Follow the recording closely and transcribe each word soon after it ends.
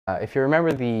If you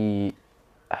remember the,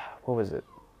 what was it?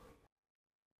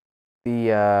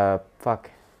 Fuck.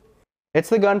 It's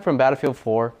the gun from Battlefield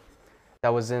 4 that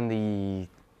was in the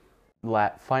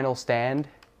Final Stand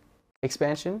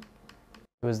expansion.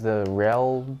 It was the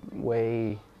rail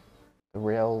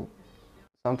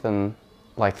something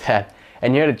like that.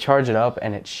 And you had to charge it up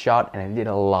and it shot and it did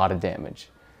a lot of damage.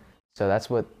 So that's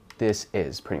what this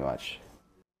is pretty much.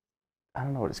 I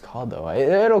don't know what it's called though.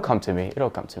 It'll come to me. It'll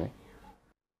come to me.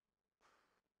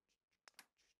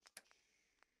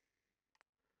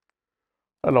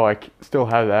 I know I still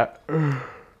have that.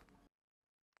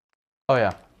 Oh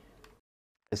yeah.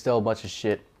 There's still a bunch of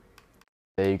shit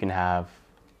that you can have.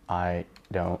 I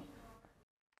don't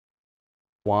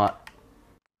want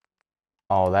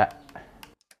all that.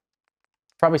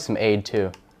 Probably some aid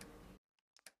too.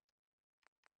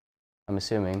 I'm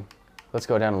assuming. Let's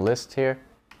go down the list here.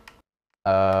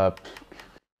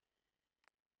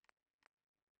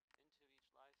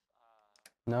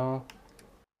 No.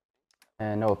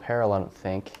 And no apparel, I don't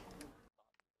think.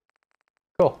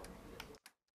 Cool.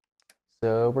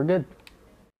 So we're good.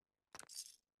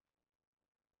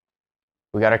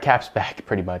 We got our caps back,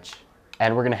 pretty much.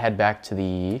 And we're gonna head back to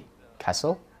the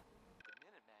castle.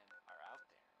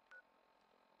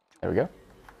 There we go.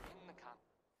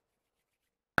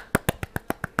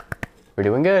 We're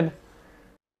doing good.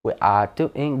 We are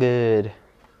doing good.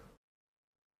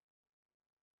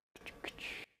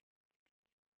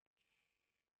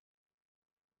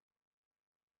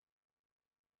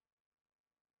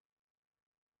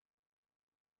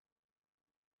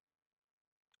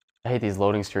 I hate these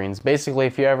loading screens. Basically,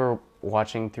 if you're ever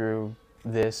watching through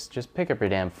this, just pick up your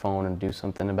damn phone and do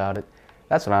something about it.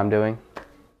 That's what I'm doing.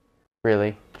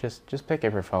 Really, just pick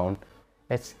up your phone.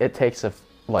 It takes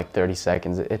like 30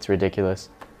 seconds. It's ridiculous.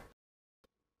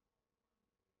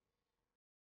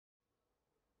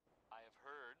 I have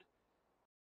heard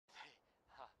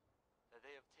that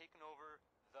they have taken over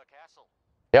the castle.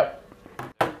 Yep.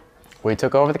 We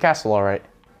took over the castle, all right.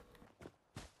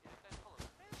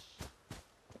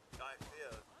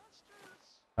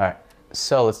 All right.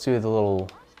 So let's do the little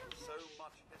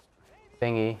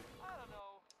thingy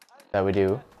that we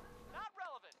do.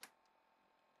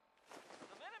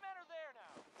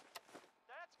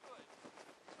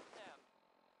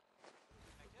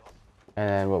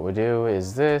 And what we do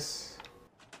is this.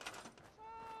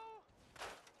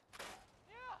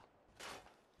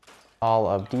 All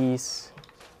of these.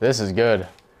 This is good.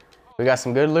 We got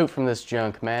some good loot from this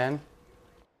junk, man.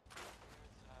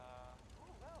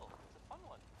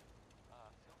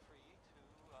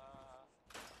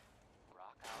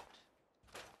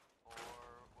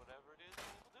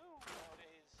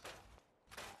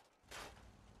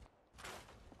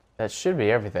 That should be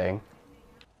everything.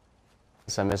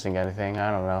 Unless I'm missing anything,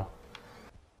 I don't know.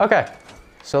 Okay,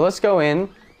 so let's go in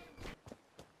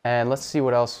and let's see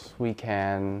what else we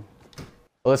can.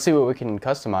 Let's see what we can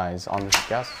customize on this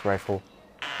gas rifle.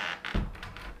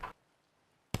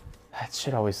 That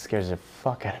shit always scares the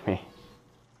fuck out of me.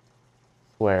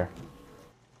 Where?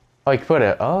 Oh, you can put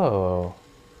it. Oh.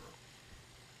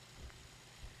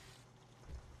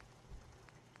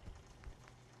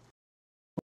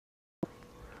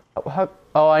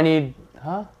 Oh, I need.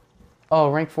 Huh? Oh,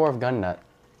 rank 4 of gun nut.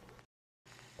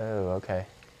 Oh, okay.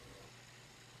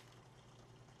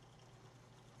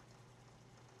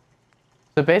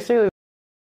 So basically,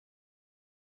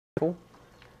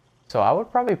 so I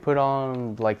would probably put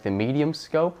on like the medium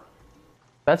scope.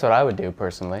 That's what I would do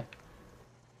personally.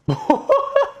 What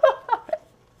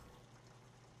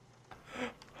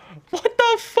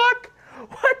the fuck?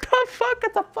 What the fuck?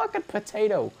 It's a fucking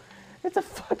potato. It's a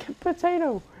fucking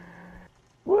potato.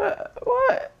 What?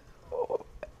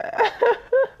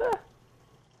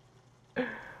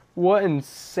 What in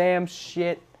Sam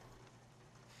shit?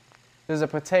 There's a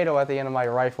potato at the end of my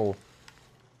rifle.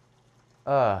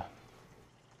 Oh,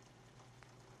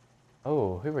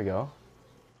 here we go.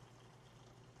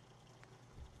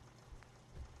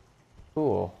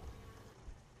 Cool.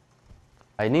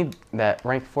 I need that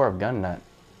rank 4 of gun nut.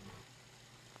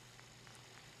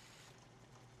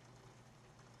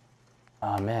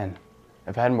 Oh man,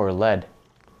 if I had more lead.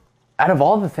 Out of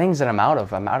all the things that I'm out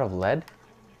of lead?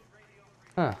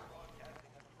 Huh.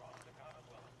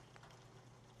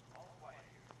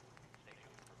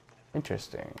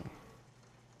 Interesting.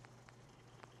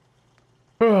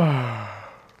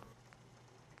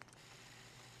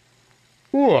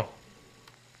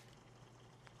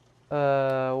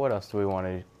 What else do we want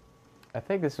to? I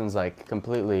think this one's like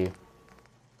completely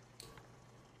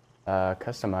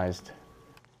customized.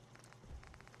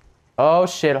 Oh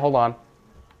shit, hold on.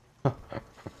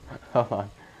 Hold on.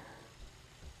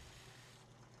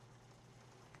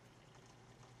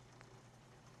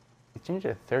 Change it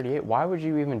to 38? Why would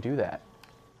you even do that?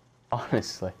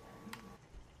 Honestly.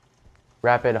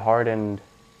 Rapid, hardened,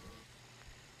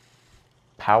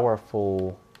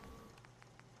 powerful,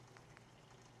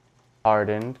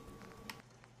 hardened.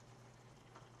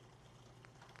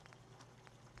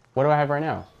 What do I have right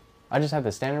now? I just have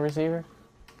the standard receiver?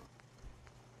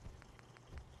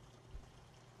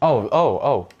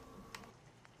 Oh.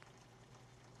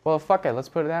 Well, fuck it. Let's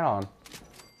put that on.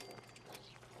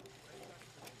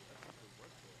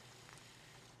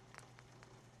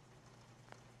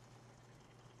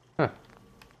 Huh.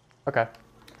 Okay.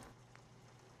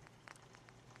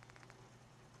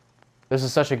 This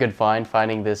is such a good find,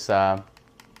 finding this,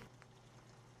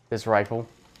 this rifle.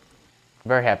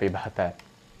 Very happy about that.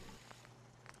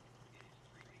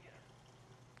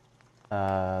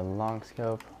 Long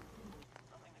scope.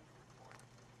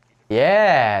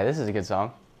 Yeah, this is a good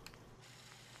song.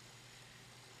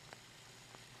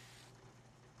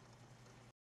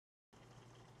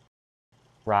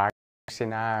 Rock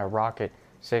 69, Rocket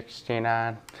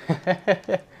 69.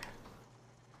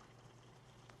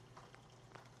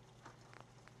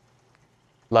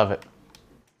 Love it.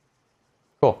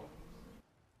 Cool.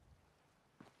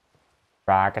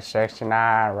 Rocket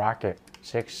 69, Rocket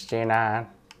 69.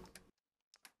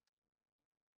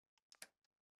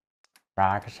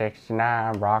 Rocket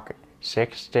 69, Rocket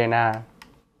 69.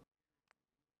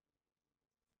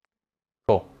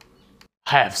 Cool. I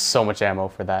have so much ammo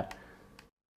for that.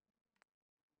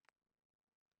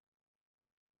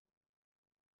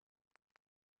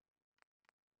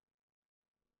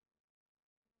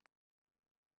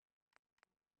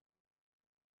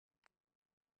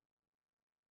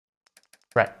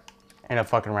 Right. Ain't no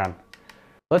fucking around.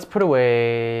 Let's put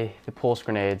away the pulse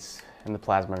grenades and the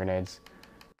plasma grenades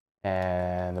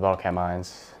and the bottle cap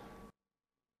mines.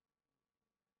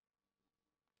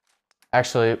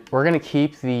 Actually, we're gonna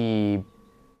keep the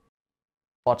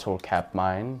bottle cap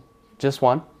mine, just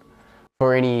one,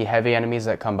 for any heavy enemies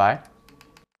that come by.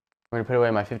 We're gonna put away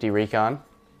my 50 recon,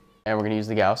 and we're gonna use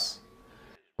the Gauss.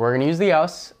 We're gonna use the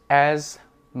Gauss as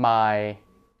my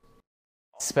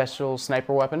special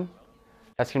sniper weapon.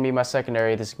 That's gonna be my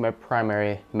secondary. This is my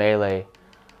primary melee.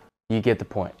 You get the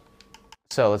point.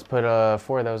 So let's put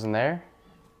 4 of those in there,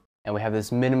 and we have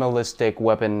this minimalistic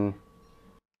weapon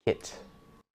kit.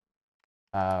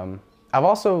 I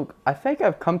think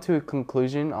I've come to a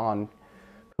conclusion on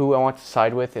who I want to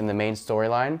side with in the main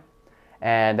storyline,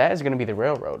 and that is going to be the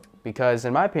Railroad, because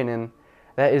in my opinion,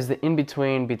 that is the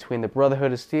in-between between the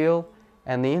Brotherhood of Steel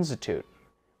and the Institute.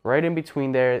 Right in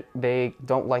between there, they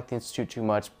don't like the Institute too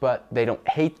much, but they don't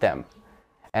hate them.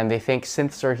 And they think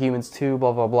synths are humans too,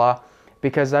 blah, blah, blah.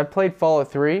 Because I've played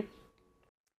Fallout 3,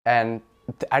 and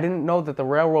I didn't know that the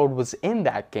Railroad was in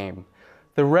that game.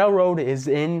 The Railroad is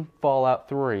in Fallout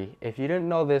 3. If you didn't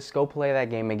know this, go play that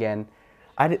game again.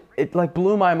 It like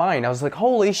blew my mind. I was like,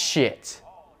 holy shit.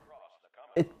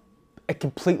 It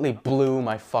completely blew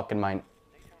my fucking mind.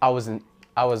 I didn't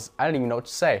even know what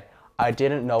to say. I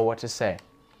didn't know what to say.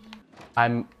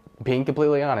 I'm being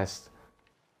completely honest.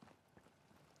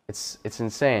 It's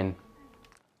insane.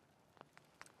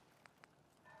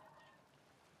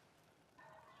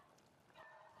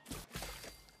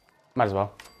 Might as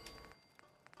well.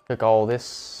 Took all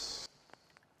this.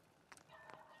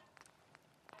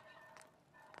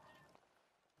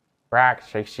 Rack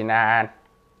 69.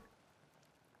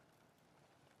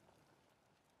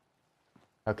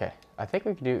 Okay, I think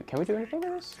we can do. Can we do anything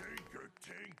with this?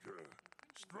 Tinker.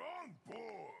 Strong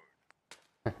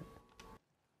board.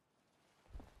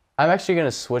 I'm actually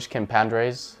gonna switch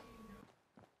compadres.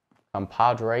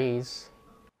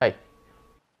 Hey.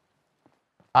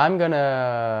 I'm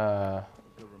gonna.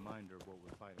 The reminder of what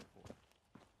we're fighting for.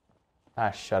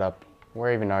 Ah, shut up.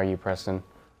 Where even are you, Preston?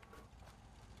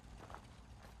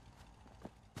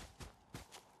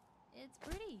 It's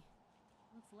pretty.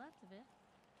 What's left of it?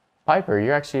 Piper,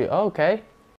 you're actually. Oh, okay.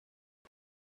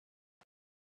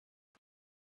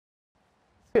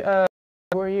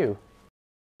 Who are you?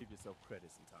 Give yourself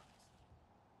credit sometimes.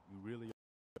 You really are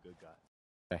a good guy.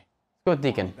 Let's go with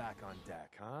Deacon. Back on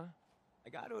deck, huh? I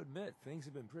gotta admit, things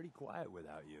have been pretty quiet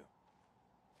without you.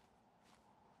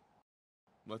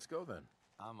 Let's go then.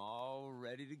 I'm all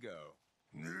ready to go.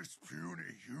 This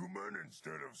puny human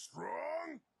instead of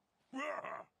strong?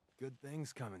 Good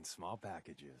things come in small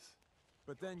packages.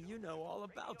 But then you know all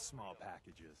about small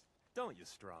packages, don't you,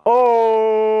 Strong? Oh!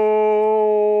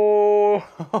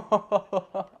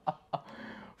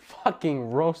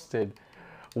 Fucking roasted.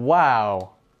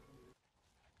 Wow.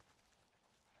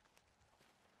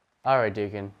 Alright,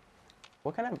 Deacon.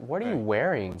 What are you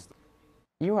wearing?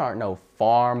 You aren't no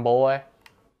farm boy.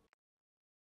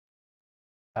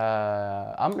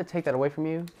 I'm gonna take that away from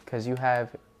you because you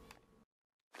have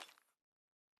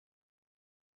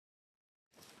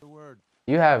The word.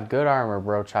 good armor,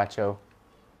 bro, Chacho.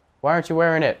 Why aren't you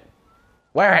wearing it?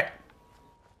 Wear it.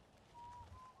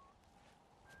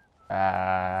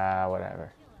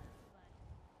 Whatever.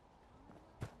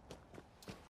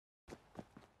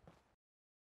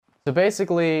 So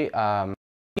basically,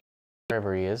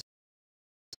 wherever he is.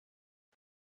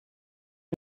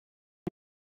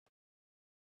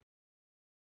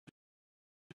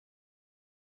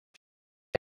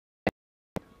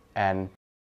 And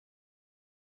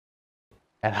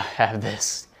I have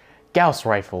this Gauss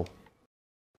rifle.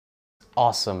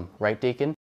 Awesome, right,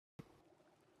 Deacon?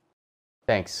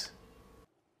 Thanks.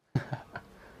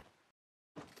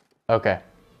 Okay.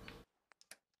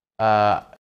 I'm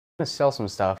gonna sell some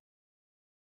stuff.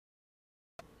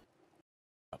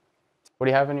 What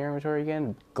do you have in your inventory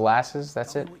again? Glasses,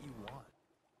 that's it? Tell me what you want.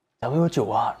 Tell me what you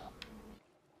want.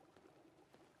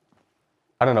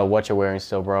 I don't know what you're wearing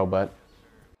still, bro, but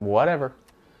whatever.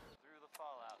 Through the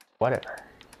fallout. Whatever.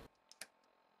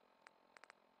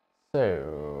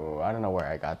 So, I don't know where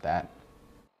I got that.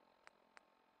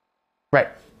 Right.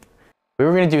 We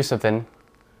were gonna do something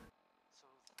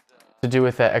So the to do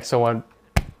with that X0-1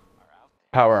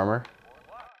 power armor.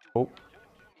 Oh, in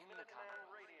the comment.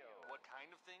 What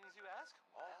kind of things you ask?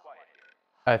 All quiet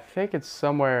here. I think it's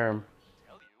somewhere.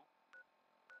 Tell you.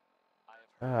 I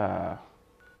have heard Uh,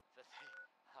 that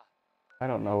I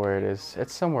don't know where it is.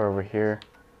 It's somewhere over here.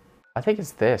 I think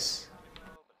it's this.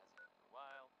 but hasn't been for a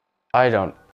while. I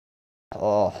don't.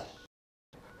 Oh.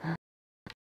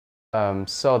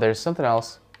 So there's something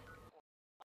else.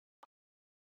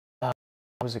 What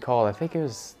was it called? I think it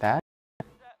was that.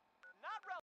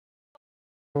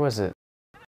 Where was it?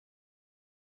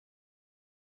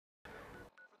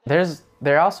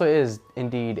 There also is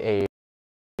indeed a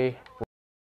in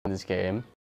this game,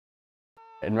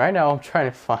 and right now I'm trying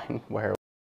to find where.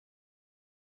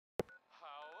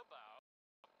 How about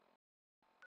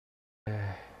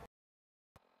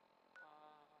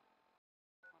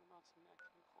what about some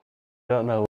that Don't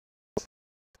know.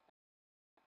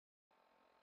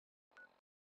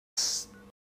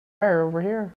 Where over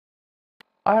here?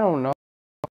 I don't know.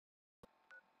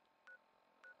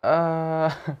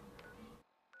 Uh.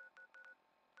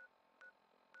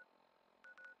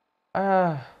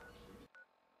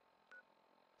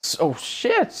 So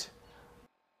shit.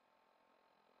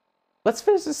 Let's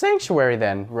finish the sanctuary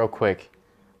then, real quick.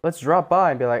 Let's drop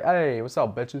by and be like, hey, what's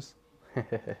up, bitches?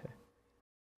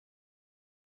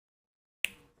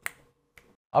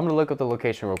 I'm gonna look up the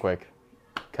location real quick,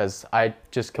 because I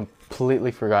just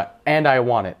completely forgot, and I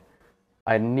want it.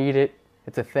 I need it.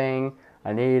 It's a thing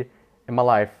I need in my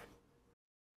life.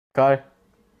 Okay?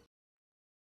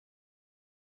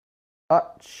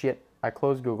 Ah, shit. I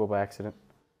closed Google by accident.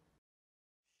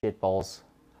 Shit balls.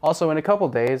 Also, in a couple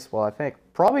days, well, I think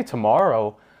probably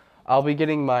tomorrow, I'll be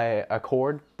getting a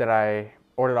cord that I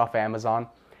ordered off Amazon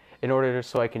in order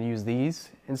so I can use these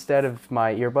instead of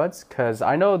my earbuds, because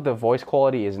I know the voice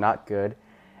quality is not good,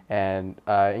 and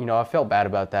you know, I felt bad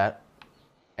about that,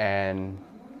 and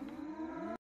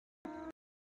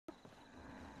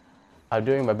I'm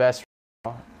doing my best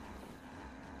right now.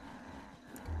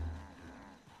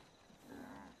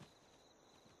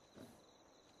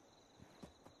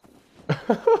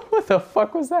 What the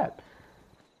fuck was that?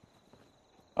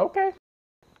 Okay.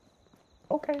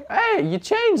 Okay. Hey, you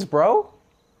changed, bro.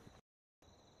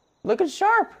 Looking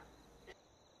sharp.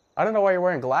 I don't know why you're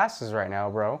wearing glasses right now,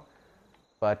 bro.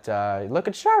 But you're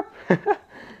looking sharp.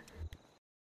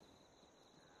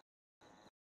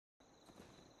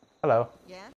 Hello.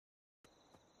 Yeah?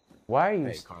 Why are you...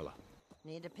 Hey, Carla.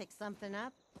 Need to pick something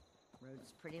up?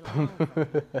 Road's pretty long from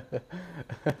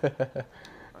here.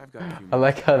 I've got a few I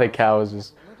like how the cow is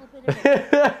just... A little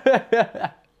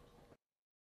bit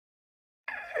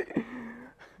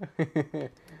of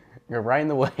You're right in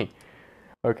the way.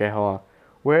 Okay, hold on.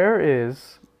 Where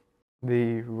is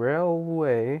the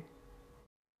railway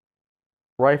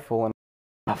rifle and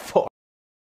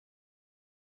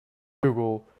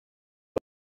Google?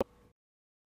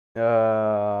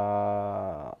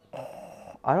 I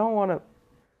don't want to.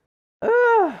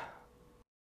 I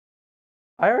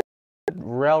already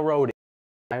railroad.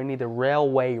 I need the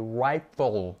railway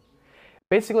rifle.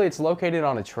 Basically, it's located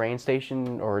on a train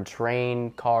station or a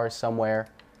train car somewhere,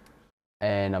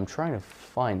 and I'm trying to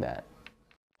find that.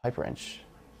 Pipe wrench.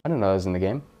 I didn't know that was in the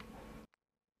game.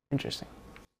 Interesting.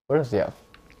 What else do you have?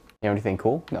 You have anything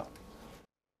cool? No.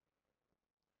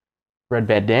 Red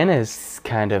bandana is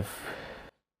kind of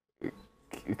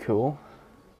cool.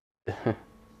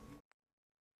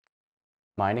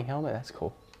 Mining helmet? That's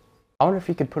cool. I wonder if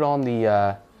you could put on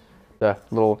the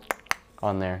little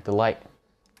on there, the light.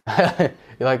 You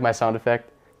like my sound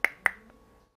effect?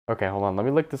 Okay, hold on. Let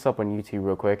me look this up on YouTube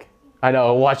real quick. I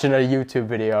know, watching a YouTube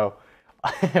video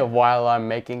while I'm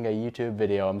making a YouTube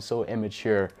video. I'm so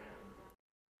immature.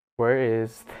 Where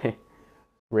is the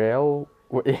rail?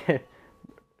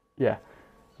 Yeah.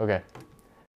 Okay.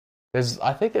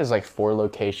 I think there's like 4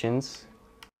 locations.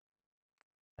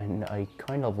 And I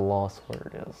kind of lost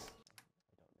where it is.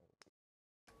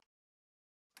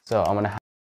 So I'm gonna have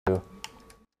to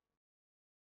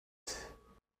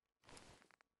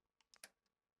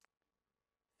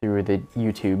through the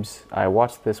YouTubes. I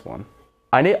watched this one.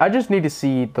 I just need to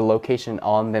see the location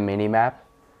on the mini map.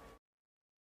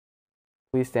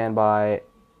 Please stand by.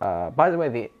 By the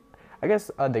way, I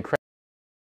guess the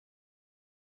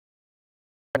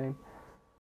name.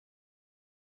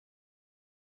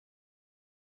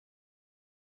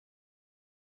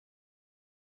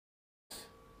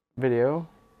 Video.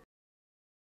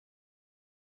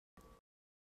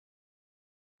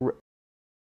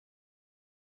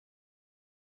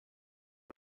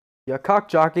 Yeah, cock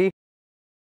jockey.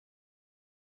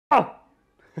 Oh!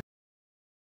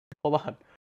 Hold on.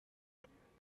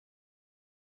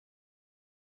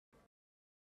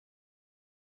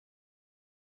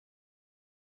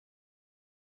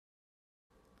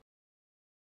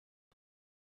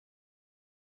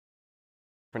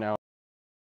 For now.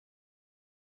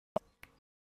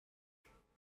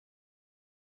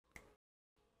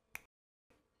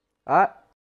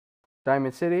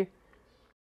 Diamond City,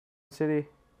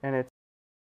 and it's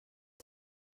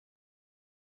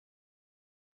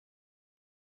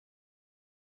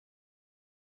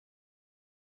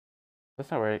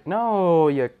that's not right. No,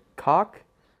 you cock.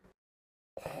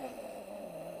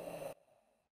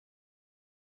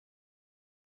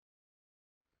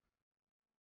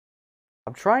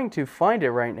 I'm trying to find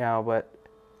it right now, but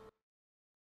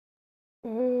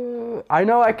I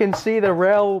know I can see the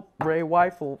railway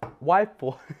rifle,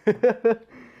 the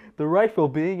rifle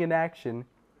being in action,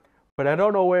 but I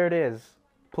don't know where it is.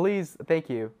 Please, thank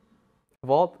you.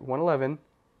 Vault 111.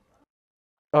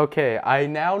 Okay, I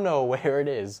now know where it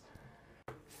is.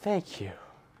 Thank you.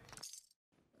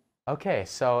 Okay,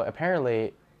 so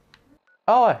apparently,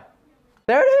 oh,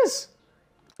 there it is.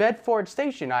 Bedford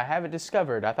Station. I have it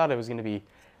discovered. I thought it was going to be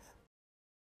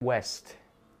west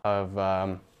of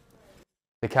the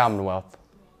Commonwealth.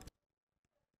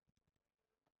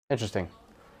 Interesting.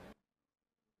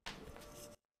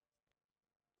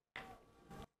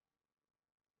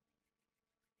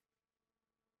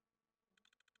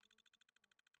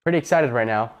 Pretty excited right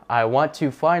now. I want to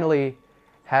finally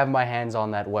have my hands on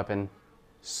that weapon.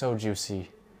 So juicy.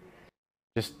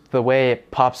 Just the way it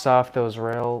pops off those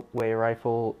railway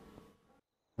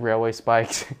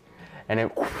spikes. And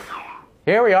it...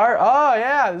 Here we are. Oh,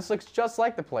 yeah, this looks just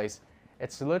like the place.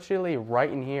 It's literally right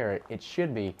in here. It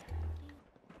should be.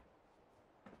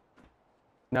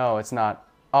 No, it's not.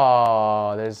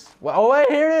 Oh, there's... Oh, wait,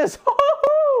 here it is.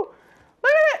 Look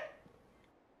at it.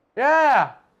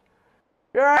 Yeah.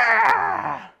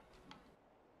 Yeah.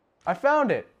 I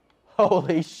found it.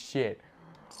 Holy shit.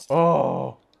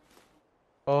 Oh.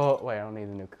 Oh, wait, I don't need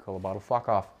the Nuka-Cola bottle. Fuck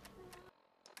off.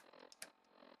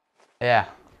 Yeah.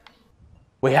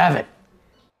 We have it.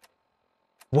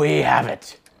 We have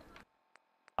it.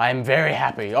 I'm very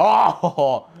happy.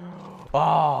 Oh.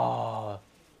 Oh.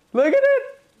 Look at it.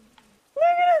 Look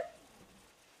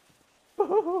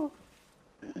at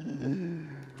it.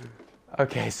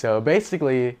 Okay, so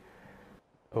basically...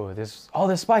 Oh, there's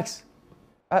spikes.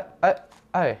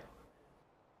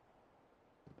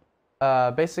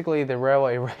 Basically the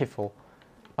railway rifle,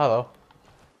 hello,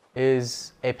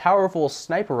 is a powerful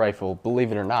sniper rifle,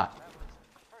 believe it or not.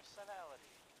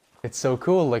 It's so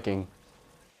cool looking.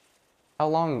 How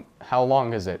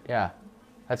long is it? Yeah,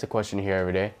 that's a question you hear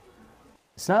every day.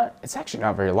 It's actually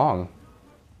not very long.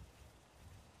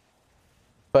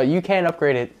 But you can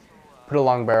upgrade it, put a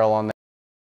long barrel on there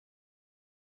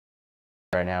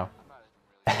right now.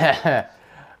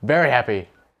 Very happy.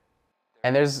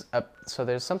 And there's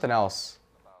something else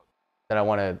that I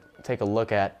want to take a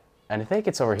look at, and I think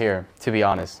it's over here, to be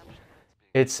honest.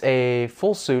 It's a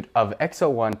full suit of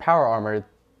X0-1 power armor,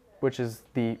 which is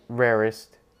the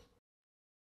rarest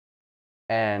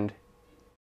and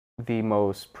the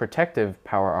most protective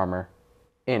power armor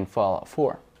in Fallout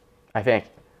 4, I think,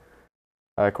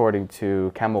 according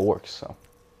to Camel Works. So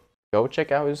go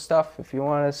check out his stuff if you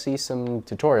want to see some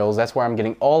tutorials. That's where I'm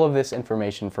getting all of this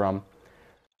information from.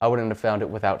 I wouldn't have found it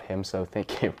without him, so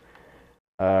thank you.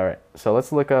 Alright, so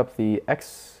let's look up the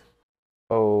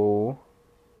X0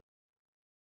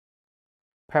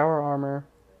 power armor.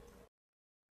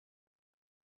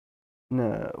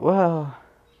 No, well,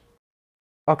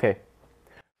 okay.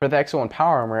 For the X0-1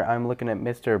 power armor, I'm looking at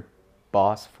Mr.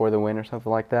 Boss for the win or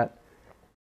something like that.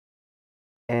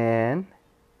 And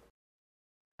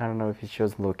I don't know if it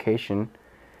shows the location,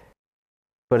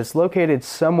 but it's located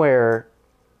somewhere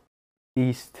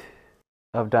east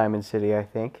of Diamond City, I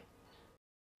think.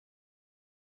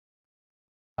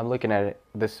 I'm looking at it.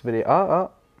 This video.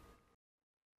 Oh.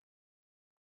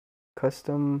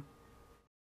 Custom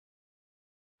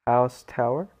house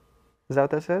tower. Is that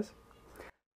what that says?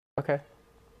 Okay.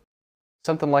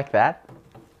 Something like that,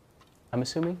 I'm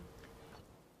assuming.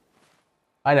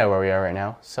 I know where we are right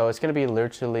now. So it's going to be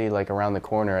literally like around the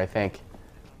corner, I think.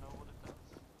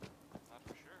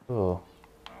 Ooh.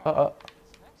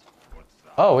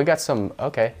 Oh, we got some.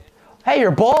 Okay. Hey,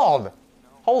 you're bald!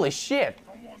 Holy shit!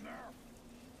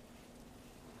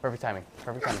 Perfect timing.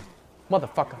 Perfect timing.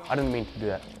 Motherfucker. I didn't mean to do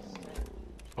that.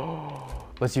 Oh,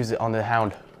 let's use it on the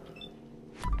hound.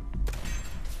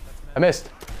 I missed.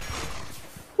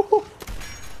 Woohoo!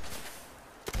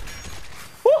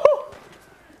 Woohoo!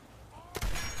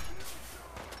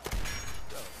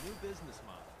 So, new business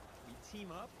model. We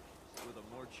team up with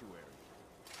a mortuary.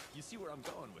 You see where I'm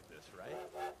going with this, right?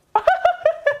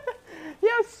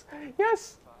 Yes!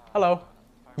 Yes! Hello.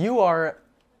 You are...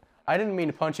 I didn't mean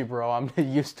to punch you, bro. I'm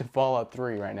used to Fallout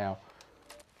 3 right now.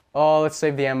 Oh, let's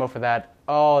save the ammo for that.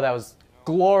 Oh, that was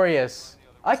glorious.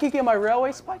 I could get my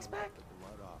railway spikes back.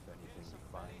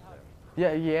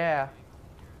 Yeah.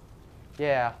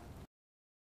 Yeah,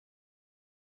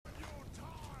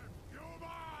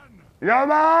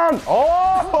 man!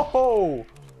 Oh!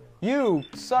 You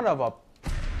son of a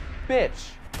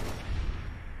bitch.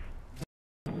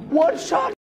 One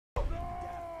shot!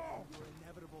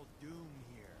 Inevitable doom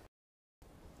here.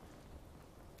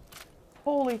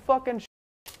 Holy fucking sh**.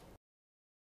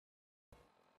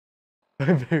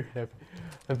 I'm very happy.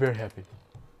 I'm very happy.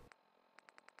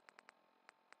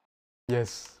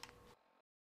 Yes.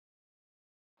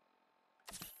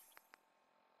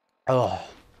 Oh.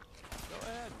 Go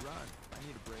ahead, run. I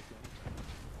need a break anyway.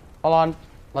 Hold on.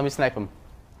 Let me snipe him.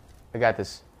 I got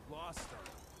this. Lost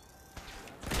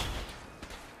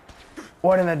them.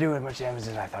 Why didn't that do as much damage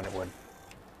as I thought it would?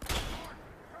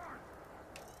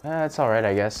 That's alright,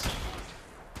 I guess.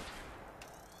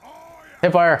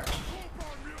 Hipfire!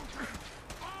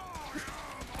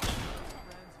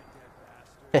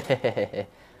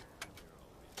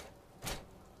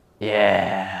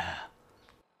 Yeah!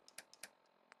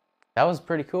 That was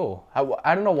pretty cool.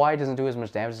 I don't know why it doesn't do as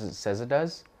much damage as it says it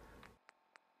does.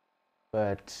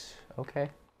 But, okay.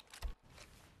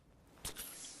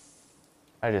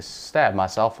 I just stabbed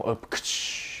myself.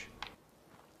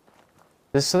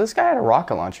 So this guy had a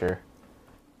rocket launcher.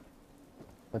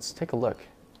 Let's take a look.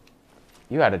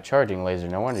 You had a charging laser.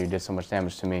 No wonder you did so much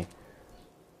damage to me.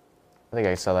 I think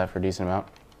I can sell that for a decent amount.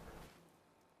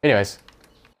 Anyways.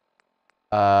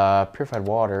 Purified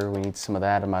water. We need some of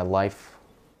that in my life.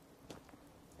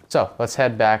 So, let's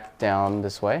head back down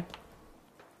this way.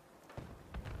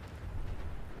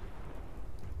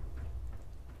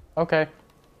 Okay.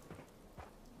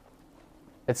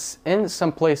 It's in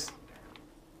some place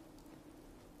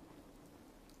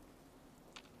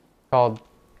called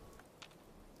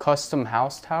Custom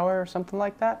House Tower or something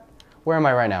like that. Where am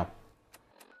I right now?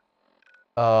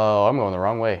 Oh, I'm going the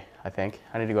wrong way, I think.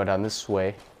 I need to go down this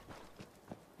way.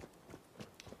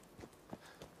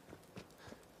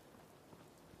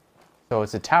 So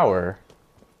it's a tower.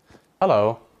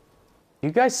 Hello.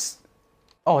 You guys...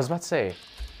 Oh, I was about to say.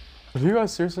 Are you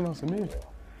guys seriously not seeing me?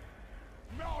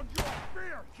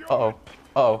 Uh-oh.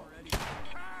 Uh-oh.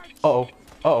 Uh-oh.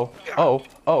 Uh-oh. Uh-oh.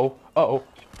 Uh-oh. Uh-oh.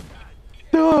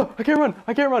 Duh! I can't run!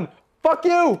 I can't run! Fuck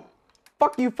you!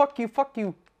 Fuck you, fuck you, fuck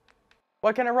you!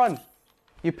 Why can't I run?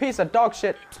 You piece of dog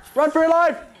shit! Run for your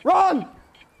life! Run!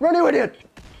 Run, you idiot!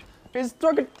 He's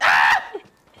throwing... Ah!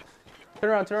 Turn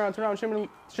around, turn around, turn around.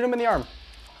 Shoot him in the arm.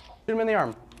 Shoot him in the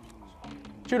arm.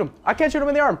 Shoot him. I can't shoot him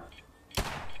in the arm.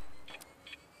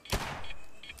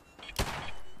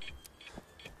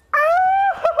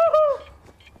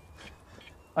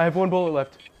 I have one bullet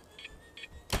left.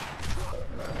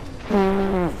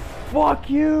 Fuck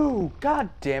you! God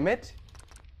damn it!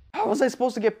 How was I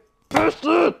supposed to get past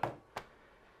it?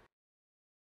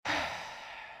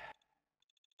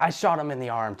 I shot him in the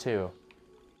arm too,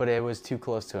 but it was too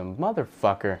close to him.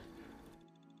 Motherfucker.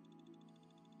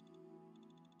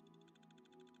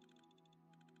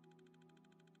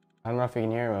 I don't know if you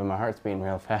can hear me, but my heart's beating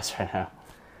real fast right now.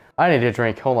 I need a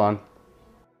drink. Hold on.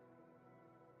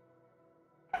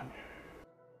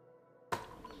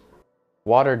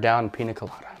 Watered down pina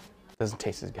colada. Doesn't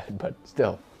taste as good, but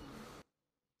still.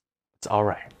 It's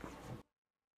alright.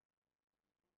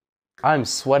 I'm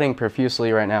sweating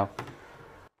profusely right now.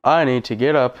 I need to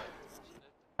get up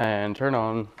and turn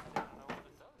on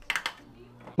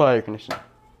my air conditioner.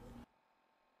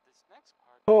 This next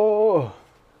part, Oh, well,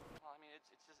 I mean, it's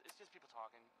just people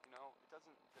talking, you know. It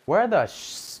doesn't where the not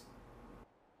necessarily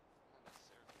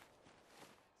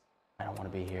I don't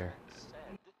want to be here.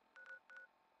 said.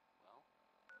 Well,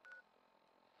 it has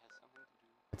something to do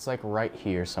with It's like right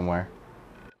here somewhere.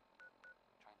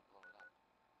 trying to blow it up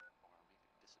or make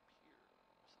it disappear or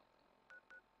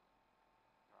something.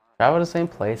 Travel to the same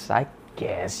place, I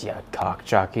guess, you cock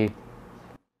jockey.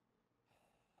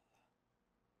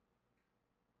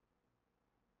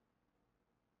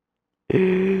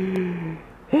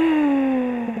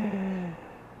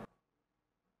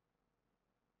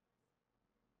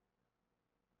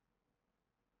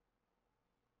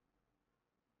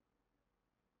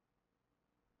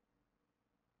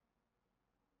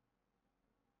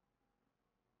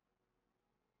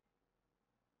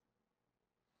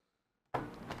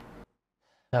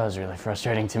 That was really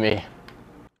frustrating to me.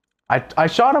 I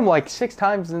shot him like 6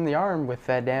 times in the arm with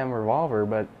that damn revolver,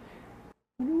 but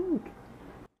look,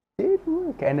 did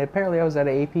work. And apparently I was at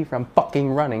an AP from fucking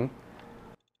running.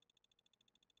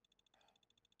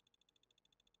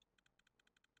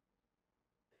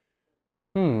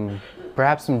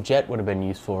 Perhaps some jet would have been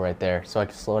useful right there, so I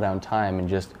could slow down time and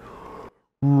just.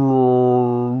 And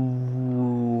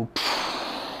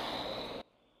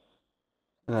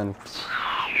then.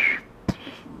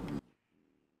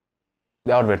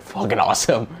 That would have been fucking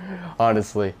awesome,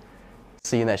 honestly.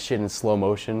 Seeing that shit in slow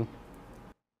motion.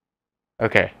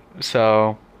 Okay,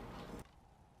 so.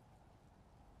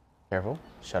 Careful,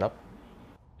 shut up.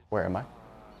 Where am I? If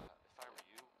I were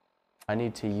you, I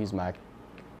need to use my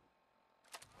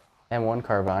M1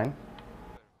 carbine.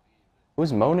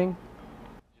 Who's moaning?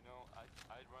 you know, I'd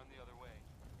run the other way.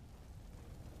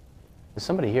 There's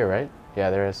somebody here, right?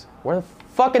 Yeah, there is. Where the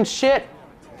fucking shit?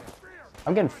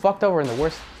 I'm getting fucked over in the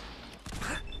worst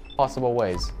possible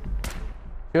ways.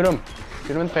 Shoot him.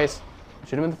 Shoot him in the face.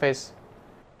 Shoot him in the face.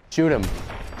 Shoot him.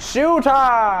 Shoot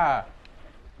her!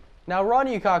 Now run,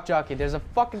 you cock jockey. There's a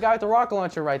fucking guy with a rocket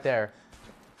launcher right there.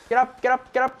 Get up, get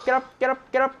up, get up, get up, get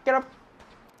up, get up, get up.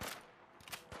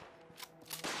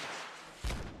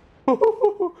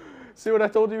 See what I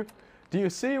told you? Do you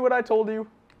see what I told you?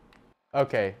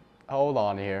 Okay, hold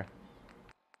on here.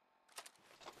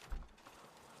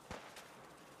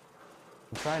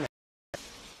 I'm trying to...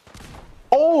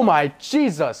 Oh my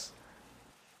Jesus!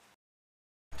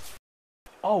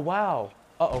 Oh wow.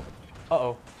 Uh-oh.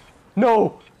 Uh-oh.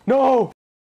 No! No!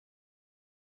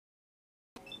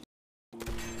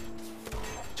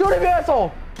 Shoot him, you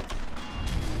asshole!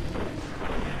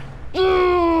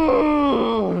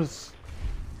 Yes!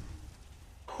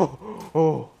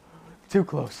 Oh, too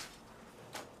close.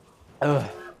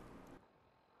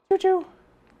 Choo-choo.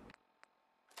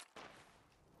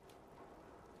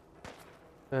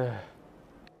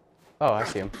 Oh, I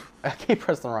see him. I keep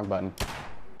pressing the wrong button.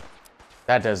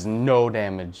 That does no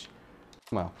damage.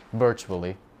 Well,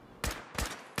 virtually.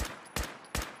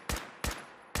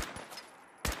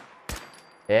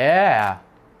 Yeah.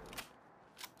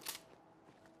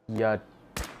 Ya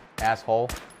asshole.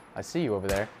 I see you over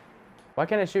there. Why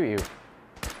can't I shoot you?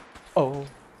 Oh.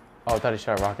 Oh, I thought he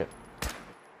shot a rocket.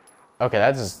 Okay,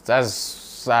 that's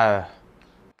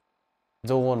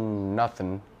doing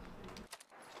nothing.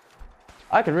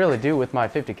 I could really do with my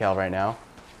 50 cal right now.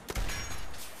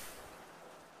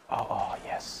 Oh,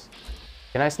 yes.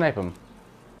 Can I snipe him?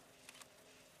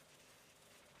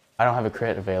 I don't have a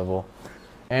crit available.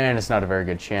 And it's not a very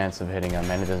good chance of hitting him,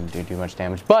 and it doesn't do too much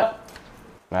damage. But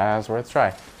that's worth a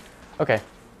try. Okay,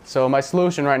 so my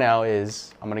solution right now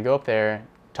is I'm gonna go up there,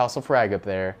 toss a frag up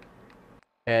there,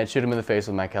 and shoot him in the face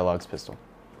with my Kellogg's pistol.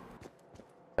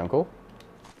 Sound cool?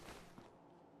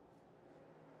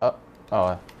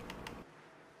 Oh,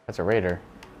 that's a raider.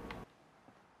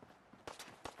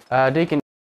 Deacon,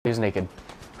 he's naked.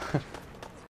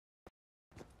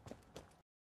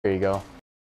 There you go.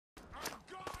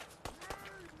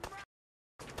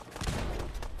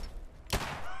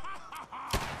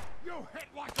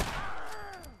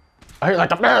 I hear like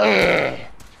the.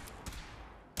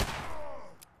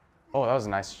 Oh, that was a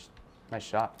nice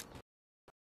shot.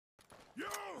 You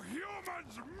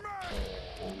humans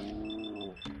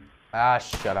Ah,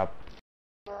 shut up.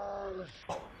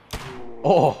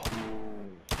 Oh.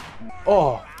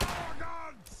 Oh.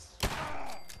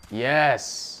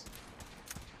 Yes.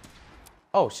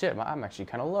 Oh shit, I'm actually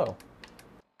kind of low.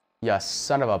 Ya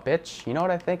son of a bitch. You know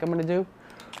what I think I'm gonna do?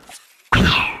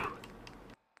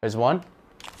 There's one.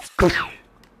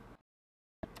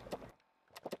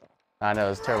 I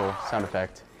know, it's a terrible sound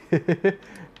effect.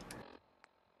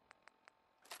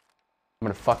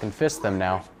 gonna fucking fist them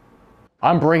now.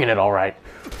 I'm bringing it, all right.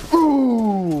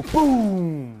 Ooh,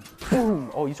 boom,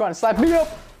 boom. Oh, you trying to slap me up?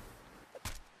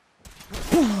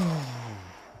 Boom.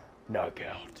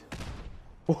 Knockout.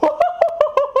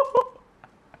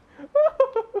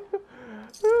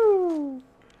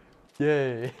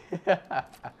 Yay.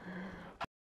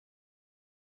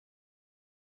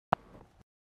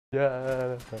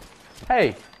 Yeah.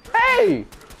 Hey, hey!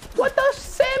 What the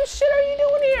Sam shit are you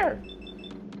doing here?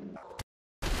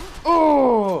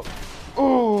 Oh,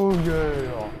 oh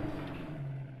yeah.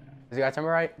 Has he got to my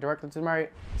right? Directly to my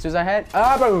right. As soon as I hit,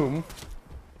 boom.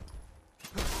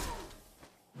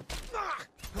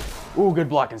 Ooh, good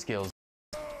blocking skills.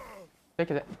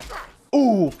 Look at that.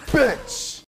 Ooh,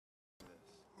 bitch.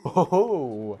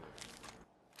 Oh.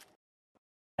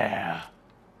 Yeah.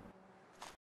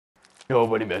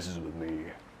 Nobody messes with me.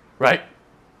 Right?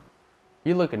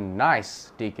 You looking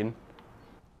nice, Deacon.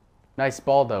 Nice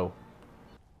ball, though.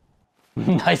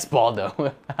 Nice ball,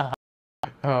 though.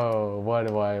 Oh, what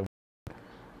do I...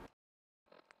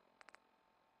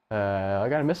 I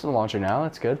got a missile launcher now.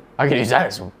 That's good. I can use that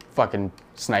as a fucking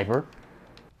sniper.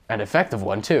 An effective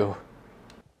one, too.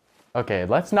 Okay,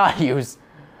 let's not use...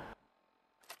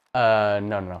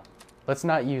 no. Let's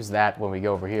not use that when we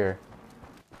go over here.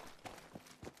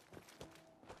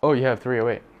 Oh, you have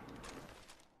 308.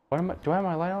 What am I... Do I have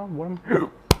my light on?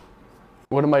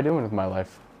 What am I doing with my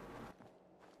life?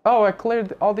 Oh, I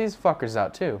cleared all these fuckers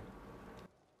out, too.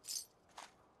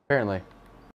 Apparently.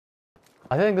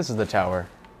 I think this is the tower.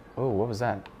 Oh, what was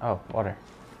that? Oh, water.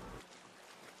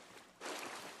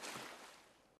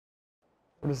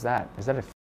 What is that? Is that a...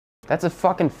 That's a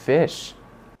fucking fish.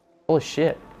 Holy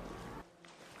shit.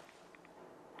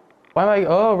 Why am I...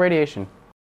 Oh, radiation.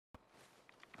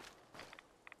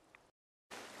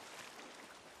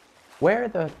 Where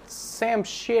the Sam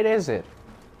shit is it?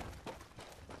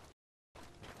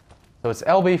 So it's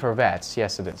LB for VATS.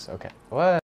 Yes, it is. Okay.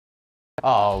 What?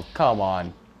 Oh, come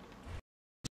on.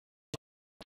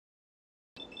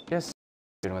 Just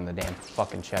win the damn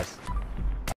fucking chest.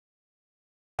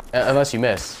 Unless you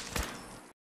miss.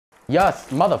 Yes,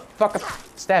 motherfucker.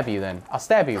 Stab you then. I'll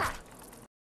stab you.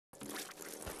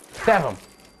 Stab him.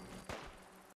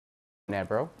 Nah,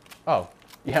 bro. Oh,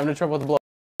 you having trouble with the blow?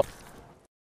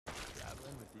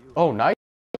 Oh, nice.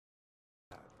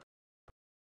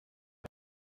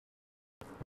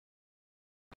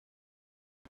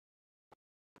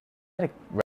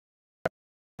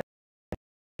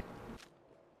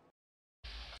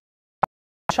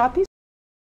 Shot these.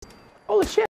 Holy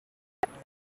shit.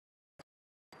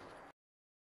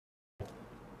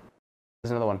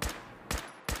 There's another one.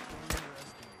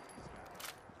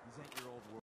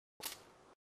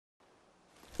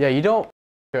 Yeah, you don't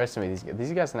underestimate these guys.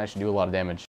 These guys can actually do a lot of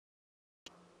damage.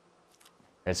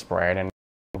 It's spreading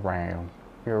around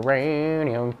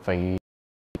uranium feed.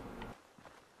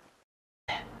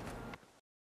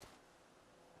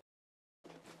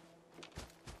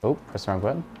 Oh, press the wrong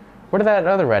button. Where did that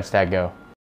other red stag go?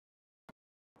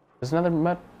 There's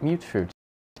another mute fruit.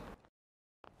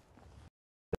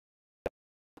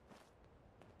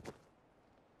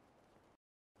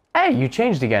 Hey, you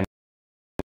changed again.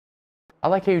 I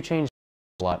like how you changed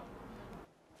a lot.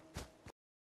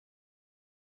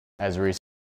 As recently.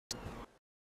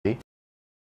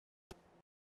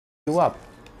 You up.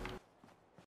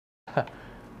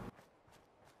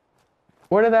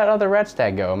 Where did that other red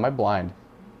stag go? Am I blind?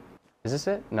 Is this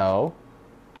it? No.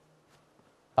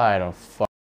 I don't fuck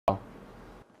know.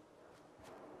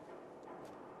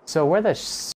 So where the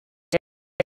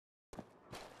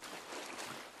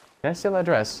Can I steal that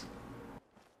dress?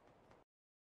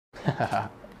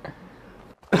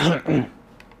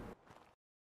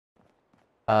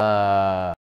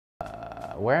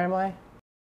 Where am I?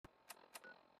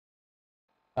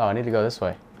 Oh, I need to go this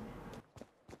way.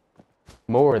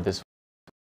 More this way.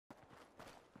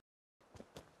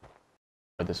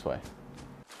 Or this way.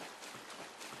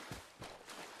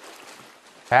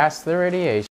 Past the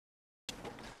radiation.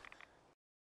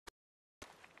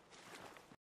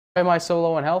 Why am I so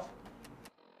low on health?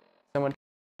 Someone...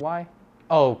 Why?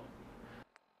 Oh.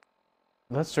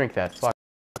 Let's drink that. Fuck.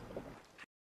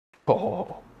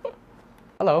 Oh.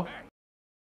 Hello.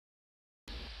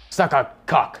 Suck a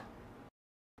cock.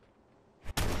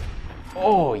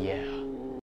 Oh, yeah.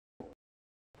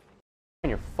 And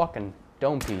your fucking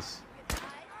dome piece.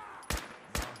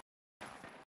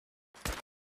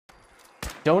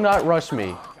 Do not rush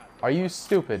me. Are you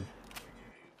stupid?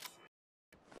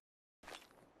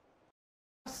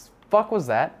 What the fuck was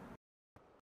that?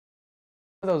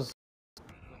 Those...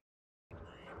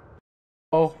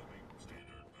 Oh.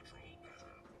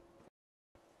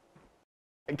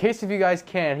 in case if you guys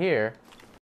can't hear,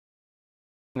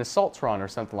 an Assaultron or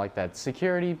something like that.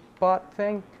 Security bot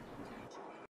thing.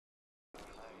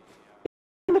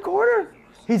 In the corner.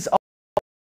 He's.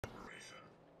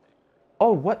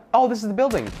 Oh, what? Oh, this is the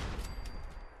building.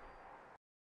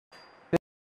 This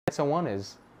X0-1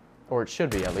 is, or it should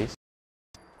be at least.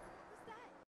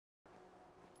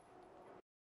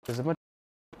 There's a bunch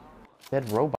of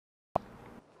dead robots.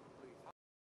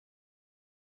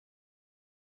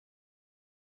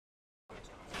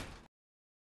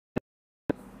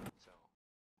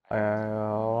 I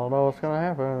don't know what's gonna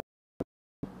happen.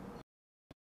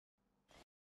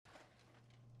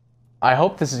 I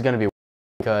hope this is gonna be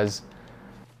because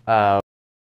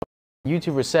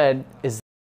YouTuber said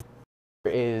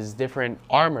is different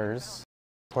armors,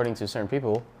 according to certain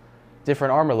people,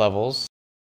 different armor levels.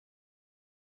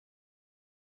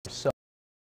 So,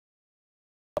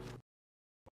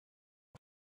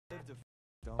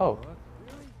 oh.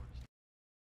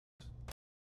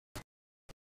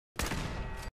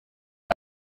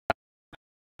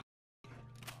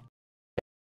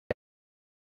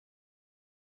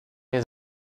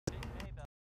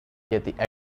 Get the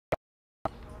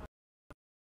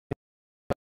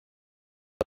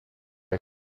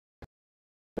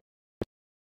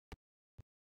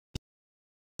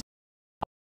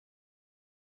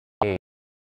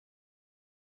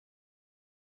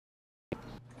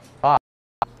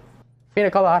pina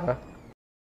colada.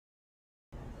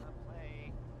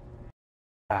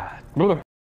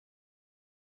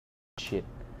 Shit.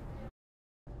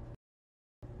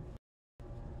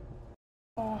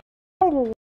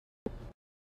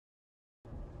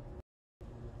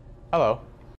 Hello.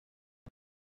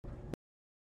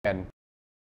 And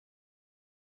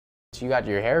you got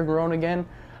your hair grown again?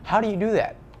 How do you do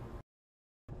that?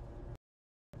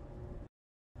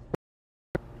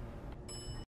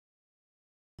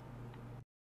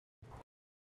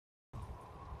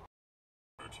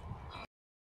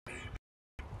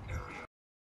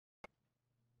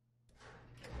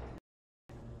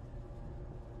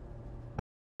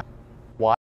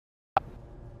 Why?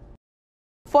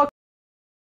 Fuck.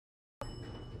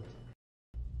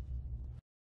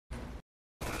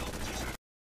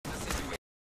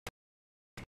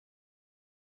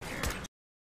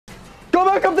 Go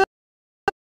back up there.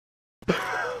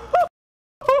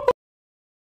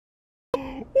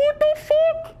 What the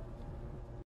fuck?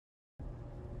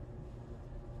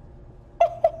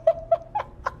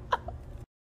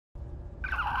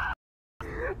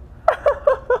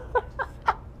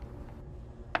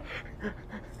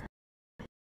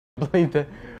 Believe that.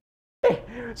 Hey,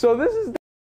 so this is the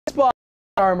spot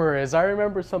armor is. I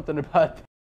remember something about that.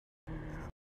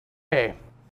 Okay.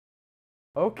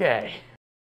 Okay.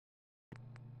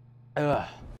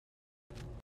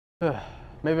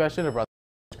 Maybe I should have brought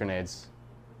grenades.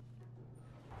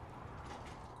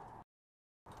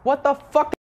 What the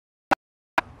fuck?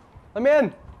 Let me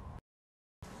in.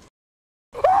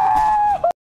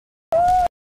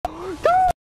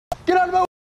 Get out of my way.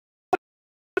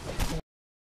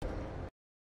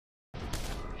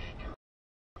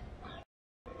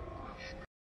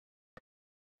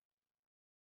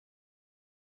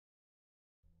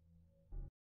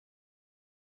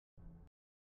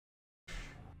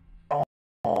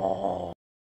 Oh.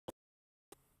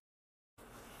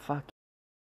 Fuck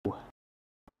you.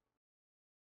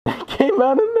 It came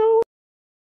out of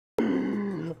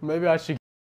nowhere. Maybe I should.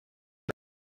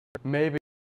 Maybe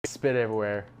spit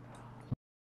everywhere.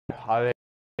 I think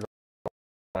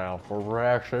now for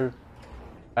reaction.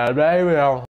 And maybe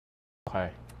I'll.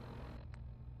 Okay.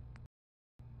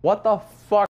 What the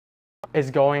fuck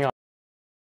is going on?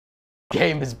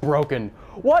 Game is broken.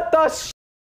 What the sh?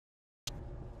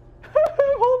 I'm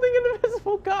holding an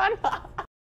invisible gun.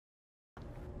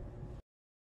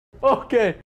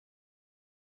 Okay.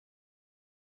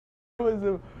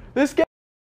 This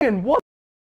game. What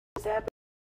is happening?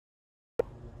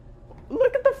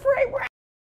 Look at the frame rate.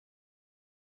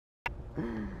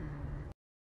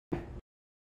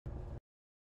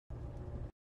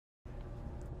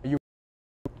 Are you?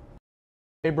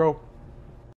 Hey, bro.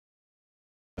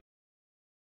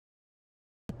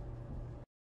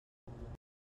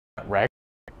 Wreck.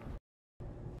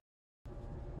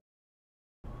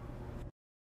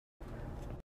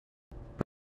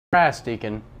 Crash,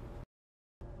 Deacon.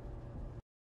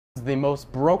 The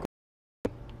most broken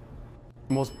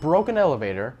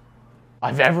elevator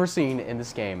I've ever seen in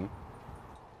this game.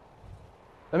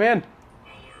 Let me in.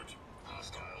 Alert.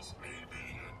 Hostiles may be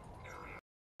in area.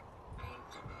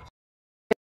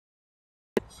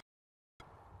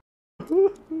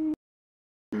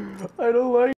 I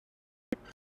don't like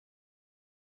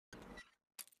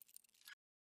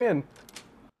in.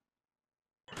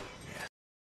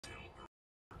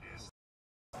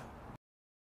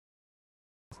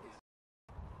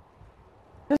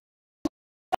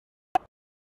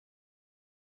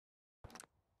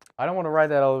 I don't want to ride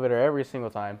that elevator every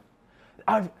single time.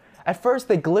 At first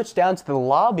they glitched down to the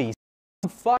lobby,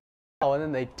 fuck, and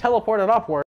then they teleported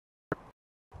upward.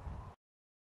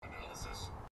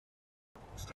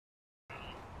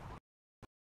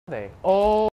 They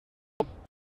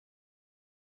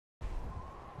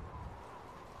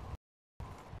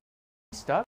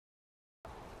stuck.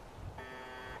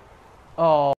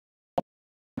 Oh.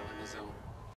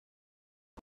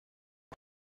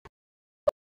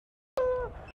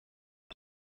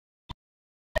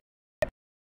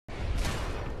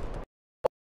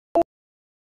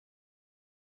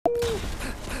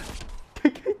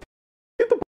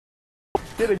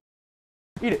 Get it.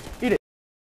 Eat it. Eat it.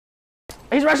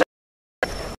 He's rushing.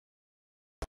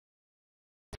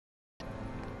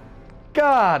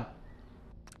 God.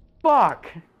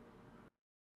 Fuck. Try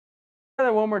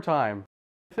that one more time.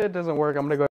 If it doesn't work, I'm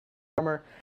gonna go armor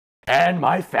and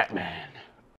my fat man.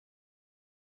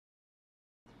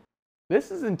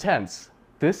 This is intense.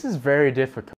 This is very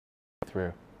difficult to get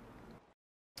through.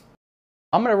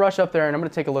 I'm gonna rush up there and I'm gonna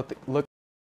take a look.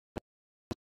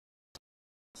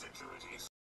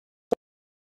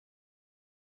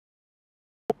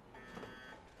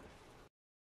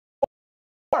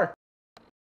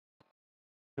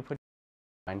 Put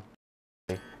mine.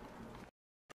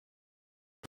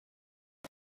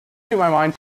 In my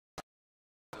mind.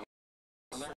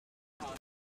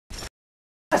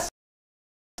 Yes.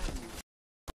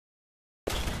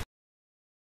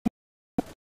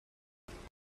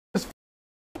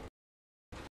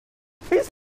 He's.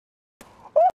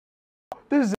 Oh,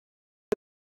 this is.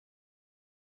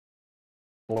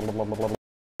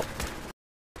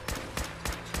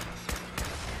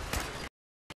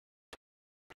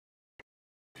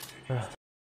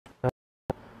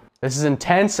 This is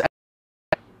intense.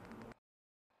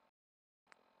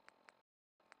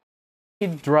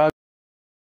 Drugs.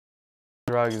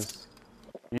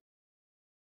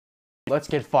 Let's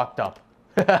get fucked up.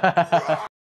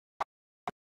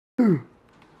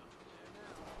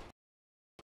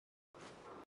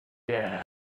 Yeah.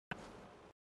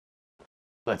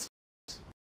 Let's.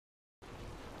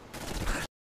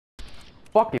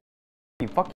 Fuck you.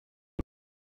 Fuck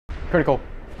you. Critical.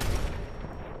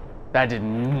 That did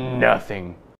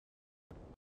nothing.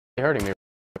 They're hurting me.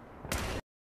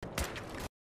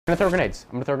 I'm gonna throw grenades.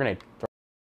 I'm gonna throw a grenade.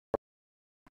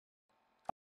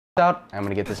 Out. I'm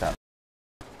gonna get this out.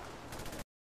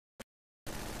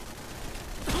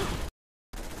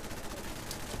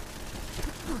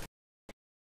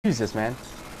 Jesus, man.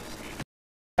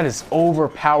 That is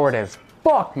overpowered as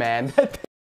fuck, man.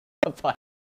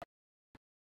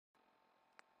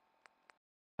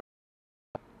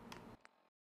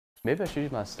 Maybe I should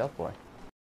use my stealth boy.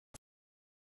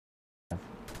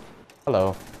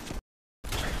 Hello.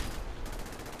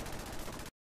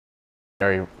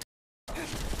 Very.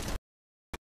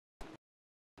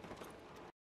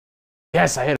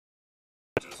 Yes, I hit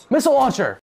it. Missile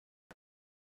launcher!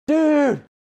 Dude!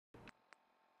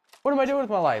 What am I doing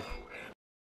with my life?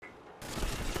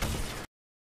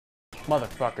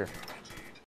 Motherfucker.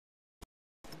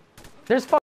 There's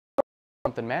fucking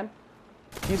something, man.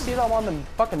 Do you see that I'm on the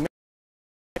fucking...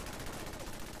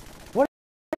 What?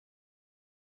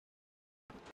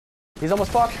 He's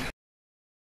almost fucked.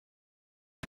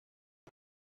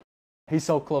 He's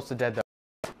so close to dead, though.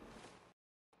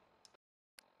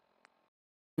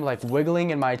 I'm like wiggling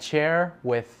in my chair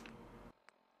with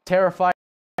terrified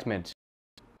excitement.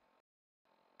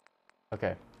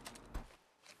 Okay.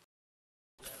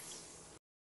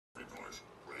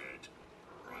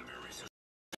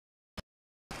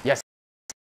 Yes.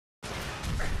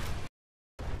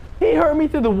 He hurt me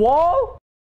through the wall?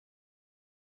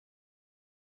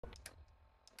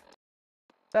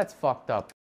 That's fucked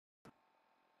up.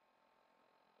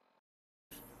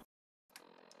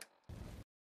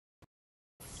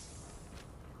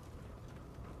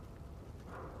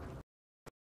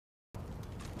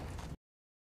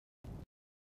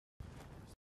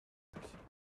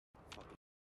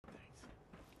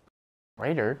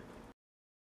 Raider?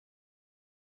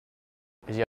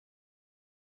 Is he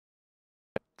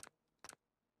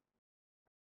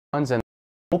guns and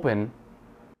open,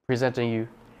 presenting you.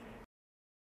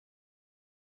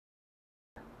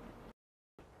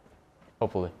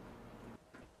 Hopefully.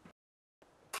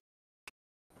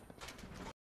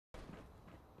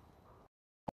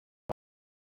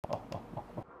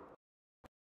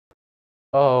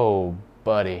 Oh,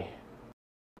 buddy.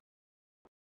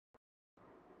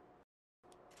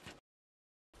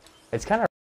 It's kind of...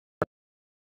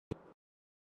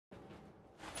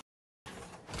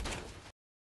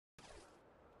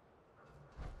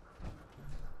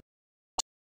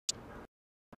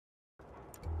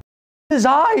 His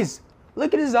eyes!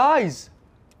 Look at his eyes!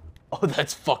 Oh,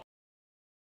 that's fuck.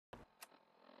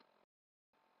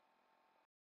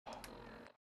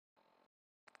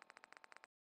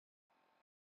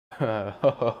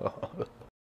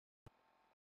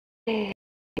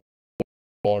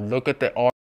 Oh, look at the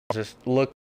arms. Just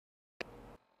look.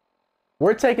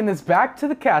 We're taking this back to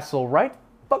the castle right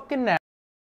fucking now.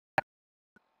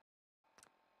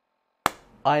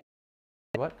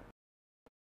 What?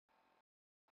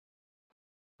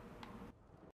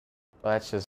 Well, that's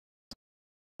just...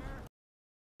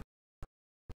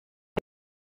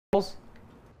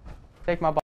 Take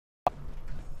my body.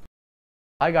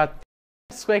 I got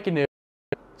squeaky new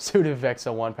suit of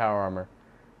X0-1 power armor.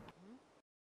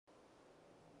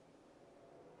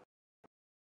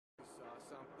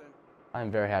 I'm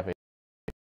very happy.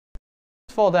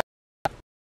 Just fall down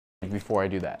before I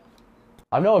do that.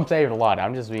 I know I'm saving a lot.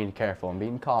 I'm just being careful. I'm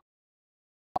being calm.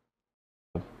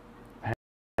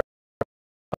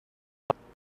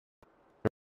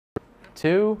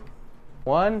 2,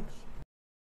 1.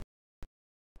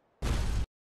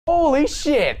 Holy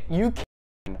shit! You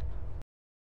can.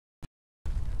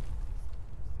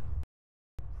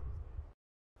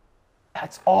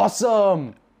 That's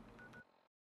awesome!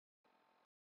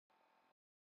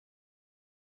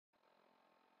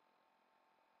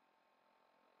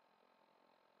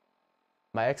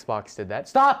 My Xbox did that.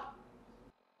 Stop!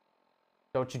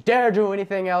 Don't you dare do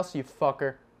anything else, you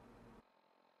fucker.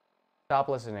 Stop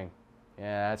listening.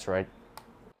 Yeah, that's right.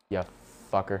 You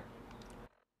fucker.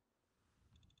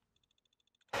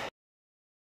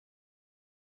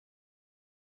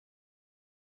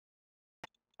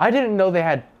 I didn't know they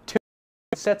had 2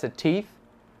 sets of teeth.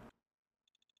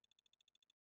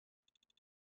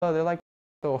 Oh, they're like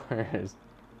doors.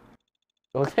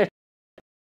 Okay.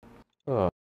 Oh.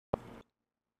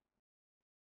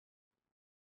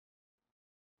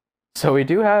 So we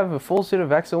do have a full suit of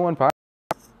X0-1 power.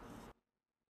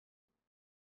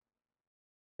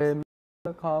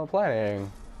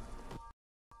 Planning.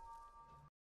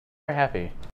 Very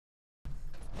happy.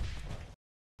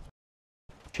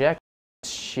 Check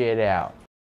this shit out.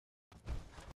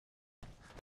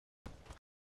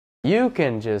 You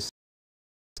can just...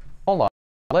 Hold on.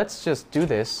 Let's just do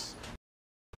this.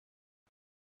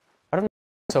 I don't know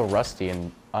why it's so rusty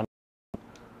and...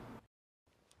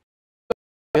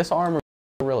 This armor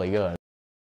is really good.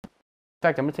 In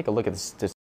fact, I'm gonna take a look at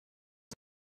this.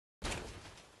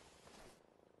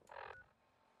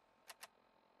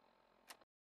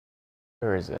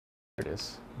 Where is it? There it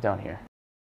is. Down here.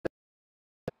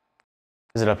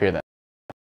 Is it up here then?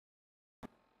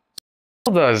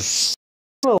 Does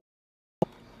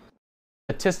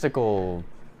statistical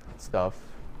stuff.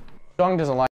 Strong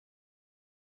doesn't like.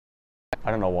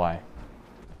 I don't know why,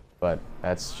 but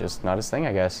that's just not his thing,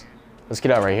 I guess. Let's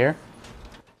get out right here,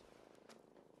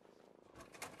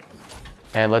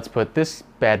 and let's put this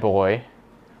bad boy,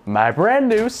 my brand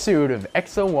new suit of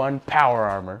X0-1 power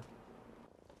armor,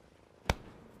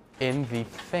 in the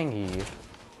thingy.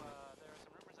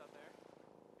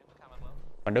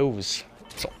 My nose,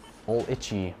 it's all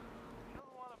itchy.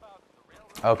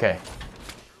 Okay,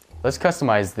 let's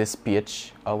customize this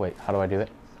bitch. Oh wait, how do I do that?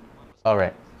 All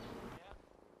right.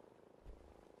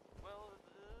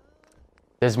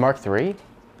 There's Mark III?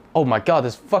 Oh my god,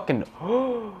 this fucking...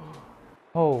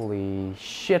 Holy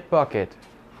shit bucket.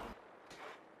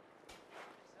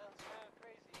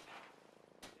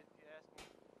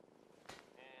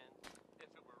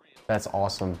 That's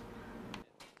awesome.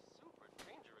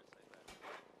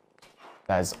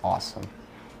 That is awesome.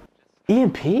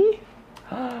 EMP?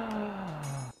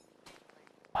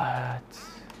 What?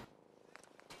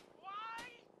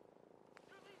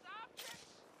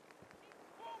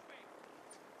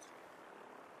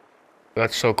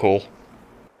 That's so cool.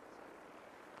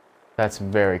 That's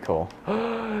very cool.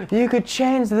 You could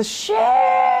change the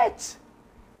shit!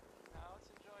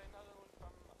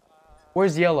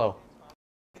 Where's yellow?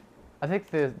 I think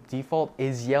the default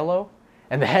is yellow.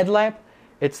 And the headlamp,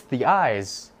 it's the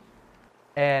eyes.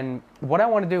 And what I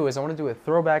want to do is I want to do a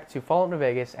throwback to Fallout New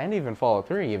Vegas and even Fallout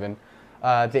 3 even.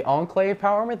 The Enclave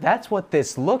power armor, that's what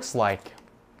this looks like.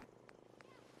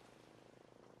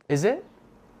 Is it?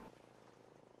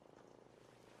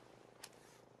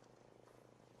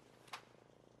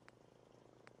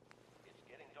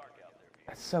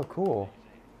 That's so cool.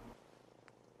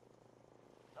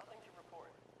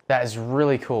 That is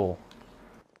really cool.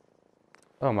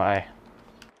 Oh my.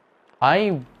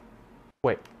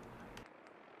 Wait.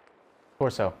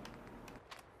 torso.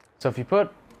 So if you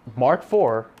put Mark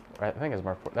 4, I think it's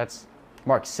Mark 4, that's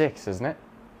Mark 6, isn't it?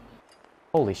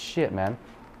 Holy shit, man.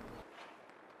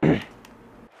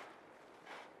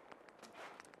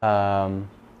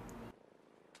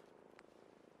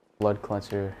 Blood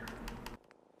cleanser.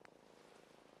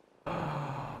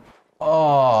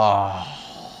 Oh,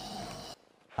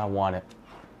 I want it.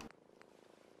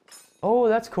 Oh,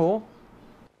 that's cool.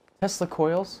 Tesla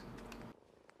coils.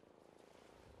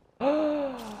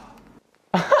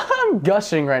 I'm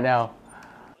gushing right now.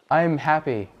 I'm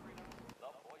happy.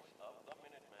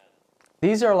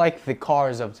 These are like the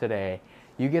cars of today.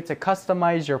 You get to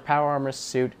customize your power armor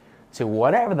suit to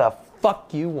whatever the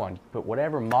fuck you want. Put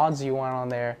whatever mods you want on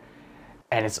there.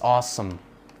 And it's awesome.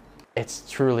 It's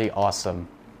truly awesome.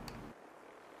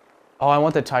 Oh, I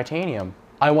want the titanium.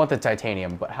 I want the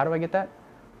titanium, but how do I get that?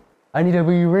 I need to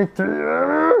be right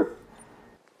there.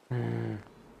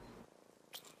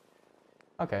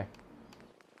 Okay.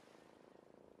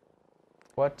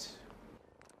 What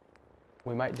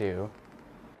we might do...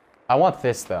 I want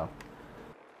this, though.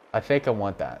 I think I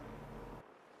want that.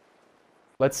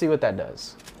 Let's see what that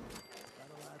does.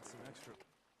 That'll add some extra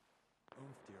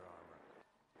oomph to your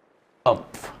armor.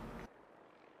 Umph.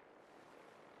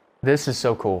 This is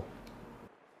so cool.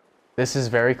 This is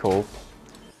very cool.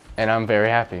 And I'm very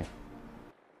happy.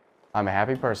 I'm a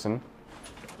happy person.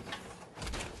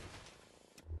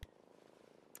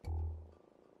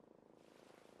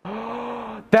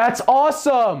 That's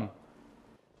awesome!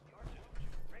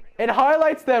 It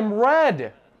highlights them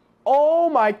red! Oh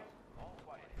my...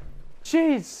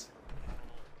 Jeez!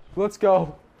 Let's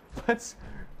go. Let's...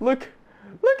 Look at the...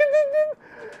 Look at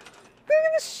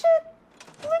the shit!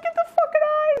 Look at the fucking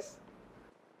eyes!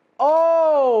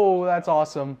 Oh, that's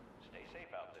awesome. Stay safe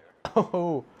out there.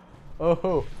 Oh,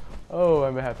 oh, oh,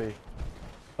 I'm happy.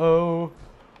 Oh,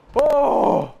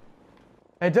 oh!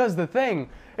 It does the thing.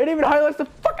 It even highlights the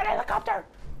fucking helicopter.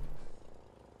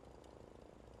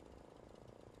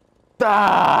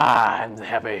 Ah, I'm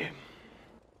happy.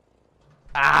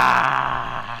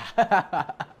 Ah!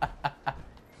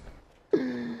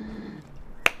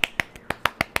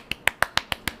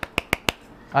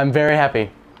 I'm very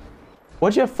happy.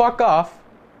 Would you fuck off?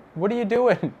 What are you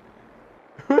doing?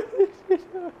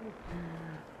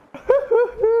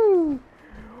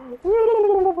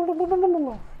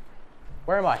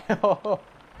 Where am I?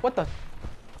 What the?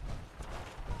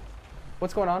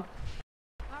 What's going on?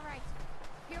 All right,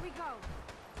 here we go.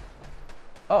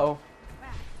 Uh-oh. Well,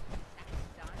 that's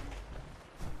done.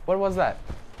 What was that?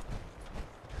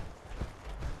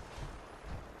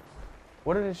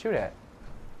 What did it shoot at?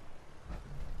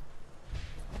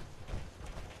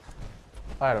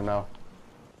 I don't know.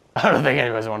 I don't think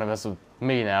anybody's want to mess with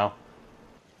me now.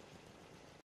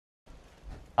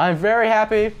 I'm very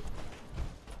happy,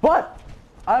 but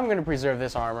I'm going to preserve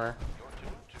this armor.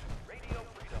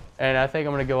 And I think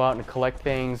I'm going to go out and collect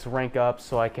things, rank up,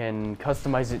 so I can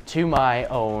customize it to my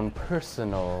own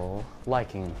personal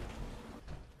liking.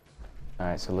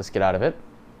 Alright, so let's get out of it.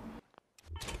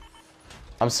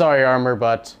 I'm sorry, armor,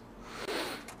 but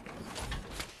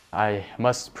I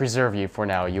must preserve you for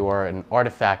now. You are an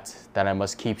artifact that I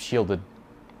must keep shielded.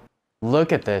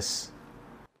 Look at this.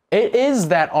 It is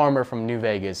that armor from New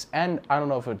Vegas, and I don't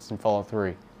know if it's in Fallout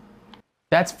 3.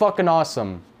 That's fucking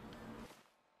awesome.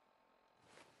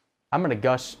 I'm gonna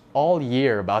gush all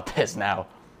year about this now.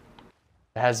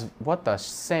 It has... What the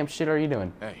Sam shit are you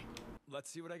doing? Hey, let's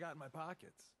see what I got in my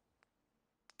pockets.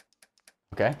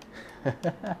 Okay.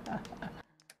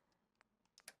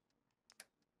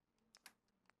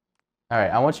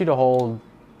 Alright, I want you to hold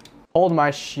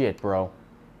my shit, bro.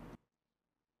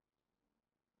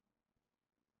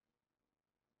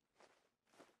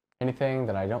 Anything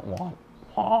that I don't want.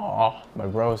 Oh, my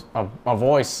voice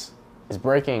is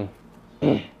breaking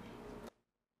from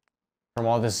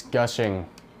all this gushing.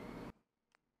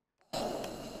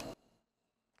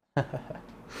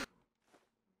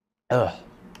 Ugh.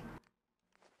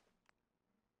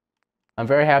 I'm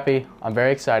very happy. I'm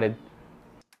very excited.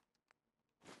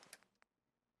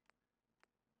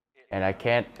 And I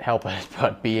can't help it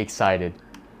but be excited.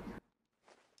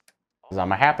 Because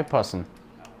I'm a happy person.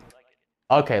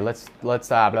 Okay, let's blah,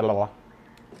 blah, blah.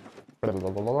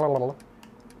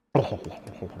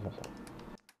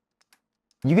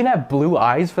 You can have blue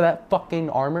eyes for that fucking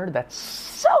armor? That's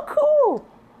so cool!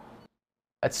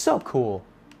 That's so cool.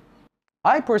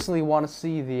 I personally want to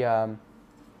see the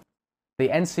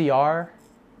NCR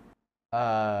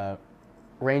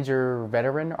Ranger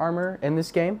Veteran armor in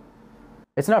this game.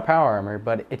 It's not power armor,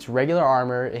 but it's regular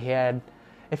armor. It had...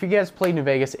 If you guys played New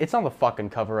Vegas, it's on the fucking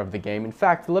cover of the game. In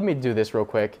fact, let me do this real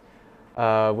quick.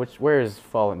 Where is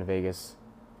Fallout New Vegas?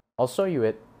 I'll show you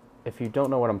it if you don't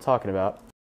know what I'm talking about.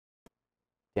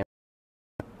 Damn.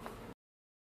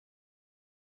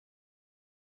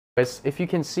 If you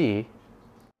can see,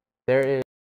 there is,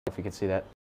 if you can see that,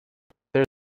 there's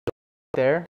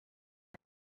there,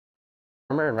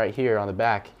 and right here on the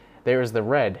back, there is the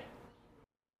red.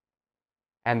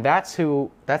 And that's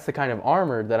the kind of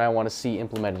armor that I want to see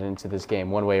implemented into this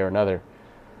game one way or another.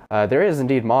 There is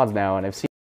indeed mods now, and I've seen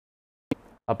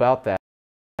about that.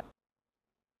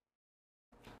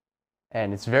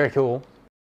 And it's very cool.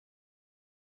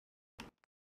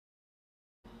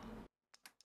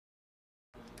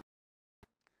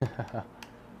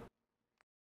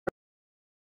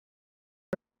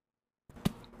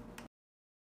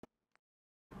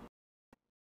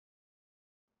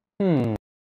 Hmm.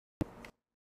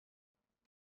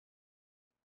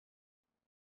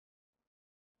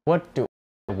 What do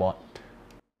I want?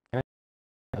 I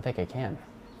think I can.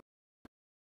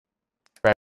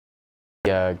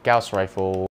 Gauss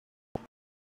rifle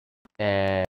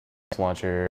and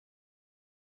launcher.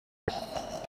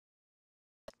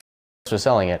 So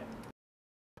selling it.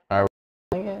 Are we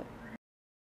selling it?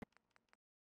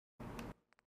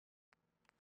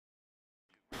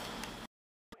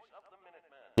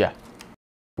 Yeah.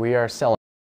 We are selling.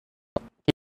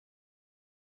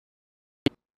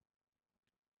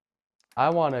 I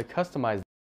want to customize.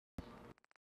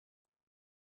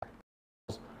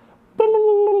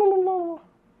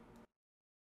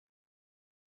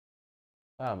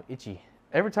 Itchy.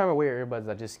 Every time I wear earbuds,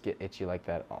 I just get itchy like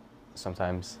that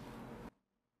sometimes.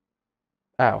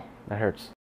 Ow, that hurts.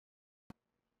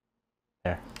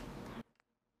 There.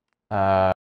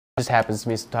 It just happens to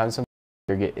me sometimes. Sometimes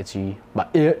I get itchy. My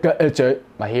ear got itchy.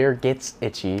 My hair gets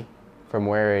itchy from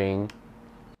wearing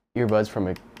earbuds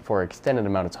for an extended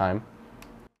amount of time.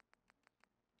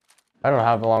 I don't know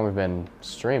how long we've been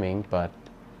streaming, but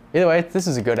either way, this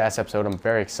is a good ass episode. I'm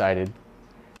very excited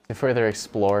to further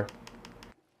explore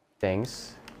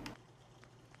things.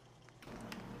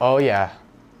 Oh yeah.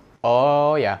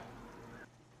 Oh yeah.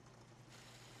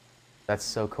 That's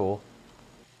so cool.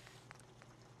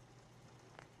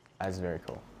 That's very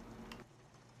cool.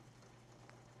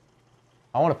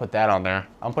 I want to put that on there.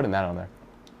 I'm putting that on there.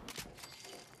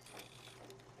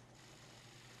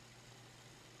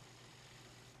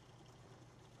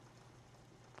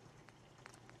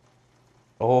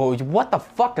 Oh, what the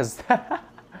fuck is that?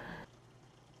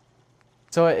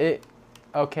 So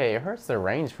okay, it hurts the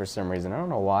range for some reason. I don't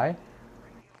know why.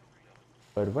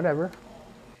 But whatever.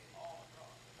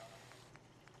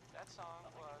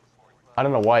 I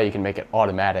don't know why you can make it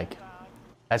automatic.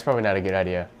 That's probably not a good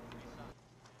idea.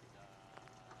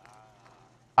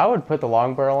 I would put the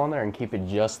long barrel on there and keep it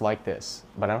just like this.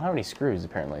 But I don't have any screws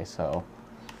apparently, so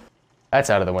that's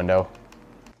out of the window.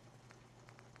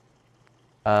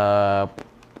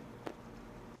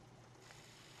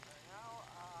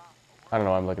 I don't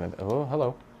know, I'm looking at oh,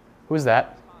 hello. Who's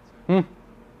that? Oh,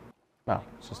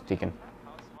 it's just Deacon.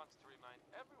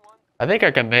 I think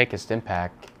I can make a stim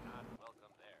pack.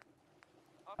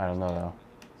 I don't know though.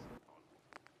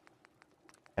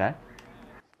 Can I?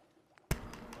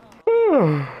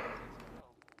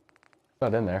 It's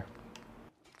not in there.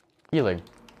 Healing.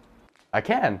 I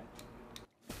can.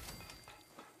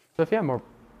 So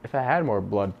if I had more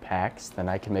blood packs, then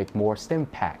I can make more stim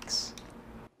packs.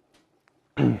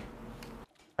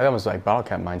 I almost like bottle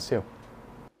cap mines too.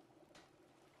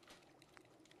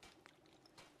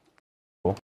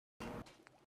 Cool.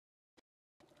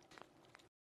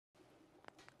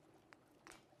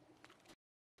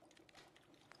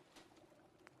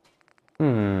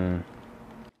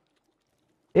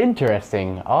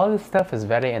 Interesting. All this stuff is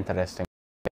very interesting.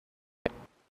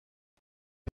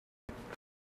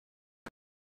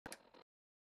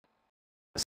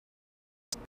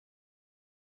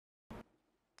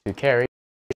 To carry.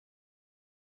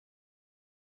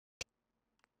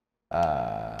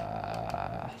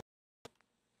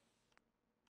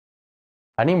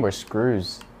 I need more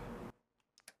screws.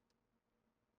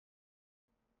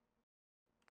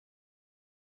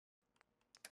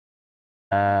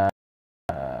 It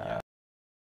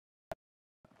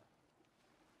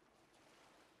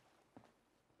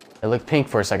looked pink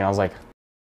for a second. I was like,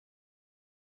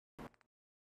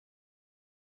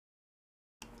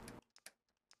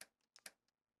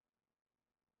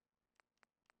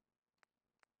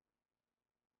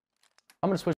 I'm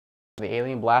gonna switch to the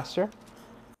alien blaster.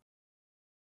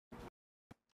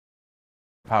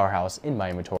 Powerhouse in my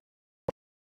inventory.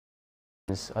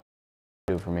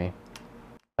 Do for me.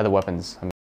 Other weapons.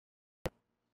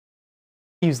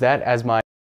 Use that as my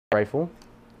rifle.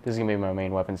 This is gonna be my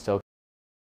main weapon still.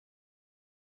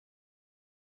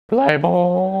 Play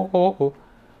ball.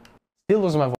 Still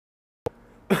losing my voice.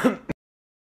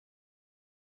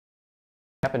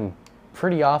 Happen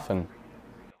pretty often.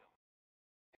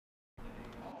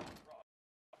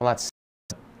 Well, that's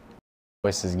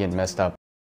voice is getting messed up.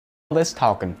 All this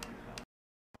talking.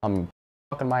 I'm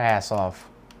talking my ass off.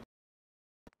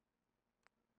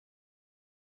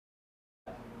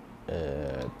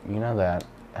 You know that.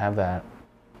 Have that.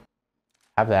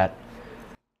 Have that.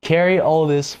 Carry all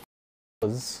this.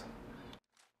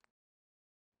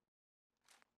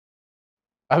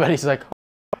 I bet he's like,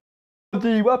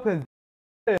 the weapon.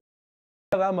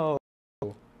 Ammo.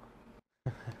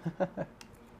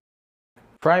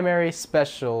 Primary,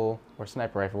 special, or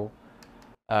sniper rifle.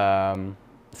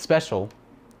 Special.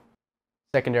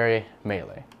 Secondary,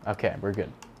 melee. Okay, we're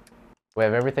good. We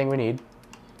have everything we need.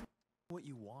 What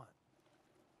you want?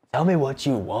 Tell me what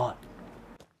you want.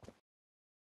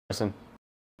 Listen.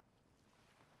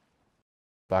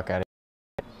 Fuck out of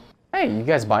here. Hey, you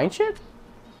guys buying shit?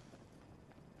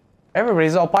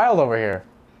 Everybody's all piled over here.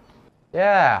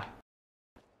 Yeah.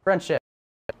 Friendship.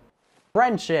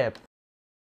 Friendship.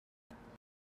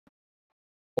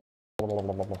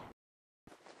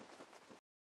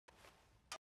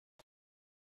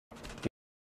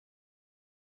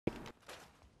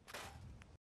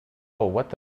 Oh, what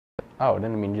the? Oh, I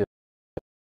didn't mean you.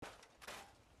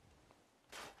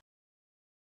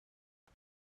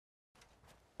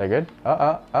 That good?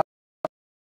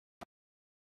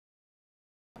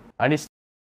 I need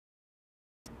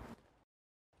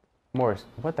more.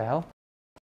 What the hell?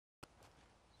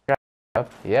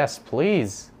 Yes,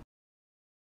 please.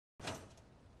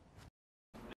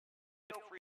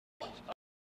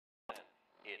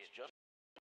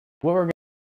 What we're gonna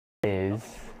do is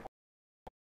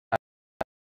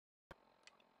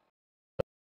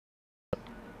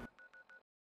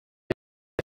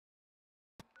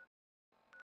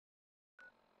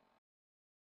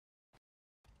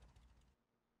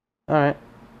all right.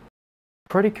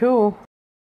 Pretty cool.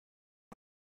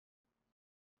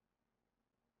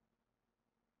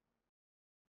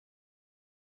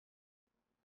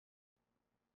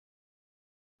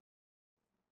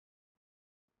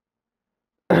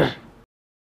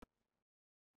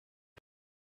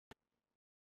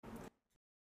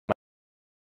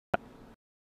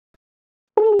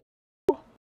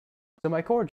 So my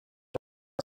cord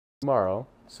tomorrow,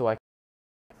 so I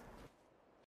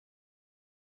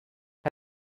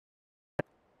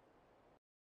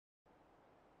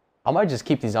might just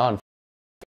keep these on.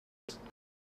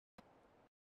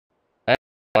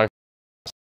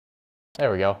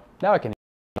 There we go. Now I can.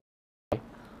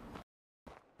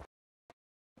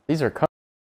 These are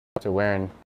comfortable to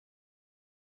wearing.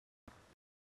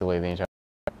 The way they.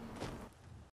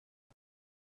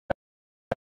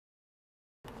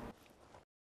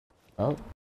 Oh.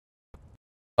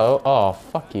 Oh,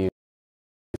 fuck you.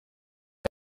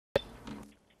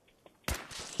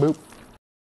 Boop.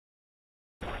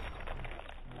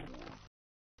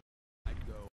 I'd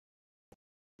go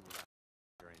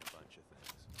during a bunch of things.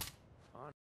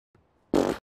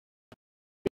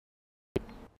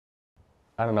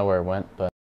 I don't know where it went,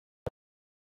 but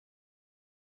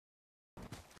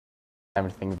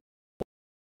everything.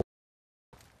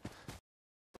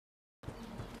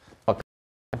 Fuck.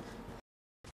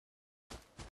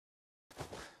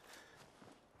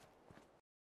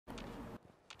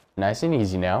 Nice and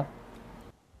easy now.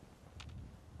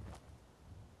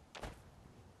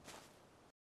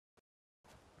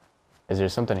 Is there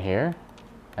something here?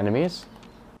 Enemies?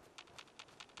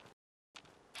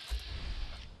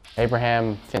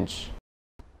 Abraham Finch.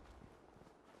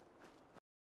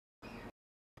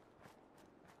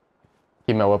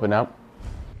 Keep my weapon out.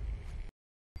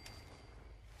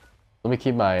 Let me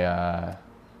keep my,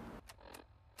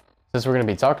 since we're gonna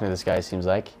be talking to this guy, it seems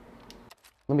like.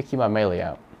 Let me keep my melee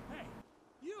out. Hey,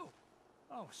 you!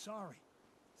 Oh, sorry.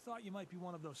 Thought you might be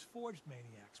one of those forged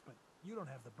maniacs, but you don't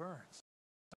have the burns.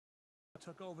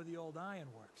 Took over the old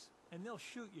ironworks, and they'll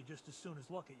shoot you just as soon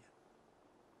as look at you.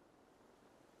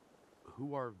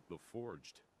 Who are the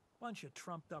Forged? Bunch of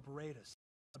trumped-up raiders,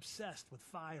 obsessed with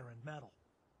fire and metal.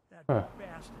 That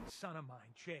bastard son of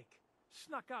mine, Jake,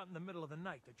 snuck out in the middle of the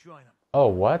night to join him. Oh,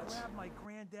 what? Grabbed my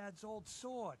granddad's old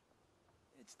sword.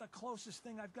 It's the closest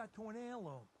thing I've got to an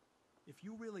heirloom. If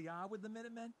you really are with the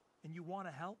Minutemen, and you want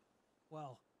to help,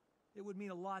 well, it would mean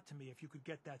a lot to me if you could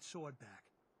get that sword back.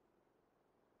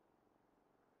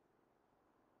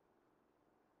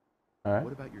 All right.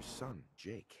 What about your son,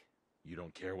 Jake? You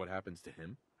don't care what happens to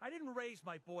him? I didn't raise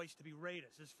my boys to be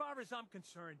raiders. As far as I'm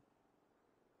concerned,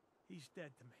 he's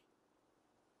dead to me.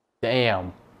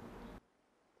 Damn.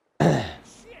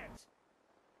 Shit!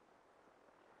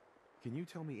 Can you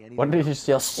tell me anything? What did you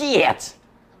steal? Shit!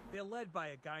 They're led by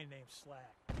a guy named Slag.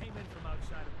 Came in from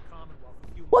outside of the Commonwealth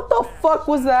a few What the months back. fuck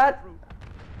was that?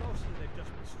 Mostly they've just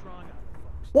been strong out of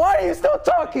folks. Why are you still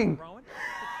talking? Growing.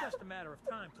 It's just a matter of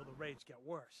time till the raids get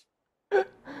worse.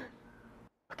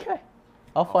 Okay.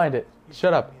 I'll find it. You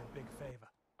Shut did up. me a big favor.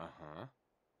 Uh-huh.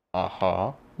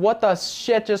 Uh-huh. What the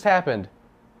shit just happened?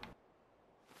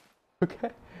 Okay.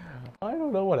 I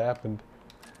don't know what happened.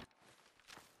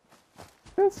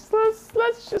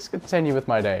 Let's just continue with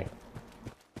my day.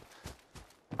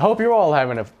 I hope you're all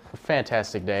having a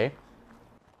fantastic day.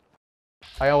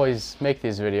 I always make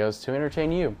these videos to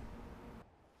entertain you.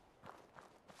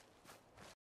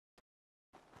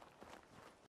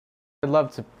 I'd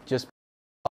love to just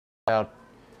out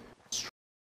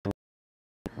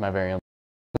my very own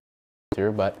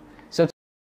through, but so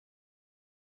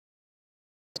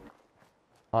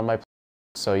on my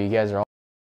so you guys are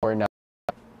all now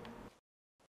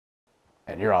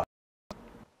and you're off.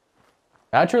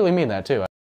 I truly mean that too.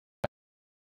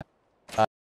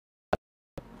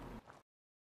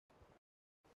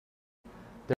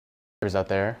 There's out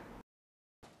there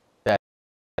that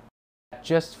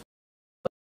just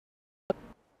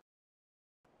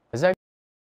is that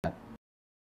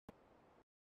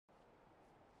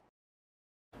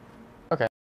okay.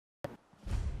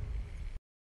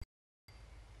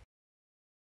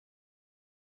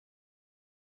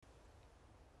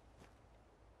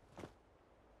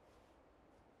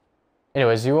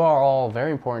 Anyways, you are all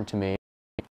very important to me,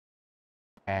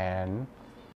 and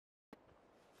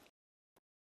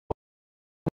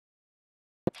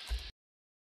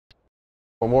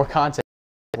for more content,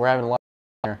 we're having a lot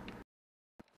here.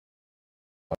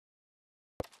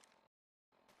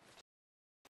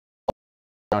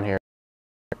 Down here.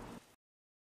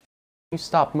 You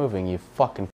stop moving, you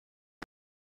fucking.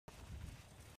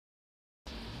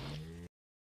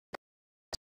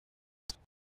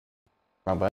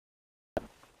 Wrong button.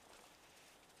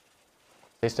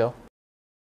 Stay still.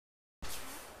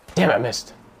 Damn it, I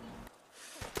missed.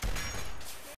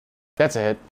 That's a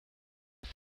hit.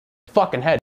 Fucking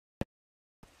head.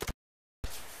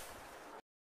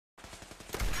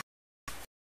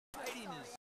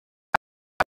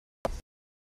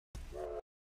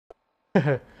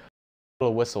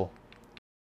 Little whistle.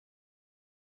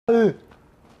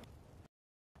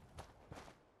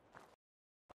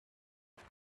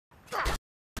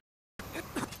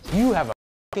 You have a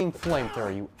fucking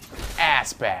flamethrower, you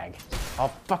ass bag. I'll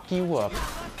fuck you up.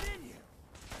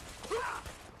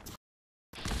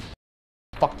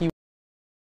 Fuck you.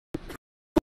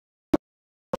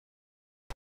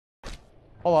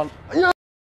 Hold on. Yeah.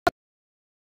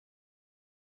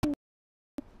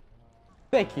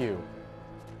 Thank you.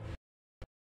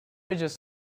 I just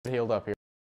healed up here.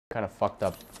 Kind of fucked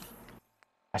up.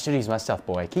 I should use my stealth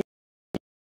boy. Keep.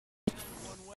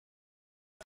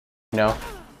 No.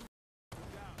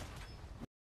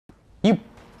 You.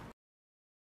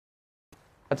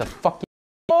 That's a fucking.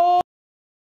 Oh!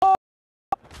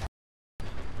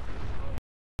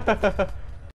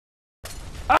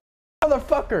 Ah,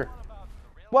 motherfucker!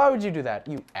 Why would you do that,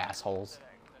 you assholes?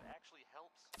 That actually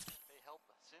helps. They help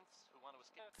synths who want to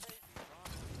escape.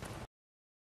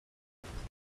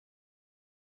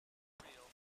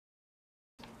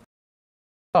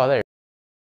 Oh, there.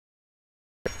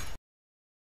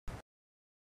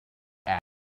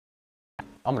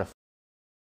 I'm gonna.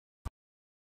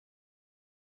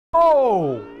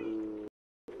 Oh!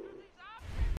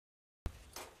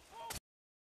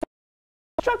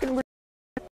 Chucking.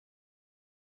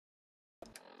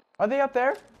 Are they up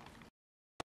there?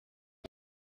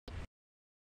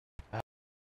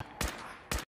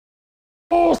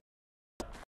 Oh!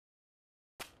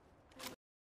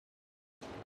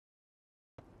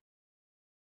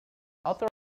 I'll throw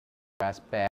ass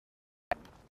back.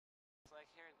 It's like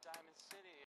here in Diamond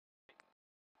City.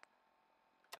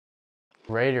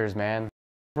 Raiders, man.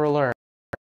 Never learn.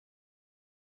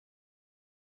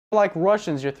 Like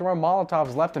Russians, you're throwing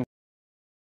Molotovs left and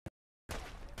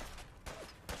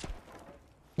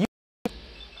you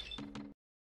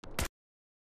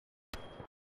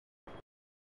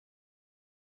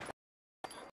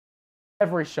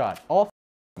every shot. All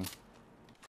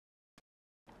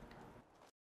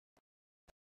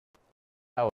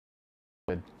oh,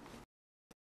 good.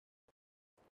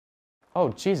 Oh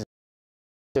Jesus.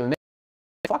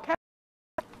 Fuck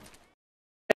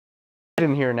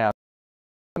in here now.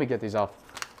 Let me get these off.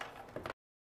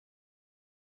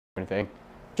 Anything.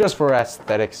 Just for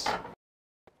aesthetics.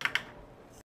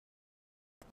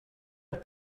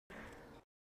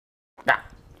 Ah.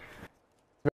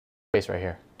 Space right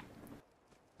here.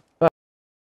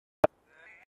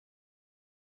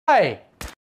 Hey!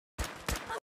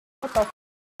 What the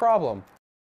problem?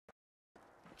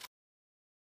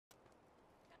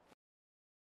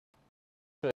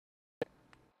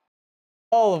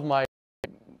 All of my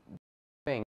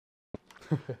things.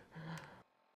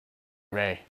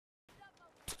 Ray.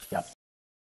 Yep.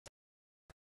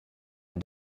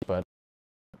 But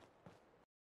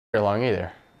very long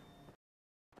either.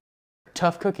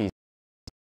 Tough cookies.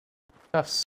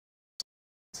 Tough.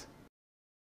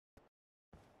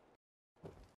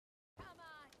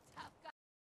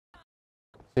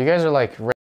 So you guys are like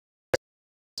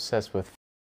obsessed with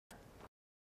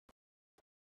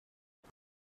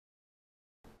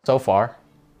so far.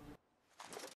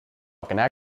 Fucking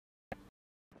act.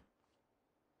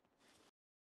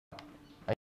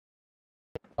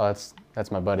 Oh,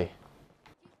 that's my buddy.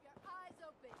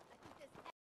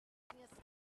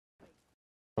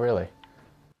 Really?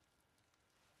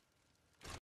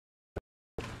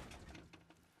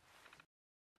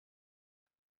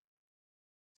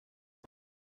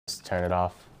 Just turn it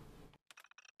off.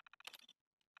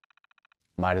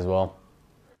 Might as well.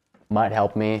 Might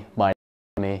help me. Might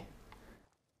help me.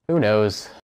 Who knows?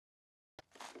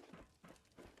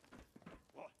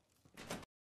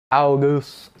 How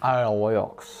this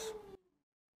works.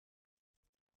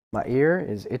 My ear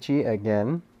is itchy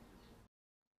again.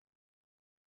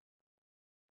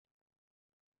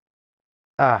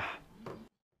 Ah.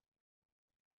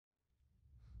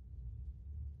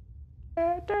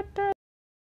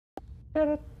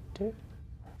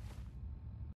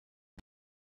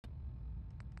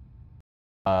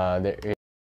 There is.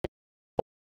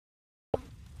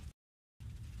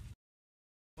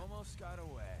 Almost got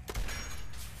away.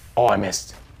 Oh, I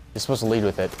missed. You're supposed to lead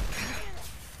with it.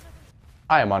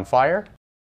 I am on fire.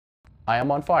 I am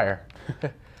on fire.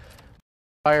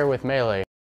 Fire with melee.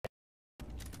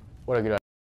 What a good idea.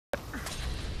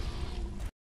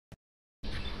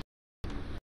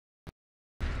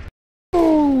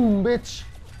 Boom, bitch.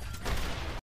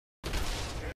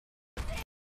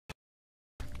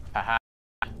 Haha.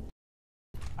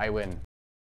 I win.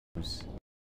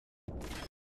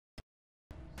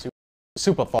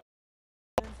 Super far.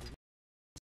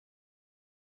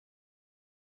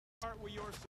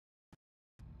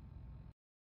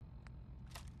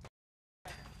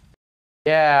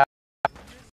 Yeah.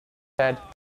 Dead.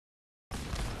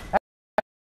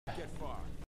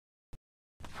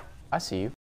 I see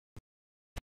you.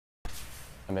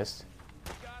 I missed.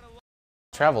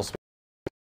 Travel speed.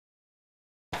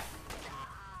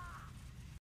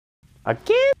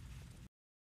 Again?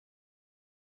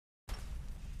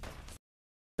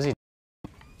 Is he?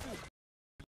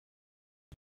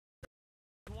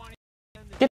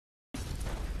 Get.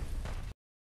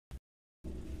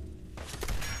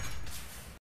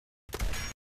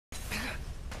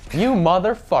 You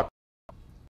motherfucker.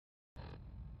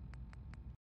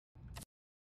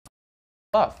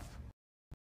 Buff.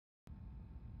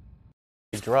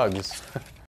 Drugs.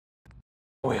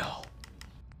 Oil.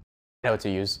 I know what to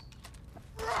use.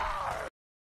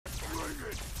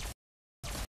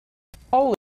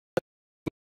 Holy.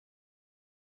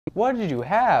 What did you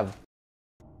have?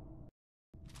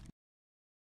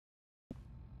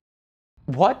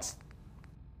 What?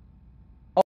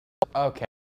 Oh, okay.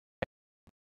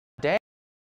 Damn.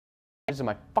 These are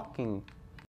my fucking.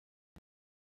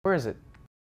 Where is it?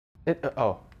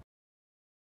 Oh.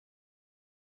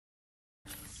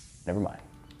 Never mind.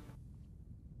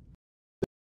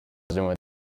 With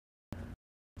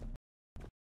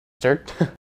jerk.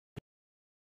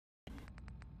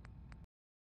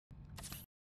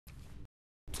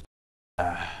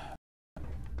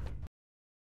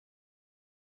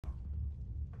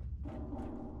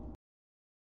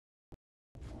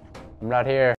 I'm not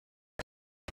here.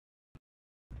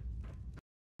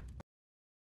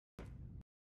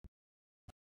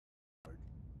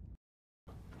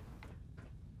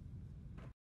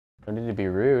 Don't need to be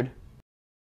rude.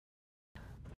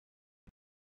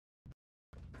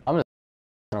 I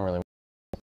don't really.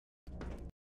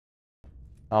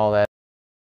 All that.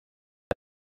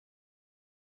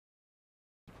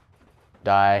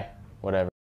 Die. Whatever.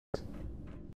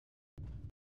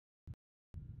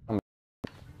 What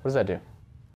does that do?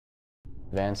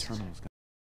 Advanced.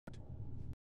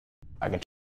 I can.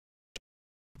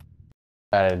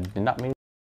 I did not mean.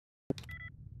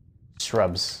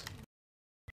 Shrubs.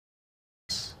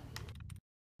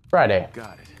 Friday.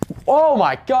 Got it. Oh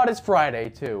my god, it's Friday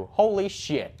too. Holy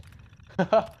shit.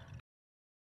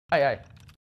 Hey.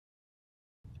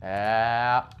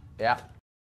 Yeah.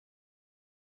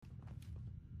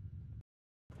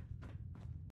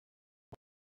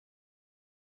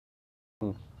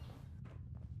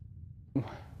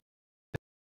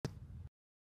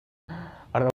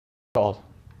 called?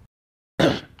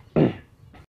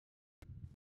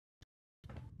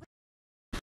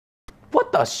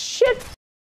 What the shit?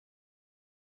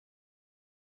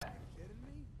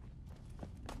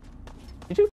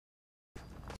 Did you?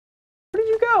 Where did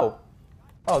you go?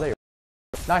 Oh, there you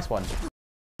are. Nice one.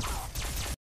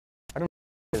 I don't know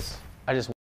what it is. I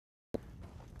just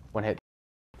one hit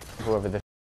whoever the.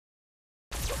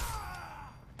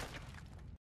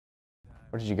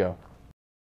 Where did you go?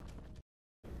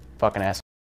 Fucking ass.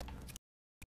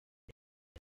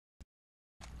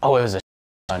 Oh, it was a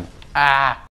gun.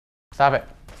 Ah! Stop it.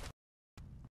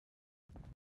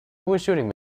 Who is shooting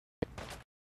me?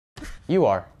 You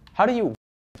are. How do you...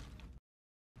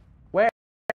 Where?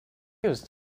 Used.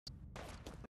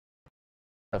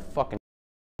 A fucking...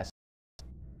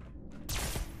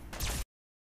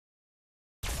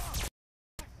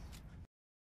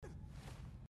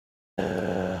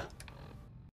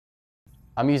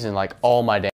 I'm using like all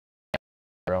my damn,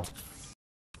 bro.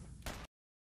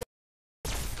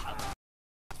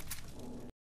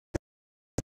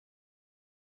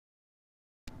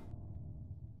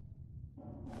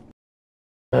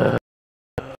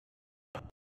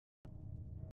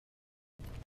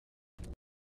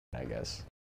 I guess.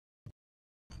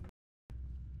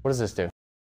 What does this do?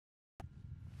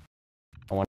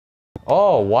 I want.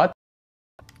 Oh, what?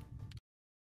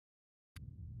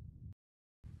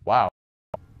 Wow.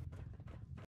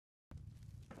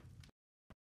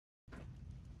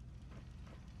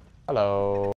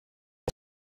 Hello.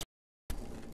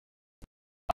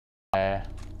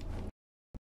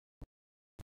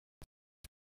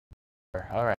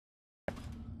 All right.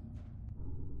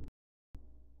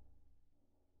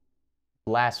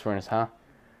 Blast furnace, huh?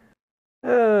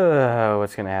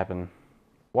 What's gonna happen?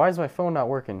 Why is my phone not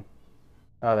working?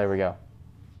 Oh, there we go.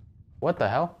 What the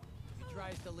hell? If he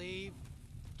tries to leave,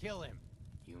 kill him.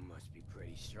 You must be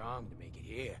pretty strong to make it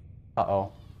here.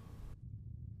 Uh-oh.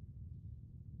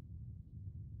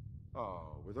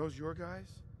 Oh, were those your guys?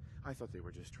 I thought they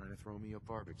were just trying to throw me a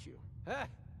barbecue. Ha!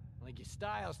 Like your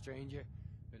style, stranger.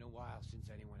 Been a while since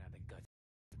anyone had the guts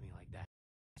to me like that.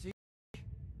 See?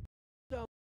 Some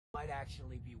might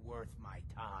actually be worth my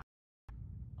time.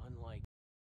 Unlike...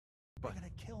 They're gonna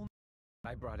kill me.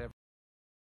 I brought every...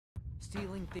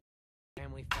 Stealing things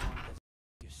family found as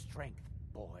your strength,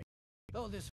 boy. Though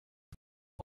this...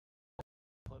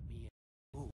 put me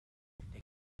in... Ooh. Take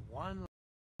one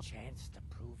chance to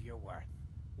prove your worth.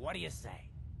 What do you say?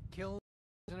 Kill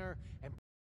the prisoner and...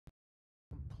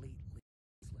 completely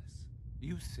useless.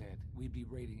 You said we'd be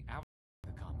raiding out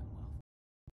the Commonwealth.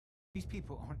 These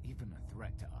people aren't even a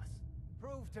threat to us.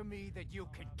 Prove to me that you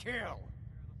can kill.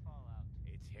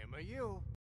 It's him or you.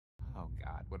 Oh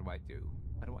God, what do I do?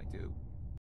 What do I do?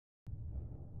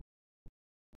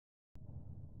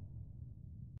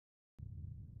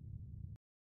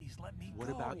 Please let me What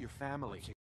go. about your family?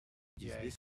 Is Jay.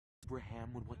 this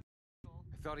Abraham would want... I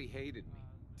thought he hated me.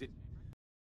 Did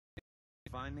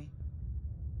you find me?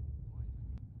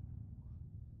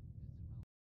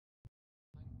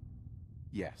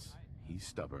 Yes, he's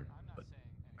stubborn, but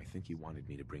I think he wanted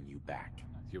me to bring you back.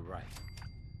 You're right.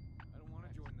 I don't want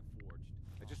to join the Forged.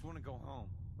 I just want to go home.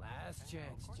 Last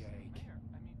chance, Jake.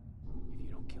 If you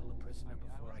don't kill the prisoner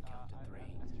before I count to 3,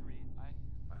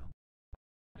 well,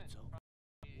 it's over.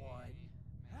 1.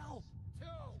 Help! 2.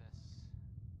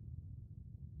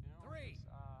 3.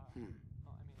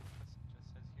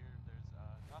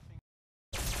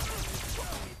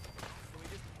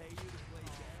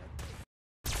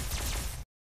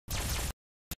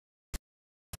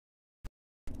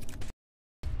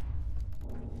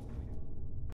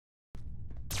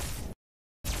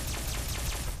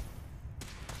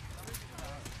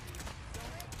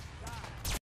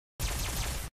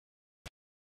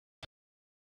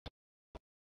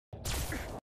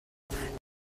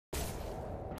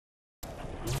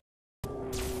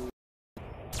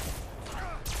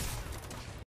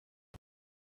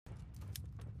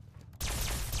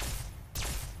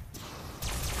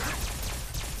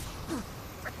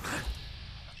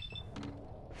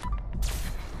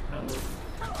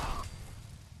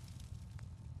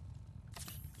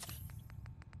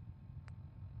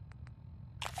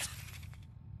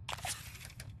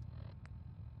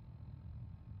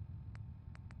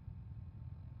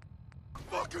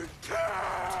 Fucking kill!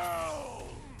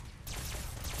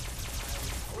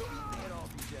 They'd all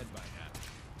be dead by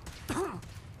now.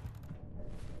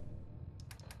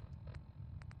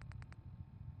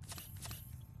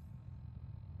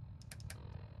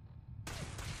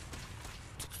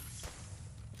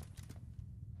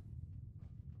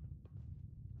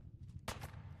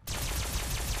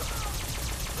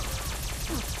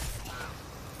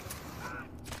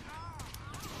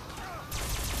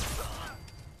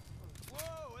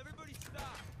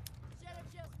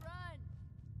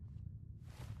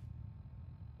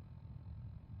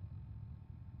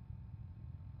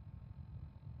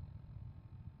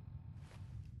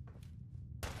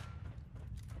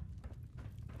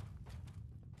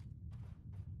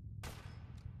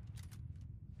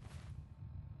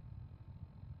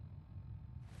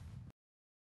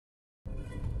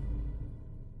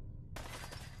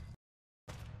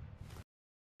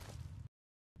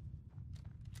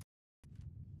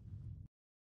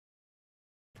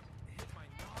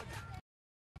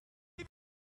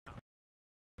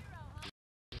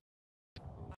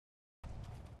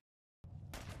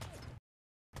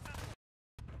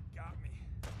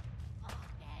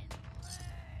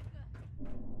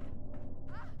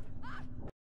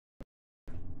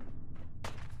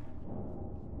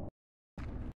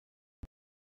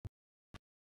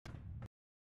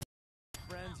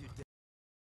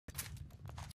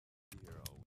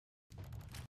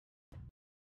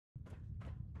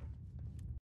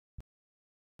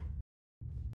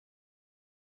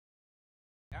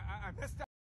 I messed up.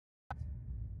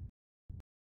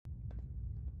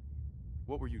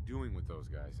 What were you doing with those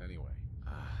guys anyway?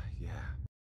 Yeah.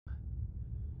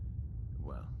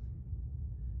 Well,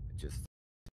 just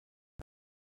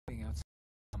Being outside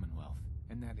the Commonwealth,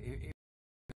 and that it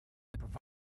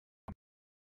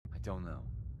I don't know.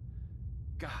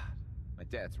 God, my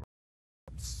dad's right.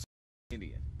 I'm so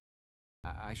idiot.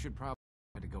 I should probably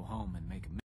try to go home and make a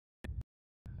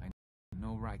I have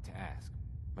no right to ask,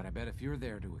 but I bet if you're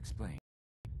there to explain,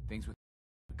 things would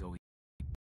go easy.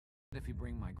 If you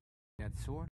bring my dad's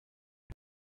sword,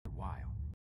 for a while.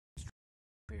 Just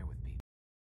fair with people.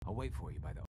 I'll wait for you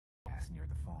by the gas near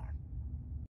the farm.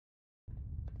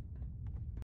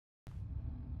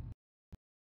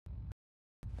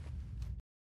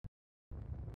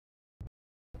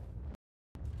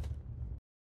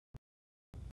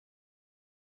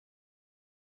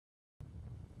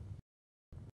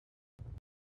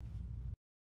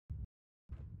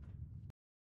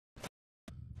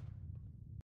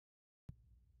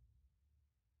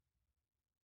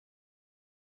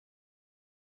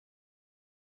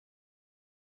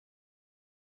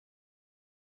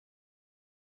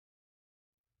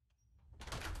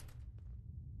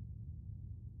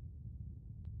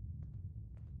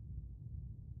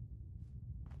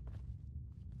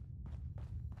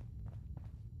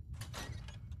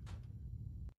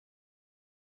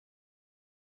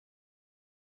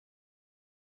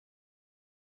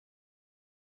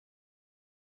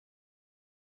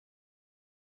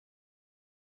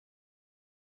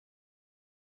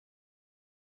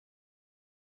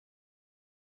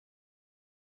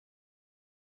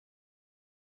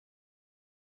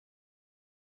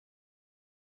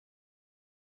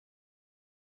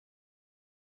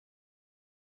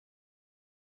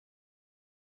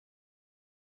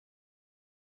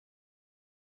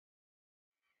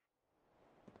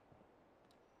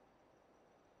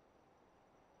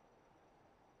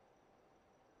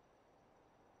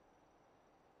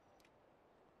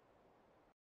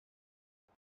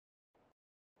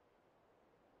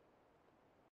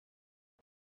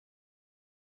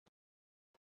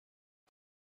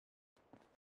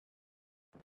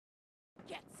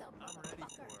 Get some, I'm ready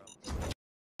motherfucker.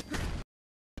 for him.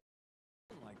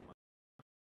 Like my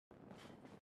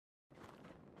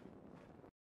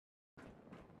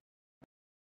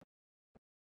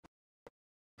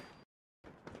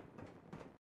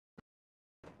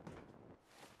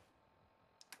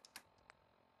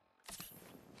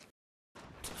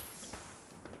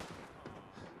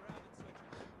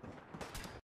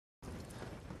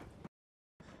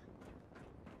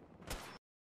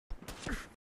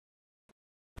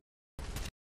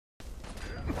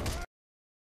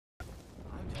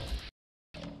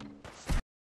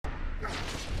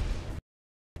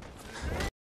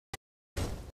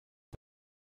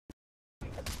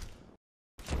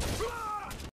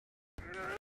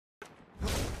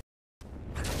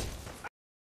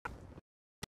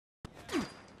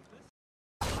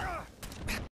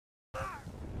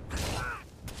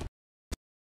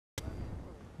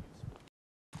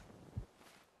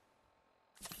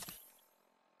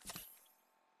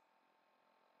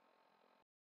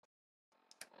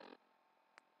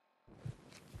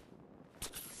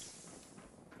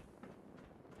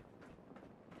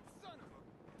Son of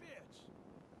a bitch!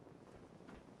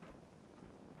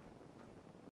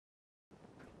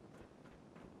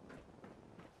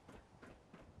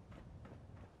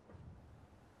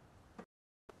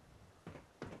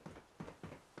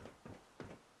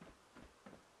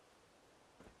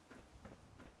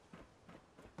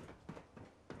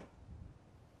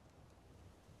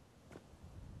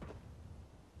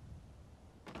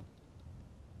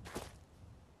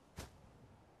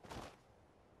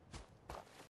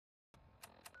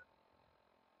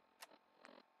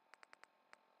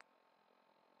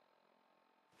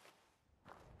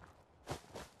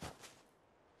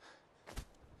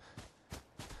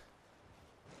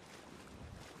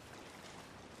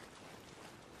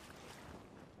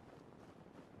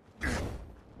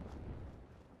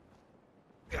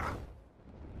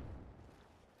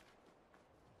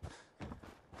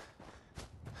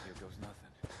 Here goes nothing.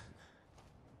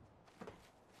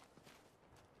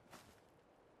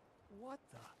 What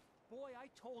the? Boy, I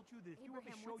told you that if you ever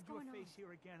Abraham, showed what's your going face on?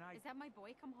 here again, Is that my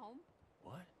boy come home?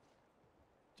 What?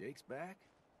 Jake's back?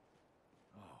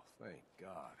 Oh, thank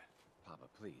God. Papa,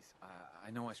 please.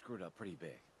 I know I screwed up pretty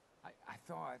big. I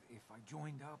thought if I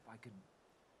joined up, I could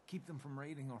keep them from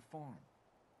raiding our farm.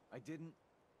 I didn't.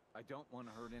 I don't want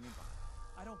to hurt anybody.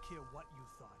 I don't care what you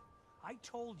thought. I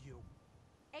told you.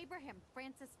 Abraham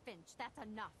Francis Finch, that's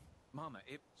enough. Mama,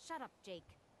 it... Shut up, Jake.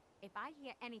 If I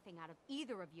hear anything out of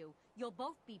either of you, you'll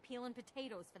both be peeling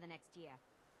potatoes for the next year.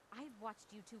 I've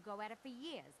watched you two go at it for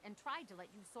years and tried to let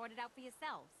you sort it out for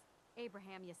yourselves.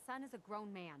 Abraham, your son is a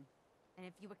grown man. And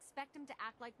if you expect him to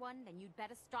act like one, then you'd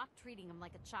better stop treating him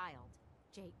like a child.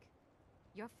 Jake,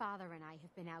 your father and I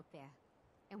have been out there,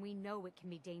 and we know it can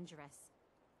be dangerous.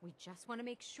 We just want to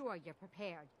make sure you're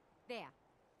prepared. There,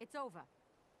 it's over.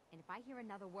 And if I hear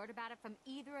another word about it from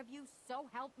either of you, so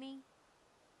help me.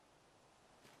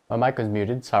 My mic was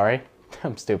muted, sorry.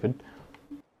 I'm stupid.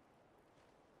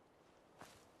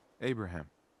 Abraham.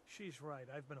 She's right.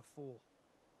 I've been a fool.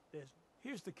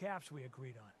 Here's the caps we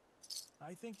agreed on.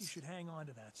 I think you should hang on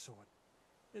to that sword.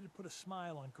 It'd put a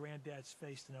smile on Granddad's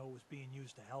face to know it was being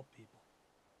used to help people.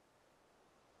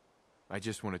 I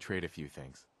just want to trade a few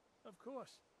things. Of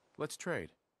course. Let's trade.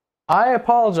 I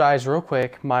apologize real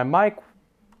quick. My mic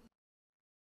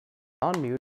on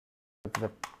mute.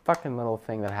 The fucking little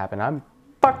thing that happened. I'm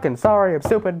fucking sorry. I'm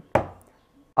stupid.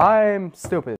 I'm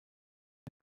stupid.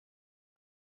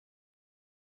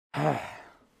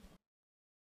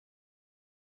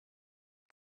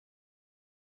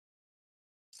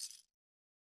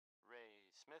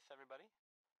 Smith, everybody.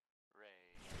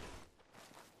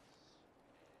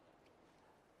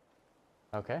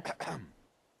 Okay.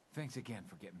 Thanks again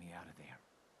for getting me out of there.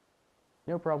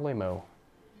 No problemo.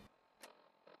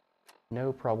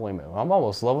 No problemo. I'm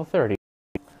almost level 30.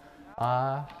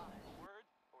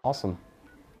 Awesome.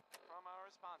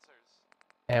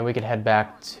 And we could head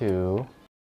back to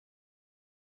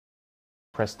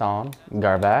Preston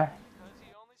Garba.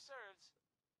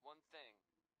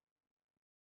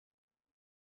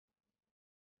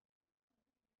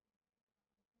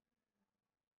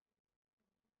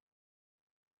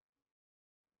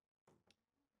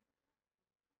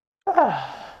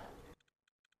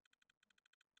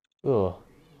 Ugh.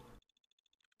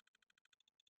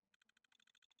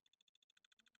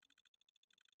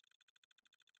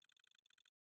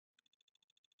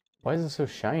 Why is it so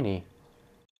shiny?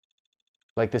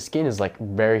 Like the skin is like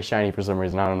very shiny for some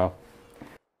reason. I don't know.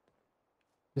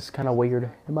 This is kind of weird.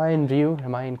 Am I in view?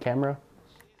 Am I in camera?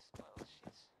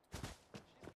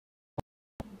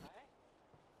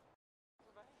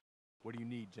 What do you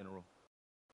need, General?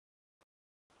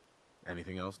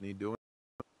 Anything else need doing?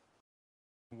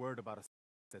 Word about a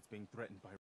that's being threatened by...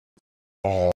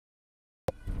 Oh.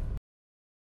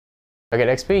 I get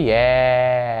XP?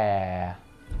 Yeah.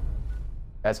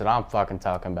 That's what I'm fucking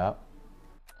talking about.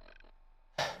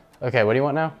 Okay, what do you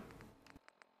want now?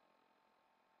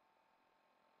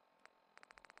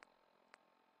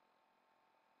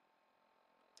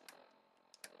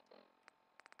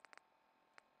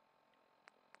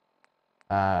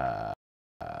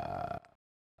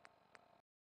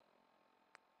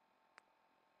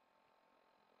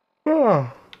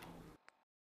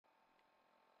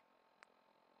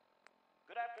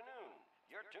 Good afternoon.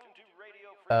 You're tuned to Radio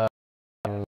Free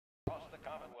across the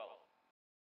Commonwealth.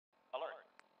 Alert.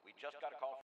 We just got a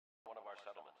call from one of our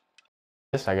settlements.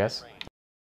 This, I guess.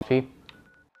 P.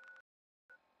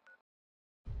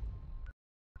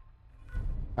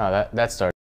 Oh, that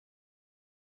started.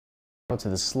 Go to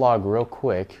the slog real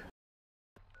quick.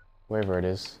 Wherever it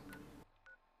is.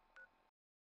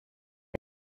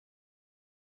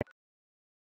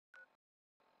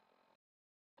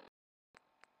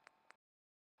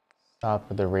 Stop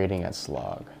with the rating at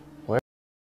slog. Where?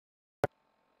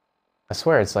 I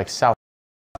swear it's like south.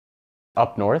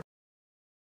 Up north?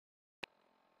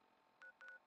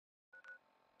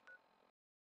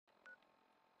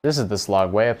 This is the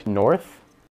slog way up north?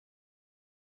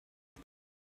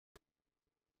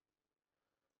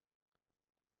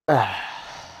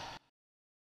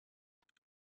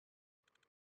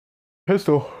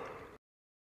 Pistol.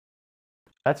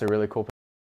 That's a really cool.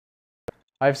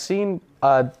 I've seen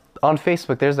on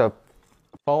Facebook there's a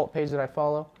Fallout page that I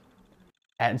follow,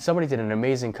 and somebody did an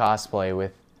amazing cosplay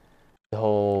with the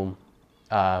whole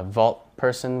vault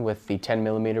person with the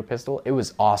 10mm pistol. It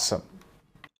was awesome.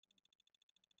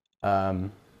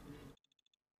 I'm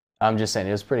just saying,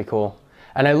 it was pretty cool.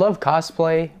 And I love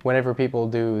cosplay whenever people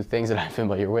do things that I'm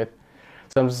familiar with.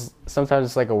 Sometimes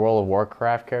it's like a World of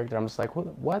Warcraft character. I'm just like,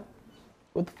 what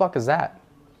the fuck is that?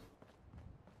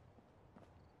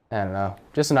 I don't know.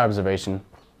 Just an observation.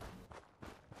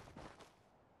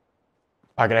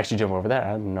 I could actually jump over that.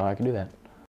 I didn't know I could do that.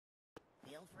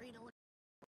 Feel free to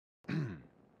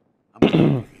I'm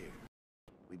here.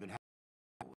 We've been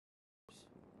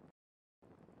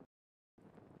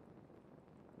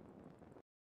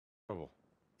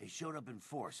They showed up in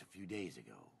force a few days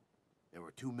ago. There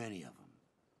were too many of them.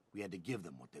 We had to give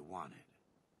them what they wanted.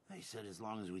 They said as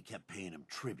long as we kept paying them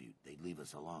tribute, they'd leave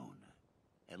us alone.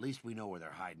 At least we know where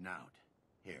they're hiding out.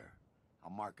 Here,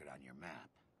 I'll mark it on your map.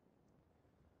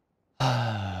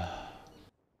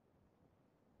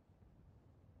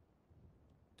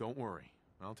 Don't worry.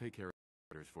 I'll take care of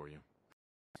orders for you.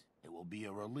 It will be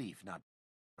a relief not to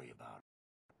worry about.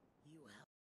 You help.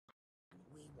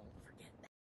 We won't forget that.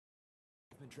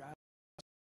 I've been traveling.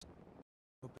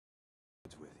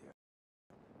 It's with you.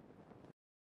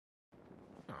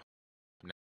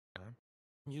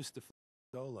 I'm used to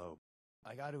solo.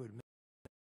 I got to admit,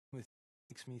 it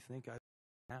makes me think I'm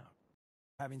out.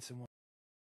 Having someone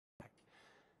back.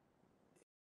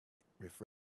 Refresh.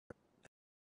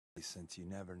 Since you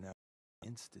never know.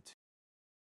 Institute.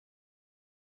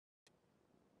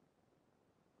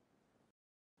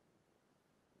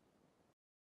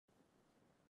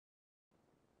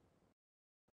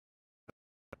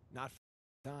 Not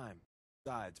for time.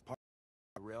 Besides, part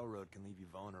of the railroad can leave you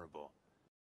vulnerable.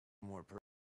 More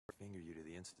finger you to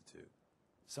the Institute.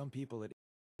 Some people at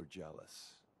were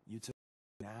jealous. You took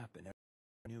a nap and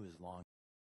everyone knew as long.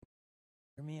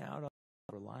 Hear me out on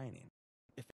the lining.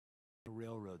 If the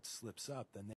railroad slips up,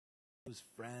 then they lose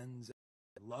friends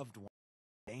and loved ones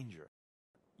in danger.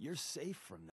 You're safe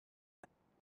from that.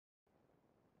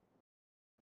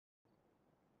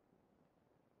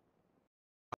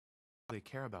 They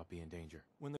care about being in danger.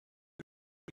 When the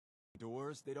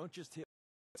doors, they don't just hit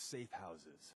safe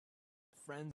houses.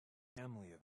 Friends and family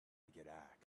get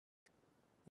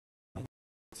axed.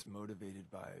 It's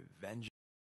motivated by vengeance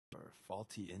or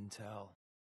faulty intel.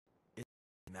 It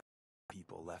doesn't matter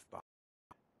people left behind.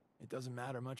 It doesn't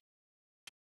matter much.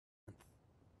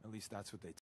 At least that's what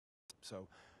they so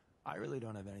I really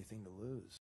don't have anything to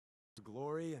lose.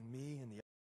 Glory and me and the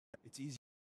it's easy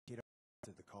to get up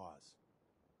to the cause.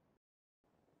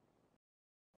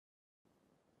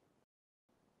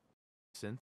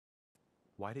 Synth?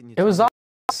 Why didn't you It was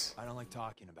us. I don't like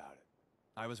talking about it.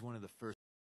 I was one of the first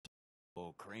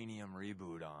cranium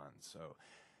reboot on, so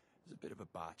it was a bit of a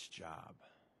botched job.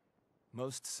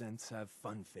 Most synths have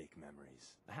fun fake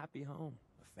memories. A happy home,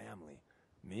 a family.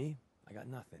 Me, I got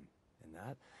nothing. And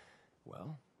that,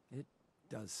 well, it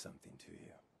does something to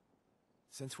you.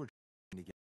 Since we're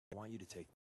together, I want you to take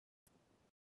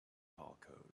the call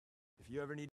code. If you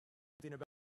ever need something about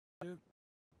it,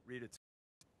 read it.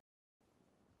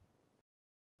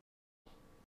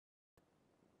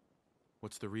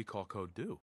 What's the recall code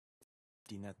do?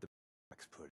 Net the box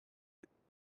put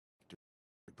to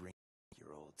bring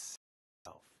your old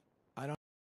self. I don't,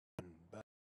 but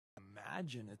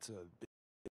imagine it's a big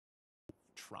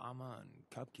trauma and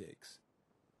cupcakes,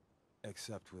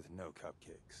 except with no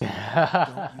cupcakes.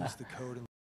 Don't use the code and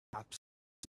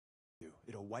you.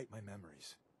 It'll wipe my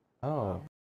memories. Oh.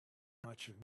 How much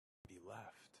of me be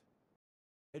left?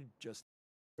 I'd just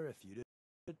if you did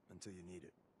it until you need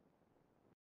it.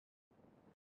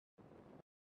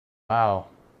 Wow.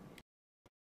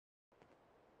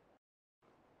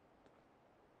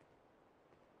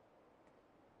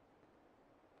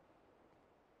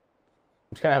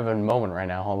 I'm just kind of having a moment right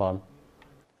now. Hold on.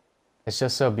 It's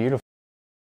just so beautiful.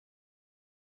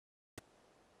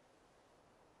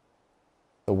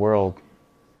 The world.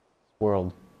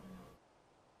 World.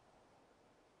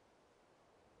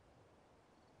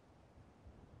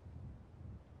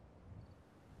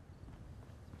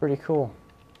 Pretty cool.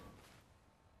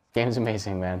 Game's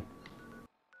amazing, man.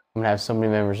 I'm gonna have so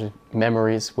many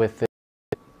memories with it.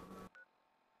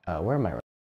 Where am I?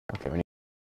 Okay, we need.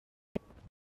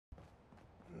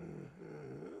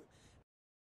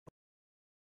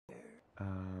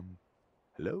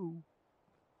 Hello?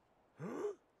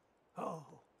 Huh? Oh,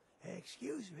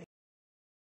 excuse me.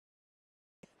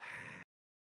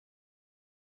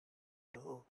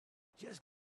 Oh, just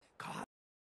caught.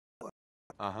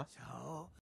 Uh-huh. So,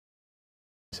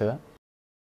 Say that?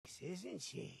 isn't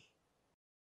she?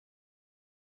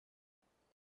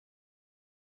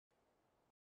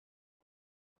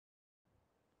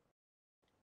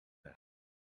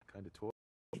 Kind of toy.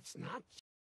 It's not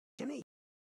Jimmy.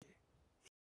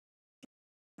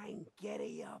 I'm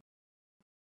getting up.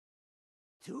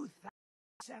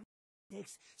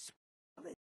 2006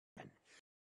 split.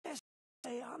 Just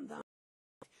stay on the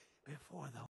before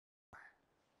the war.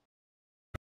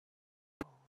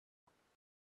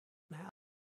 Now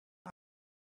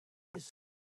is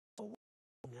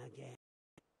again.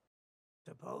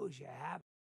 Suppose you have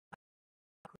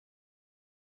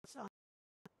some.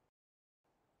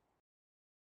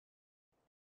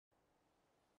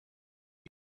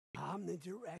 I'm the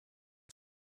director.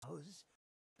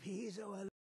 Piezo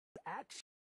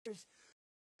actors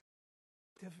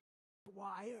to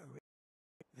wire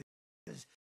this,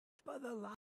 but the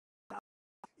line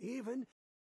even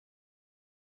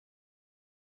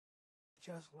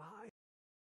just lie.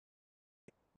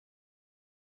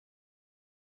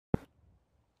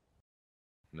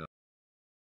 No.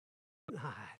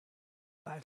 Not,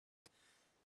 but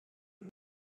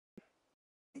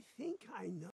I think I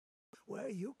know where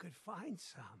you could find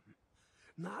some.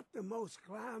 Not the most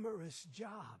glamorous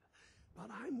job, but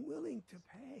I'm willing to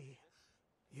pay.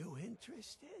 You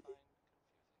interested?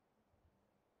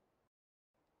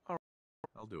 All right,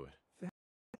 I'll do it. That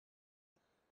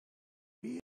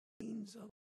means a lot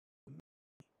to me.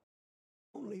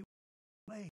 Only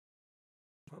way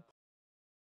for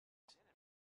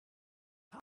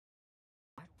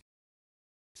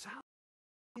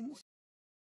sounds.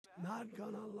 Not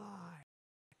gonna lie,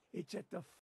 it's at the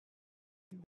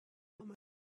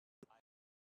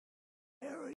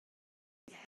area.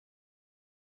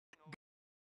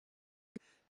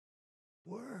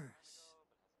 Worse,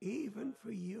 even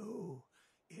for you,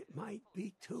 it might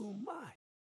be too much.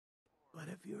 But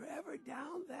if you're ever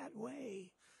down that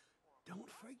way, don't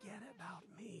forget about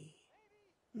me.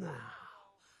 Now,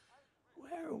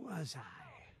 where was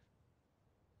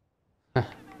I?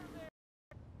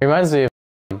 Reminds me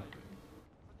of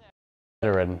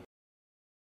veteran.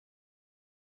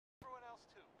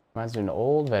 Reminds me of an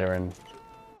old veteran.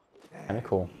 Kind of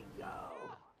cool.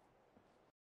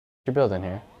 You're building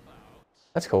here.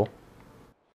 That's cool.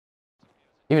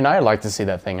 Even I'd like to see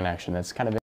that thing in action. That's kind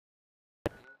of.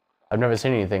 I've never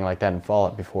seen anything like that in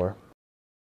Fallout before.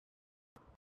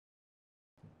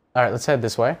 All right, let's head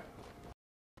this way.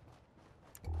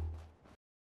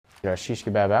 Get our shish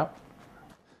kebab out.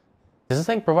 Does this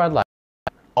thing provide light?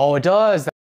 Oh, it does.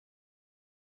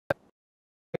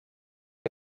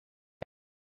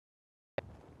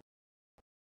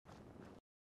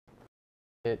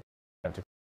 It. I don't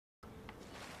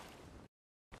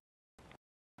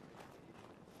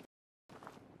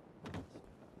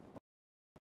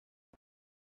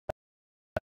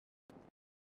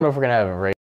know if we're gonna have a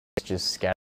race just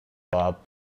scatter up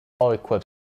all equipped.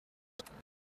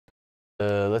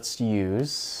 Let's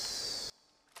use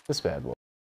this bad boy.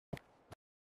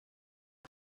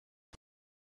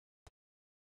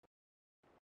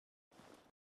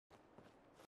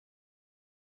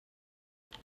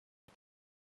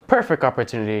 Perfect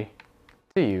opportunity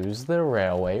to use the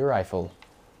railway rifle.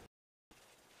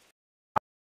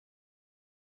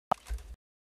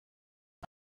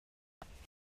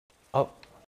 Oh.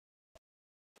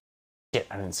 Shit,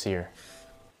 I didn't see her.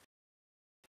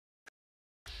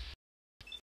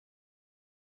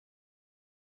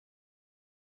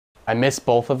 I missed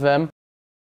both of them.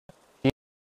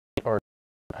 Or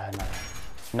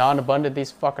non-abundant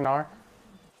these fucking are.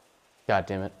 God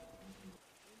damn it.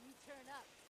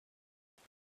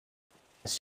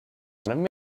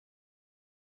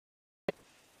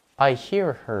 I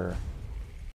hear her.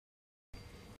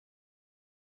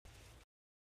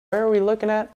 Where are we looking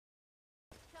at?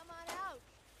 Come on out.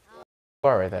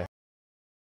 Bar right there.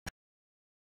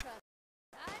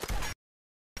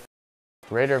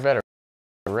 Raider veteran.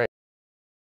 Raider.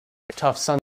 Tough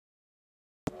son.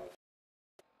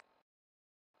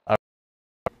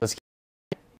 Let's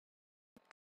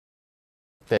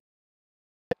get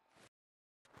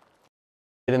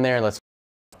in there. Let's.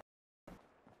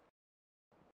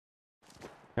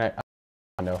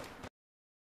 No.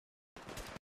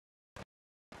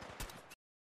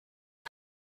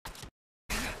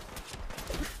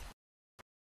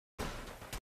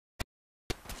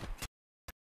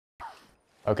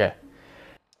 Okay.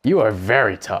 You are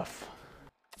very tough.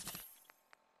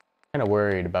 Kind of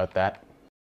worried about that.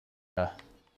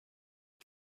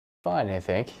 Fine, I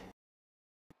think.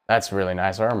 That's really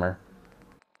nice armor.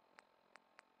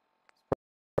 How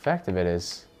effective it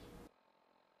is.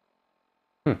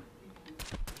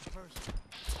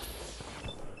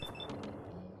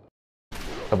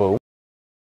 Kaboom.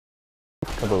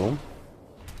 Kaboom.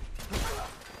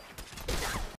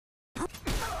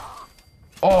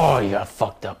 Oh, you got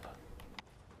fucked up.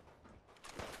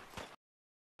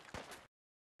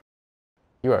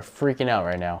 You are freaking out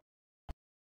right now.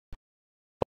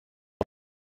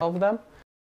 All of them?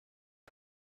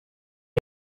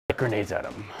 Grenades at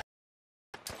them.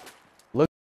 Look.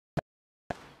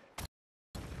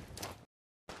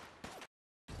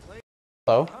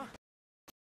 Hello?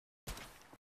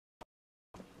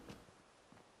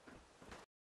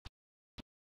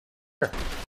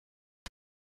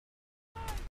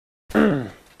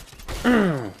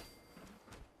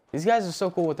 These guys are so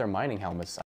cool with their mining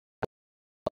helmets.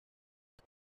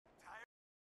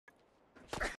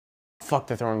 Fuck,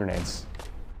 they're throwing grenades.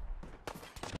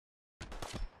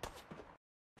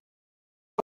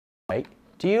 Wait,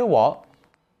 do you what?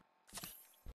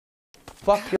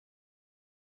 Fuck your...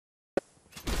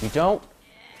 You don't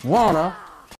wanna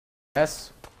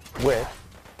mess with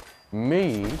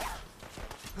me.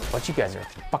 But you guys are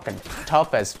fucking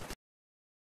tough as,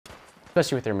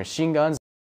 especially with their machine guns.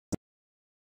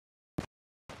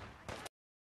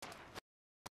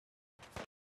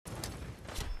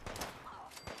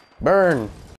 Burn.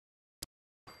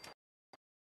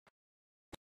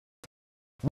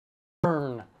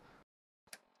 Burn.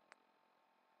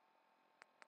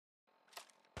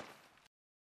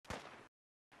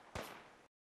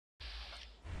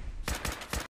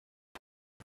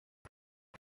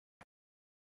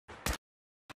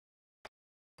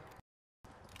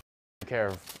 Take care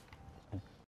of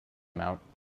mount.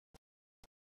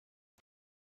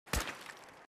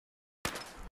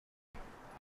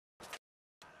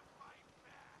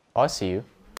 Oh, I see you.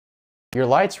 Your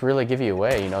lights really give you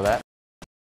away, you know that?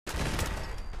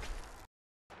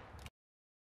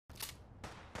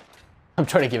 I'm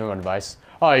trying to give him advice.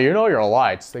 Oh, you know your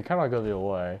lights. They kind of give you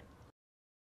away.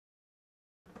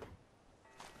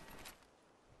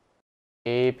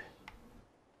 Beep.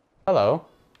 Hello.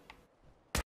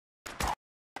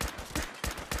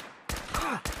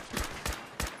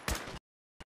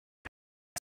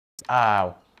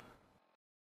 Ow.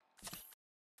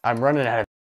 I'm running out of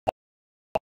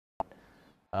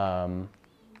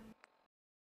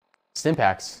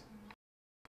Stimpaks.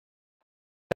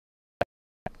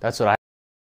 That's what I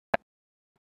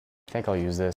think I'll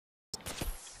use this.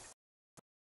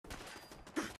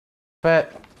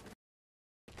 But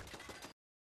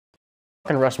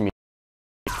fucking rush me.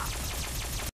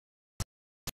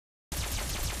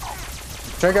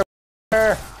 Trigger.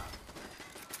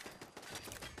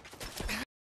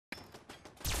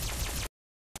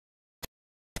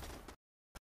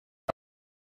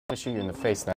 I'll shoot you in the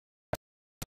face now.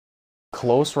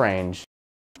 Close range.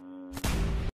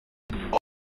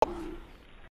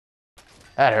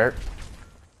 That hurt.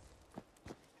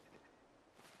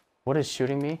 What is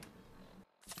shooting me?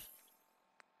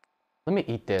 Let me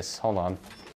eat this. Hold on.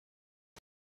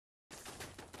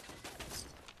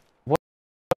 What?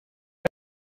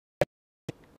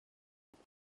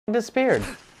 It disappeared.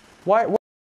 Why? What?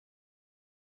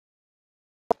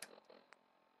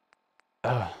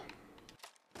 Ugh.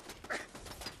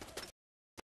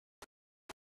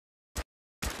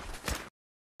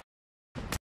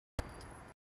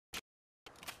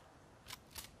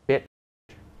 Bit.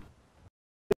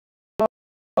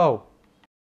 Oh.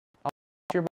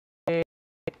 Your body.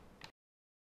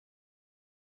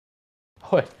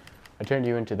 Oh, I turned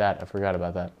you into that. I forgot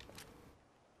about that.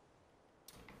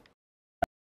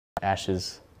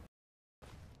 Ashes.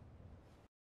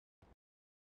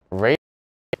 Right.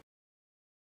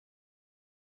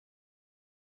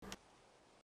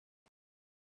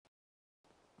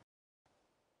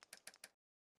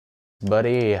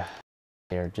 Buddy.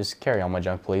 Here, just carry on my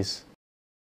junk, please.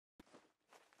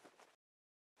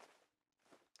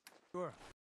 Sure.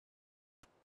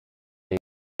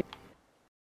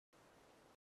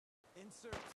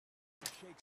 Insert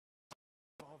shakes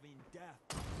involving death.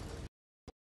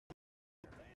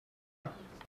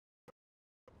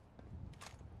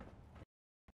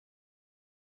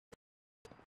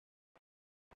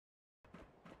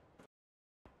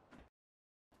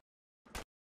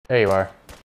 There you are.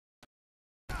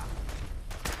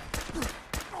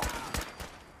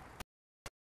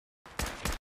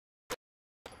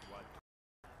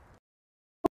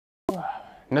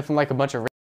 Nothing like a bunch of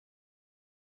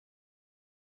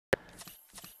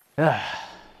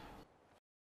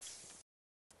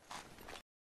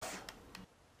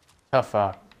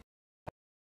tough.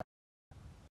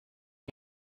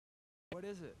 What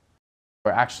is it?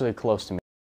 We're actually close to me.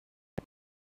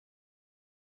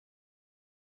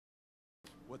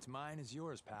 What's mine is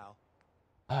yours, pal.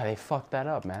 Ah, they fucked that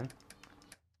up, man.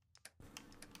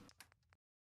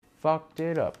 Fucked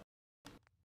it up.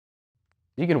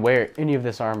 You can wear any of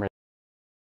this armor.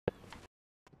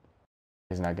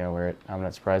 He's not gonna wear it. I'm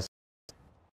not surprised.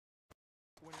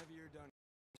 Whenever you're done,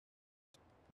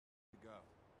 go.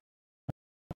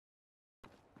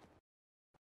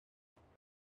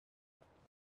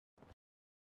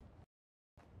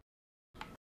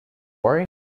 Worry.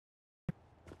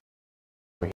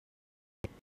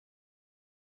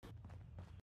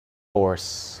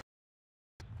 Force.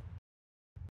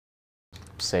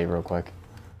 Save real quick.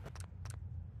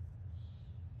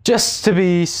 Just to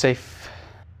be safe.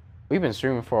 We've been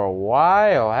streaming for a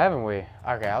while, haven't we?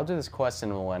 Okay, I'll do this quest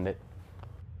and we'll end it.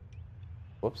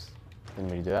 Whoops.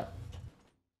 Didn't mean to do that.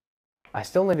 I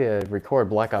still need to record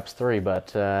Black Ops 3,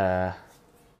 but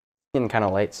getting kind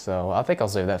of late, so I think I'll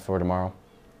save that for tomorrow.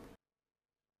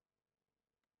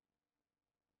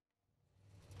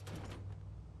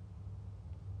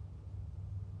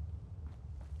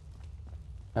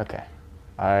 Okay.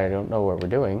 I don't know what we're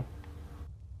doing.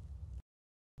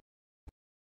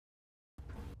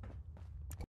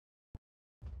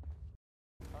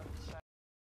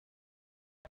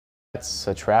 That's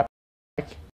a trap. It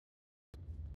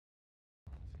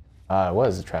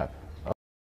was a trap. Oh.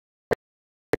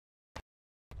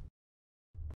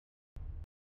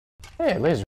 Hey,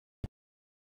 laser.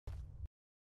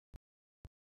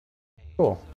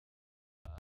 Cool.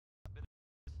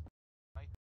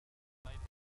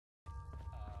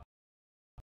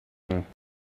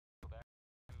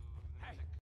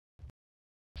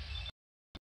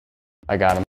 I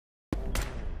got him.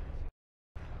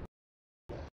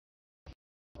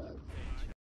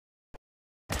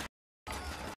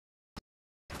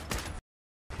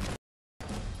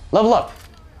 Level up.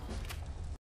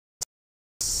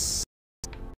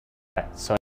 Okay,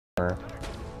 so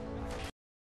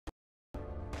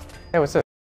hey, what's this?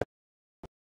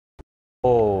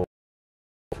 Oh.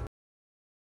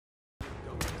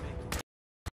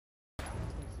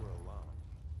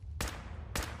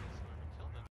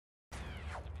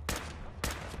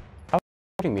 How are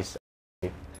you me?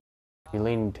 He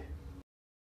leaned.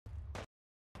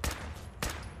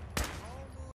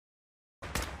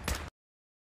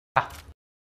 Ah.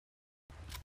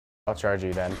 I'll charge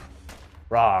you then.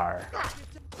 Rawr.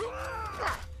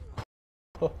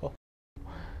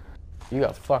 You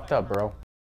got fucked up, bro.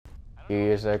 You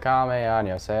used to call me on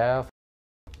yourself.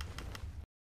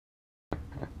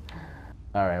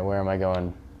 Alright, where am I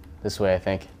going? This way, I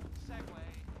think.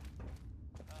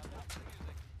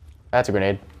 That's a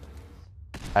grenade.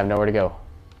 I have nowhere to go.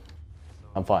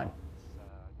 I'm fine.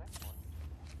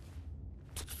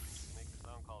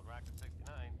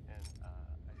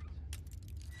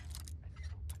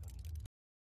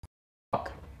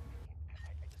 Fuck.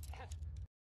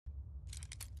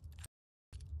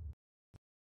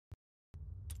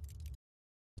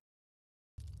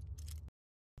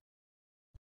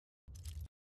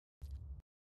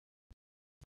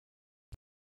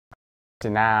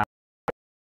 Now.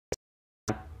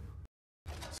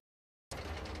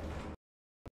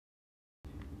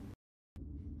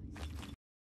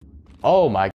 Oh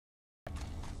my.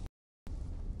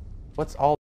 What's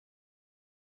all?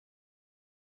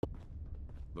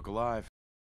 Look alive.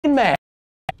 Man.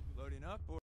 Loading up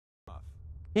or off?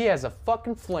 He has a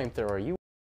fucking flamethrower. You.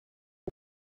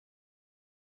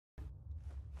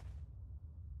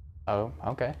 Oh,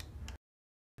 okay.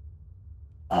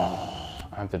 Oh,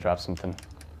 I have to drop something.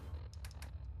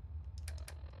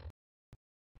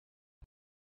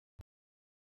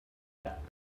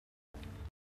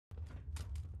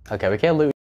 Okay, we can't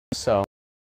loot, so.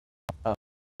 Oh.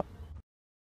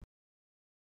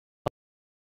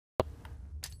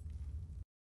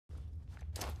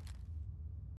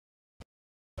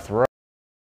 Throw.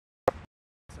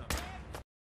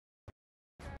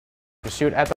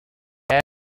 Shoot at the head.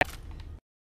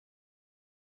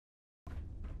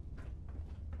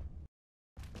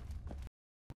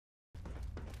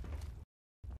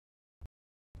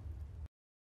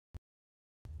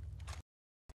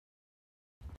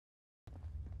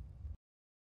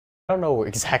 I don't know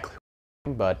exactly,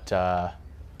 but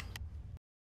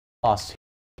lost.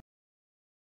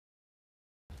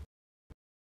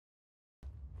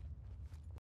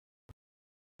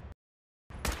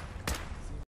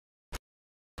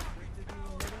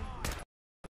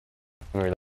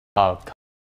 Oh.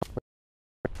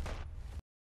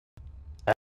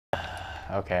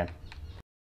 Okay.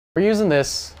 We're using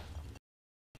this.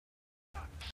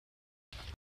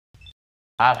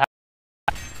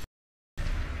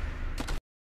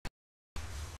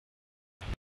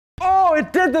 Oh,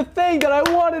 it did the thing that I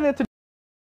wanted it to.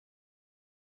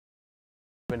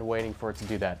 I've been waiting for it to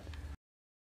do that.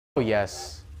 Oh,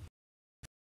 yes.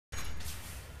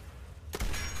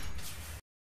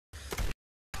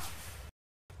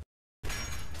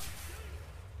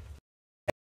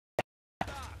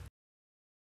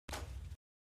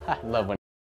 I love when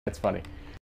it's funny.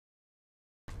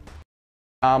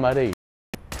 Comedy.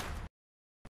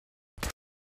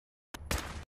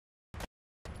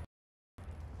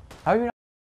 How are you not?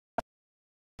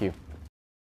 Thank you.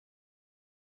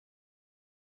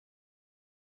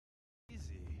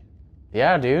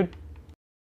 Yeah, dude.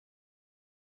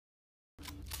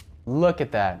 Look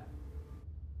at that.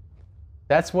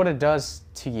 That's what it does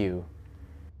to you.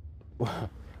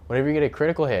 Whenever you get a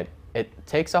critical hit, it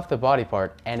takes off the body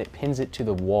part and it pins it to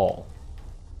the wall.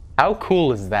 How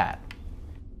cool is that?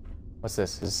 What's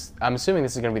this? I'm assuming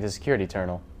this is going to be the security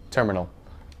terminal.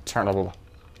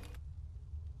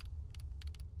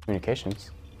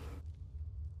 Communications.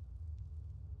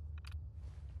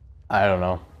 I don't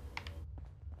know.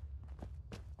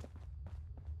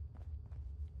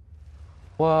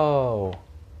 Whoa.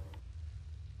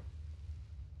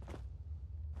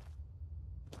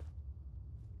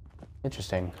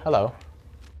 Interesting. Hello.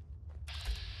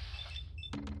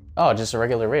 Oh, just a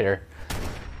regular raider.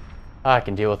 I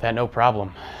can deal with that, no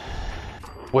problem.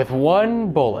 With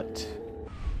one bullet.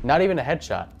 Not even a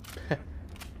headshot.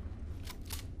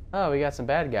 Oh, we got some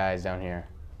bad guys down here.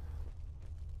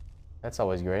 That's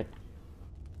always great.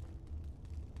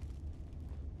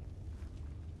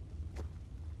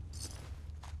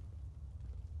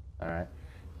 Alright.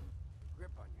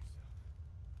 Grip on yourself.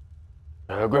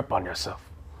 Better grip on yourself.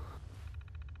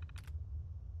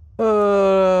 I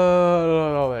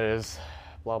don't know what it is.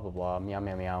 Blah, blah, blah. Meow,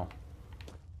 meow, meow.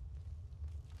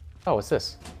 Oh, what's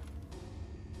this?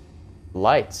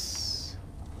 Lights.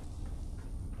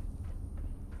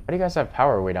 How do you guys have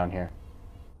power way down here?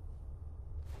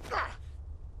 I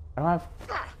don't have...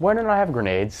 Why don't I have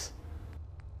grenades?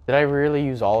 Did I really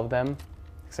use all of them?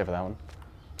 Except for that one.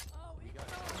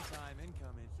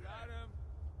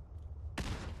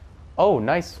 Oh,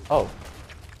 nice. Oh.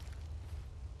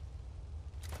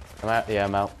 I'm out. Yeah,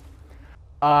 I'm out.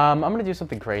 I'm gonna do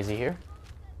something crazy here.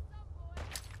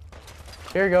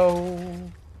 Here you go.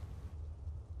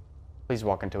 Please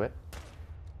walk into it.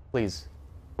 Please.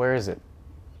 Where is it?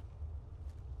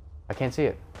 I can't see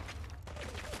it.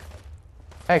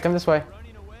 Hey, come this way.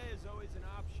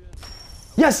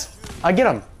 Yes! I get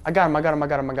him! I got him, I got him, I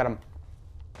got him, I got him.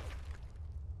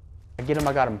 I get him,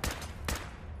 I got him.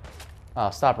 Oh,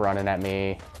 stop running at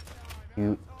me.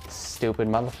 You stupid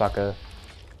motherfucker.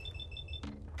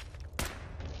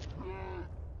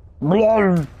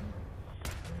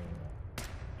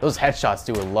 Those headshots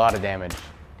do a lot of damage.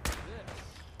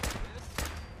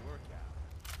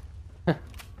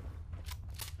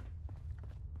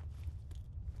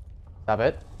 Stop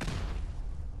it.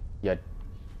 You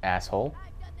asshole.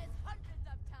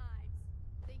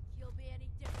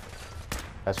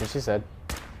 That's what she said.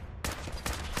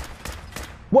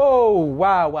 Whoa!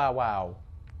 Wow, wow, wow.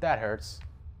 That hurts.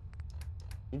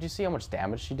 Did you see how much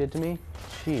damage she did to me?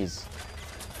 Jeez.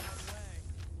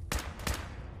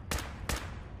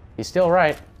 He's still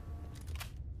right.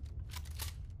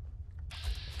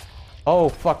 Oh,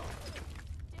 fuck.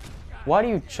 Why do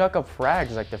you chuck up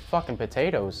frags like they're fucking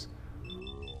potatoes?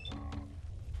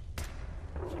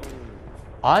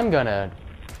 I'm gonna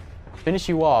finish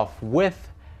you off with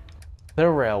the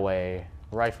railway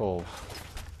rifle.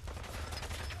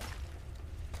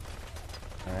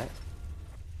 Alright.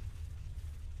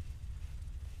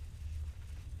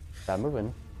 Stop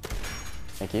moving.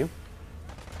 Thank you.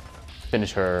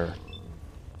 Finish her.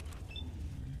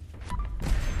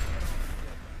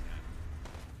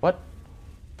 What?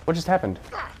 What just happened?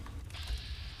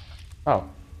 Oh.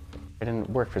 It didn't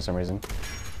work for some reason.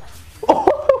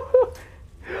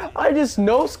 I just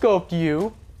no-scoped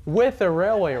you with a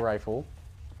railway rifle.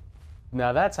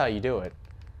 Now that's how you do it.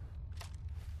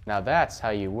 Now that's how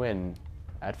you win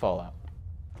at Fallout.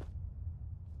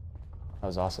 That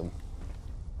was awesome.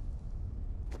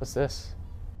 What's this?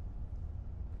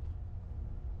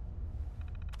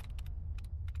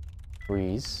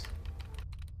 Breeze.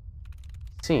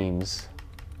 Seams.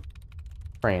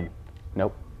 Rain.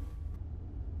 Nope.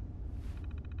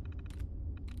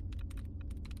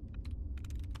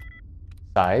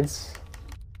 Sides.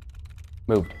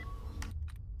 Moved.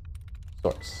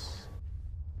 Sorts.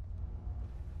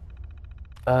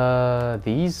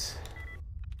 These.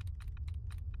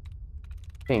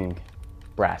 Thing.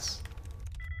 Brass.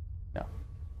 No.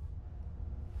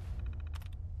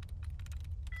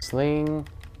 Sling.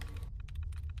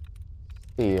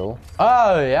 Steel.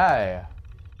 Oh, yeah.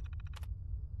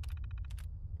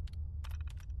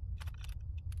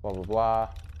 Blah, blah, blah.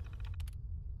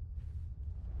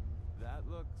 That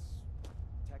looks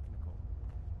technical.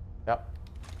 Yep.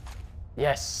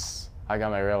 Yes! I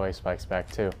got my railway spikes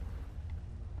back, too.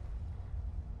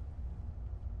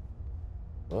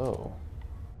 Whoa.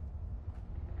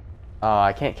 Oh,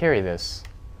 I can't carry this.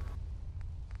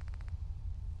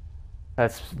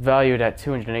 That's valued at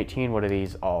 218. What are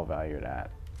these all valued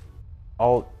at?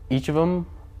 Each of them?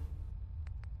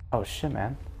 Oh, shit,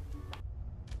 man.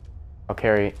 I'll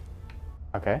carry...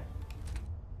 Okay.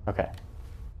 Okay.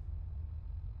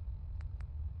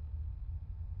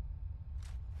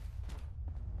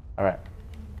 Alright.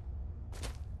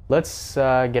 Let's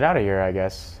get out of here, I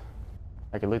guess.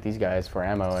 I could loot these guys for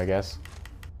ammo, I guess.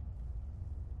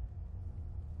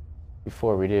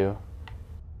 Before we do.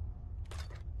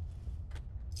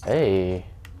 Hey.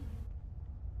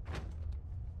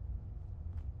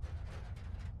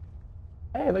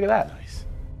 Hey, look at that. Nice.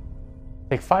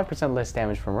 Take 5% less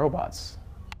damage from robots.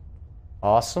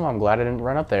 Awesome, I'm glad I didn't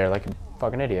run up there like a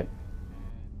fucking idiot.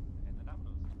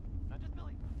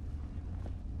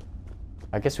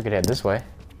 I guess we could head this way.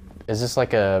 Is this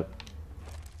like a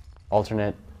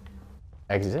alternate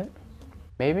exit?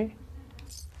 Maybe?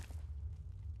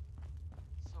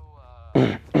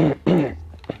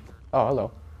 Oh,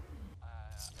 hello.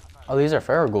 Oh, these are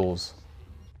feral ghouls.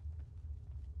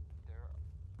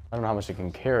 I don't know how much it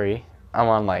can carry. I'm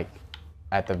on like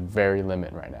at the very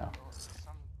limit right now.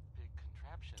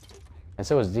 And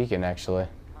so is Deacon actually.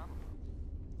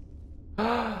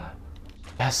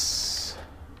 Yes.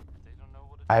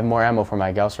 I have more ammo for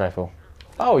my Gauss rifle.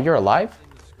 Oh, you're alive?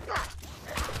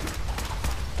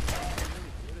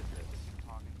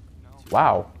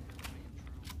 Wow.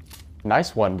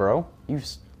 Nice one, bro.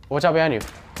 Watch out behind you.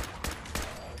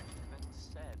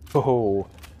 Oh,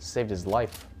 saved his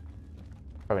life.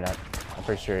 Probably not. I'm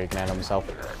pretty sure he can handle himself.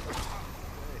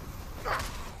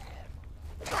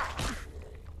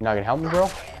 You're not gonna help me, bro?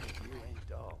 You ain't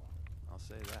dull. I'll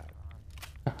say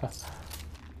that.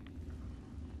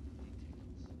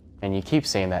 And you keep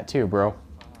saying that too, bro.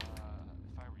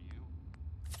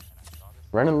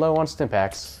 Running low on stim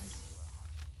packs.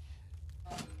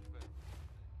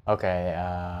 Okay,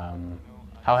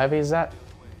 how heavy is that?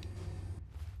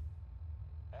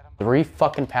 3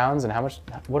 fucking pounds, and how much?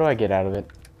 What do I get out of it?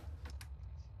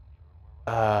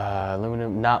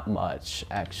 Aluminum, not much,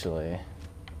 actually.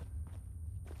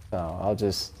 So I'll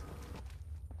just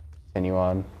continue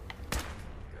on.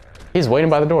 He's waiting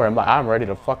by the door. I'm ready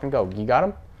to fucking go. You got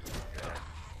him?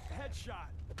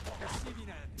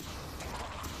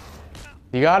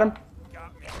 You got him?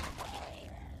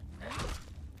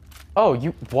 Oh,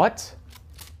 you what?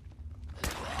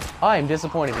 I am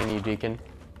disappointed in you, Deacon.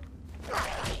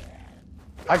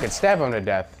 I could stab him to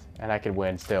death, and I could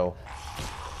win still.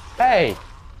 Hey!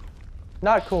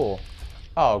 Not cool.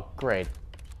 Oh, great.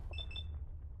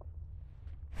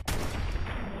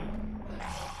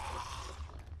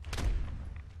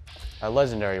 A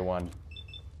legendary one.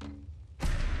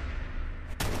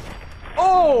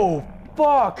 Oh,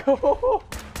 fuck!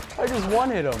 I just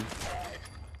one-hit him.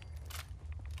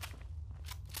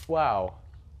 Wow.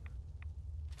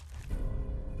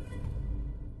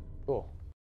 Cool.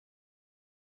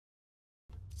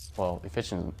 Well,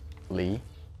 efficiently.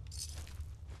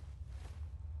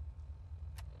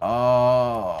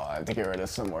 Oh, I have to get rid of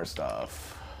some more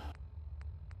stuff.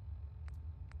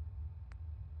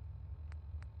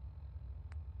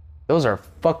 Those are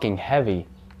fucking heavy.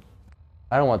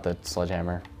 I don't want the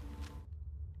sledgehammer.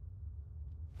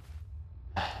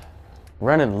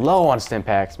 Running low on stim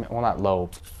packs. Well, not low,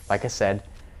 like I said,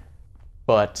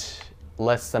 but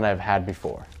less than I've had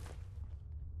before.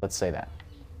 Let's say that.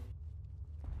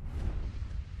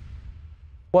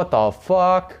 What the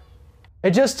fuck?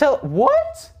 It just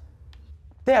what?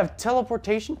 They have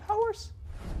teleportation powers?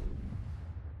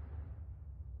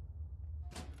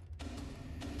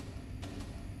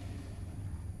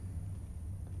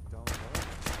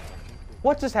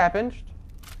 What just happened?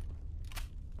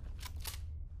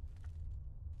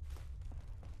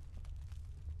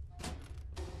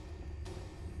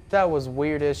 That was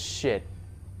weird as shit.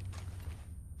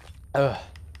 Ugh.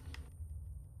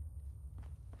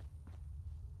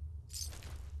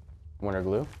 Winter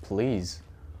glue, please.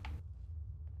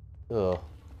 Ugh.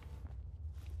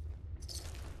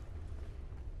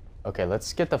 Okay,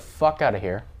 let's get the fuck out of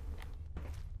here.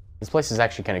 This place is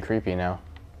actually kind of creepy now.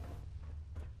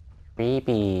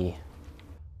 Creepy.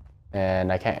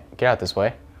 And I can't get out this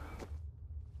way.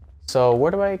 So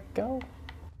where do I go?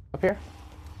 Up here?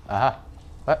 Uh-huh.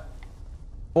 What?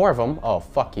 4 of them? Oh,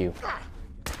 fuck you.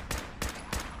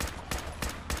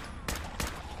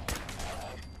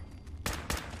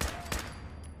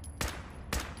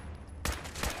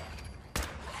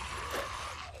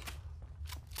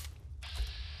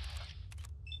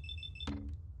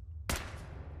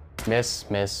 Miss,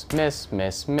 miss, miss,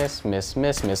 miss, miss, miss,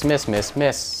 miss, miss, miss, miss,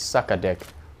 miss. Suck a dick.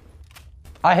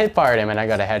 I hit fired him and I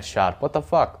got a headshot. What the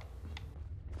fuck?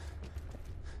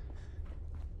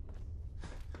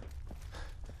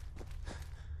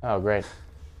 Oh, great.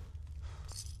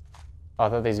 Oh, I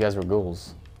thought these guys were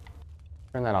ghouls.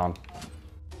 Turn that on.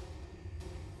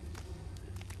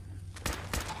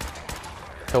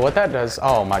 So what that does,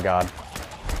 oh my god.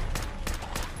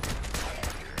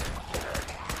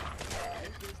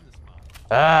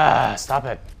 Ah, stop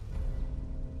it.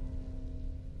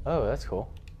 Oh, that's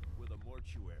cool. With a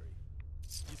mortuary.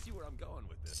 You see where I'm going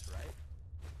with this, right?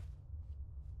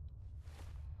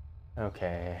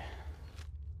 Okay.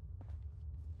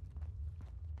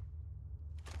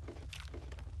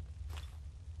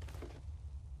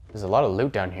 There's a lot of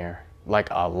loot down here. Like,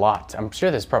 a lot. I'm sure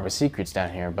there's probably secrets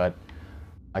down here, but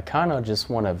I kind of just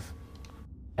want to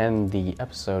end the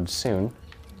episode soon,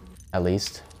 at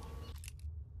least.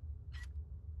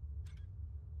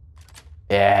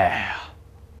 Yeah.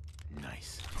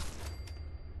 Nice.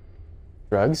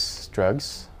 Drugs,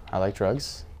 drugs. I like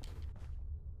drugs.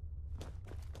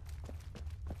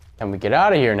 Can we get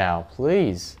out of here now,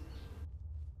 please?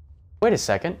 Wait a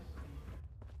second.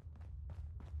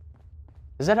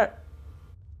 Is that a...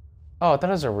 Oh, I thought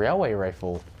it was a railway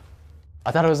rifle.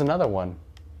 I thought it was another one.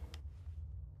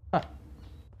 Huh. I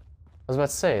was about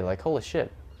to say, like, holy shit.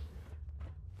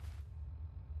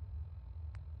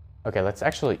 Okay, let's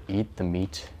actually eat the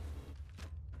meat. I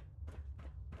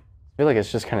feel like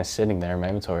it's just kind of sitting there in my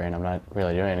inventory and I'm not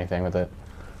really doing anything with it.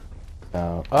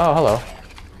 So, oh, hello.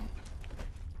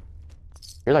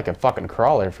 You're like a fucking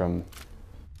crawler from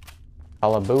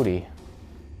Call of Booty.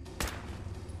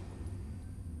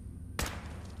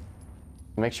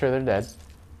 Make sure they're dead.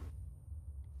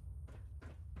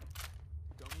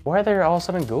 Why are there all of a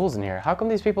sudden ghouls in here? How come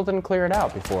these people didn't clear it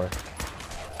out before?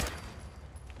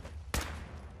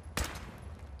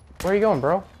 Where are you going,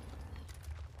 bro?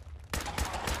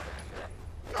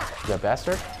 You that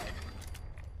bastard?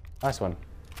 Nice one.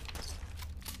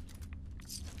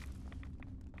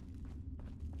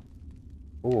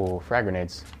 Ooh, frag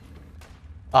grenades.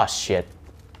 Ah, shit.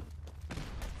 That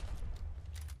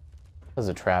was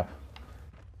a trap.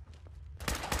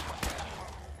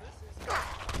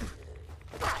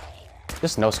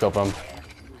 Just no-scope him.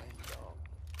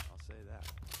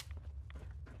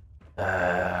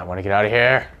 I want to get out of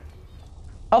here.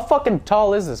 How fucking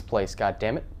tall is this place, god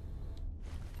damn it?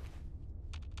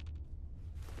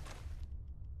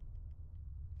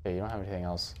 Okay, you don't have anything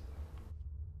else.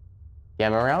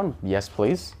 Gamma round? Yes,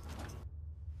 please.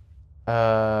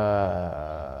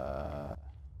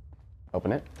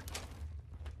 Open it.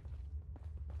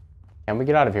 Can we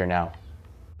get out of here now?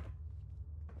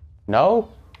 No?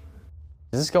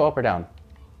 Does this go up or down?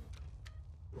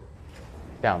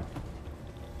 Down.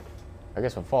 I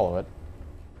guess we'll follow it.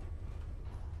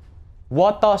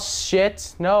 What the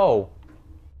shit? No.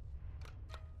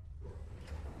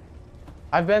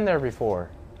 I've been there before.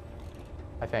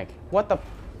 I think. What the?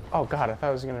 Oh god, I thought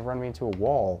it was gonna run me into a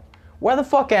wall. Where the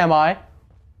fuck am I?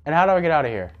 And how do I get out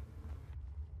of here?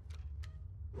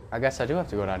 I guess I do have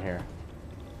to go down here.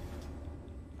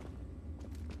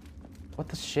 What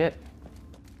the shit?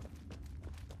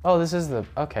 Oh, this is the...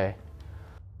 Okay.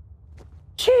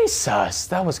 Jesus!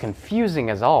 That was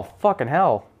confusing as all fucking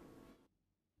hell.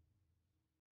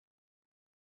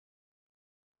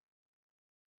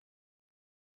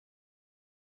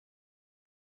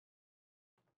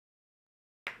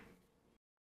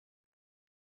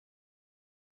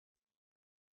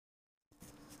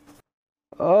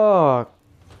 Oh.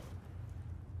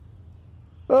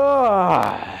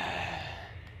 Oh.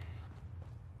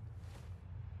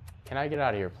 Can I get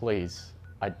out of here, please?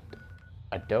 I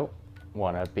don't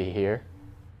want to be here.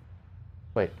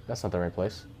 Wait, that's not the right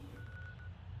place.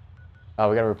 Oh,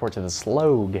 we gotta report to the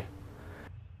Slog.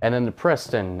 And then to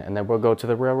Preston, and then we'll go to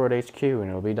the Railroad HQ, and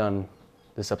it'll be done.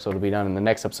 This episode will be done, and the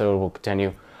next episode will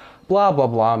continue. Blah, blah,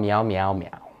 blah, meow, meow,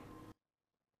 meow.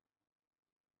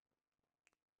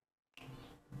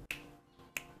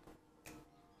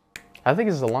 I think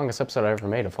this is the longest episode I ever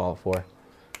made of Fallout 4.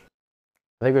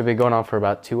 I think we've been going on for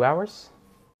about 2 hours,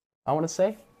 I want to say.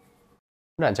 I'm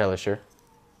not entirely sure.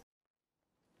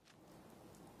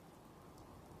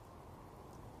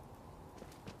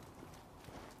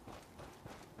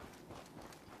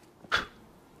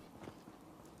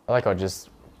 I like how I just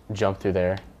jumped through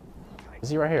there. Is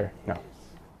he right here? No.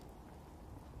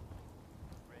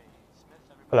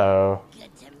 Hello.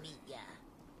 Good to meet ya.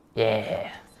 Yeah.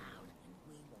 Hey.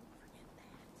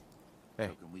 So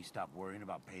can we stop worrying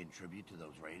about paying tribute to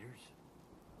those raiders?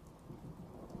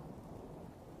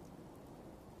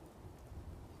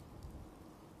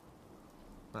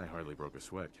 I hardly broke a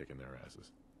sweat kicking their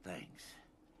asses. Thanks.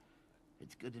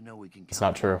 It's good to know we can count It's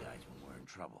not true. on you guys when we're in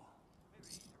trouble.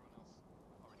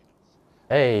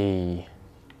 Hey.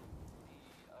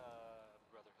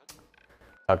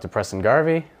 Talk to Preston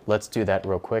Garvey. Let's do that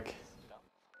real quick.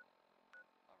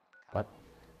 What?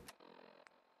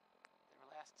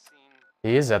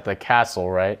 He is at the castle,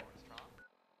 right?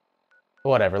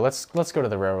 Whatever. Let's go to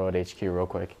the Railroad HQ real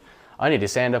quick. I need to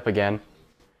stand up again.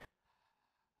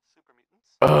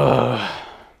 Ugh.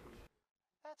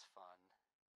 That's fun.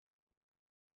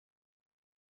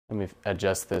 Let me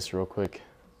adjust this real quick.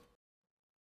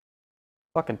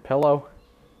 Fucking pillow.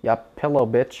 Yeah, pillow,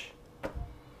 bitch.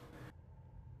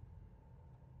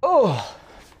 Oh.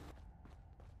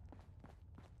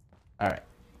 All right.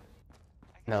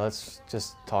 Now let's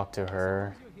just talk to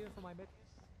her.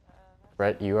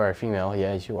 Brett, you are a female.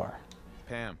 Yes, you are.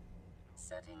 Pam.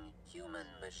 Setting human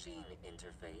machine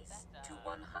interface to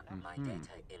 100. My data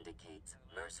indicates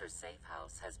Mercer Safe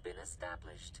House has been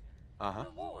established.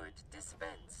 Reward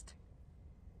dispensed.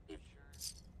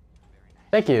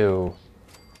 Thank you.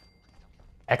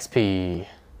 XP.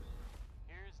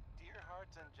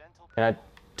 Can I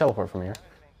teleport from here?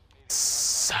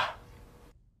 Well,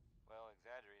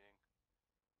 exaggerating.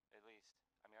 At least.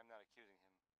 I mean, I'm not accusing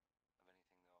him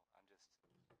of anything,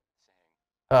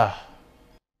 though. I'm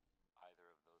just saying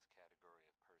either of those category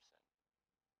of person.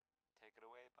 Take it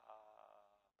away,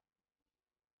 Bob.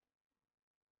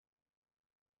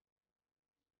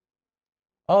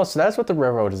 Oh, so that's what the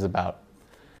railroad is about.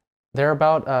 They're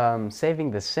about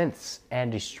saving the synths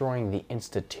and destroying the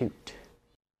Institute.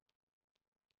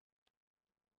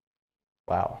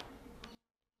 Wow.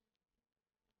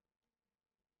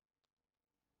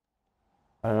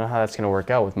 I don't know how that's going to work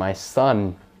out with my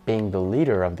son being the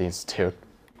leader of the Institute.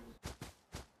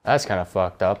 That's kind of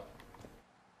fucked up.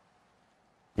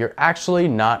 You're actually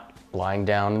not lying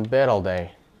down in bed all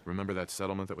day. Remember that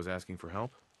settlement that was asking for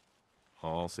help?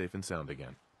 All safe and sound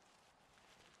again.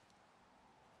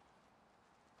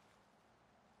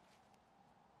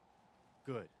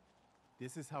 Good.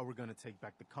 This is how we're gonna take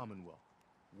back the Commonwealth.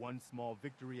 One small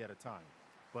victory at a time.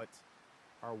 But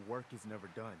our work is never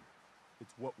done.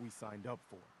 It's what we signed up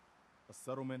for. A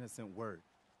settlement has sent word.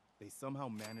 They somehow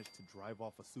managed to drive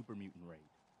off a super mutant raid.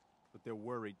 But they're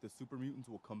worried the super mutants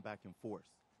will come back in force.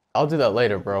 I'll do that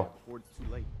later, bro. Before it's too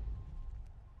late.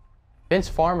 Vince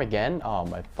Farm again? Oh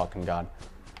my fucking god.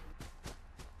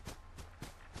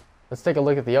 Let's take a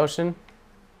look at the ocean.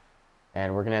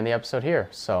 And we're gonna end the episode here.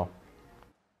 So,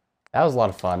 that was a lot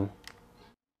of fun.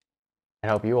 I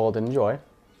hope you all did enjoy.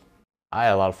 I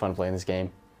had a lot of fun playing this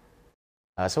game.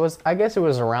 I guess it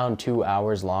was around 2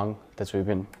 hours long that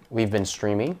we've been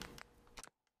streaming.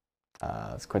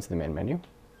 Let's go into the main menu.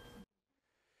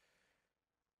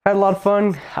 Had a lot of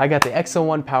fun. I got the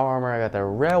X0-1 power armor. I got the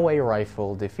railway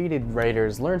rifle. Defeated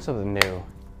raiders. Learned something new.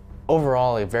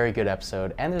 Overall, a very good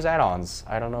episode. And there's add-ons.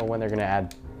 I don't know when they're gonna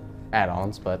add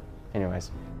add-ons, but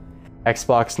anyways.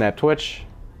 Xbox, Net, Twitch.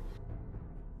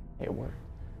 It worked.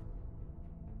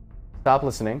 Stop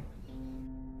listening.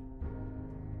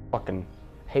 Fucking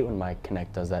hate when my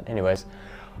Kinect does that. Anyways,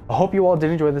 I hope you all did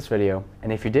enjoy this video,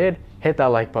 and if you did, hit that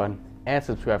like button and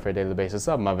subscribe for a daily basis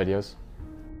of my videos.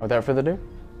 Without further ado,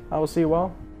 I will see you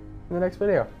all in the next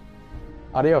video.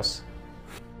 Adios.